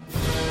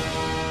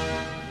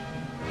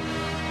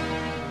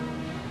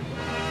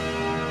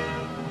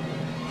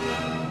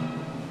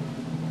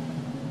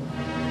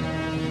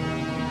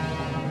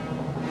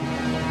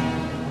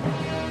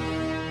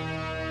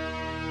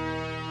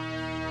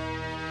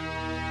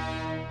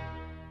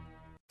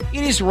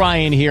 It is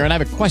Ryan here, and I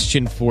have a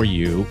question for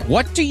you.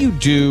 What do you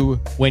do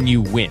when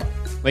you win?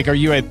 Like, are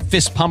you a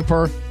fist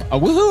pumper, a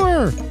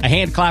woohooer, a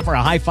hand clapper,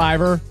 a high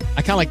fiver?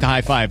 I kind of like the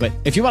high five, but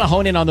if you want to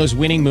hone in on those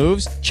winning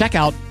moves, check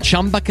out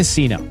Chumba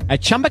Casino.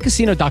 At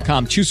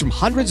ChumbaCasino.com, choose from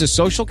hundreds of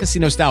social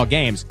casino-style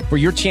games for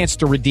your chance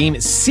to redeem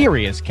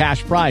serious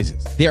cash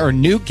prizes. There are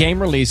new game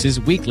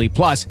releases weekly,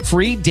 plus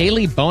free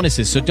daily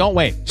bonuses. So don't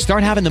wait.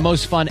 Start having the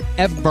most fun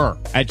ever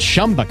at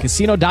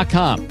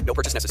ChumbaCasino.com. No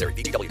purchase necessary.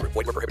 VGW Group.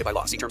 Void where prohibited by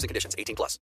law. See terms and conditions. 18+.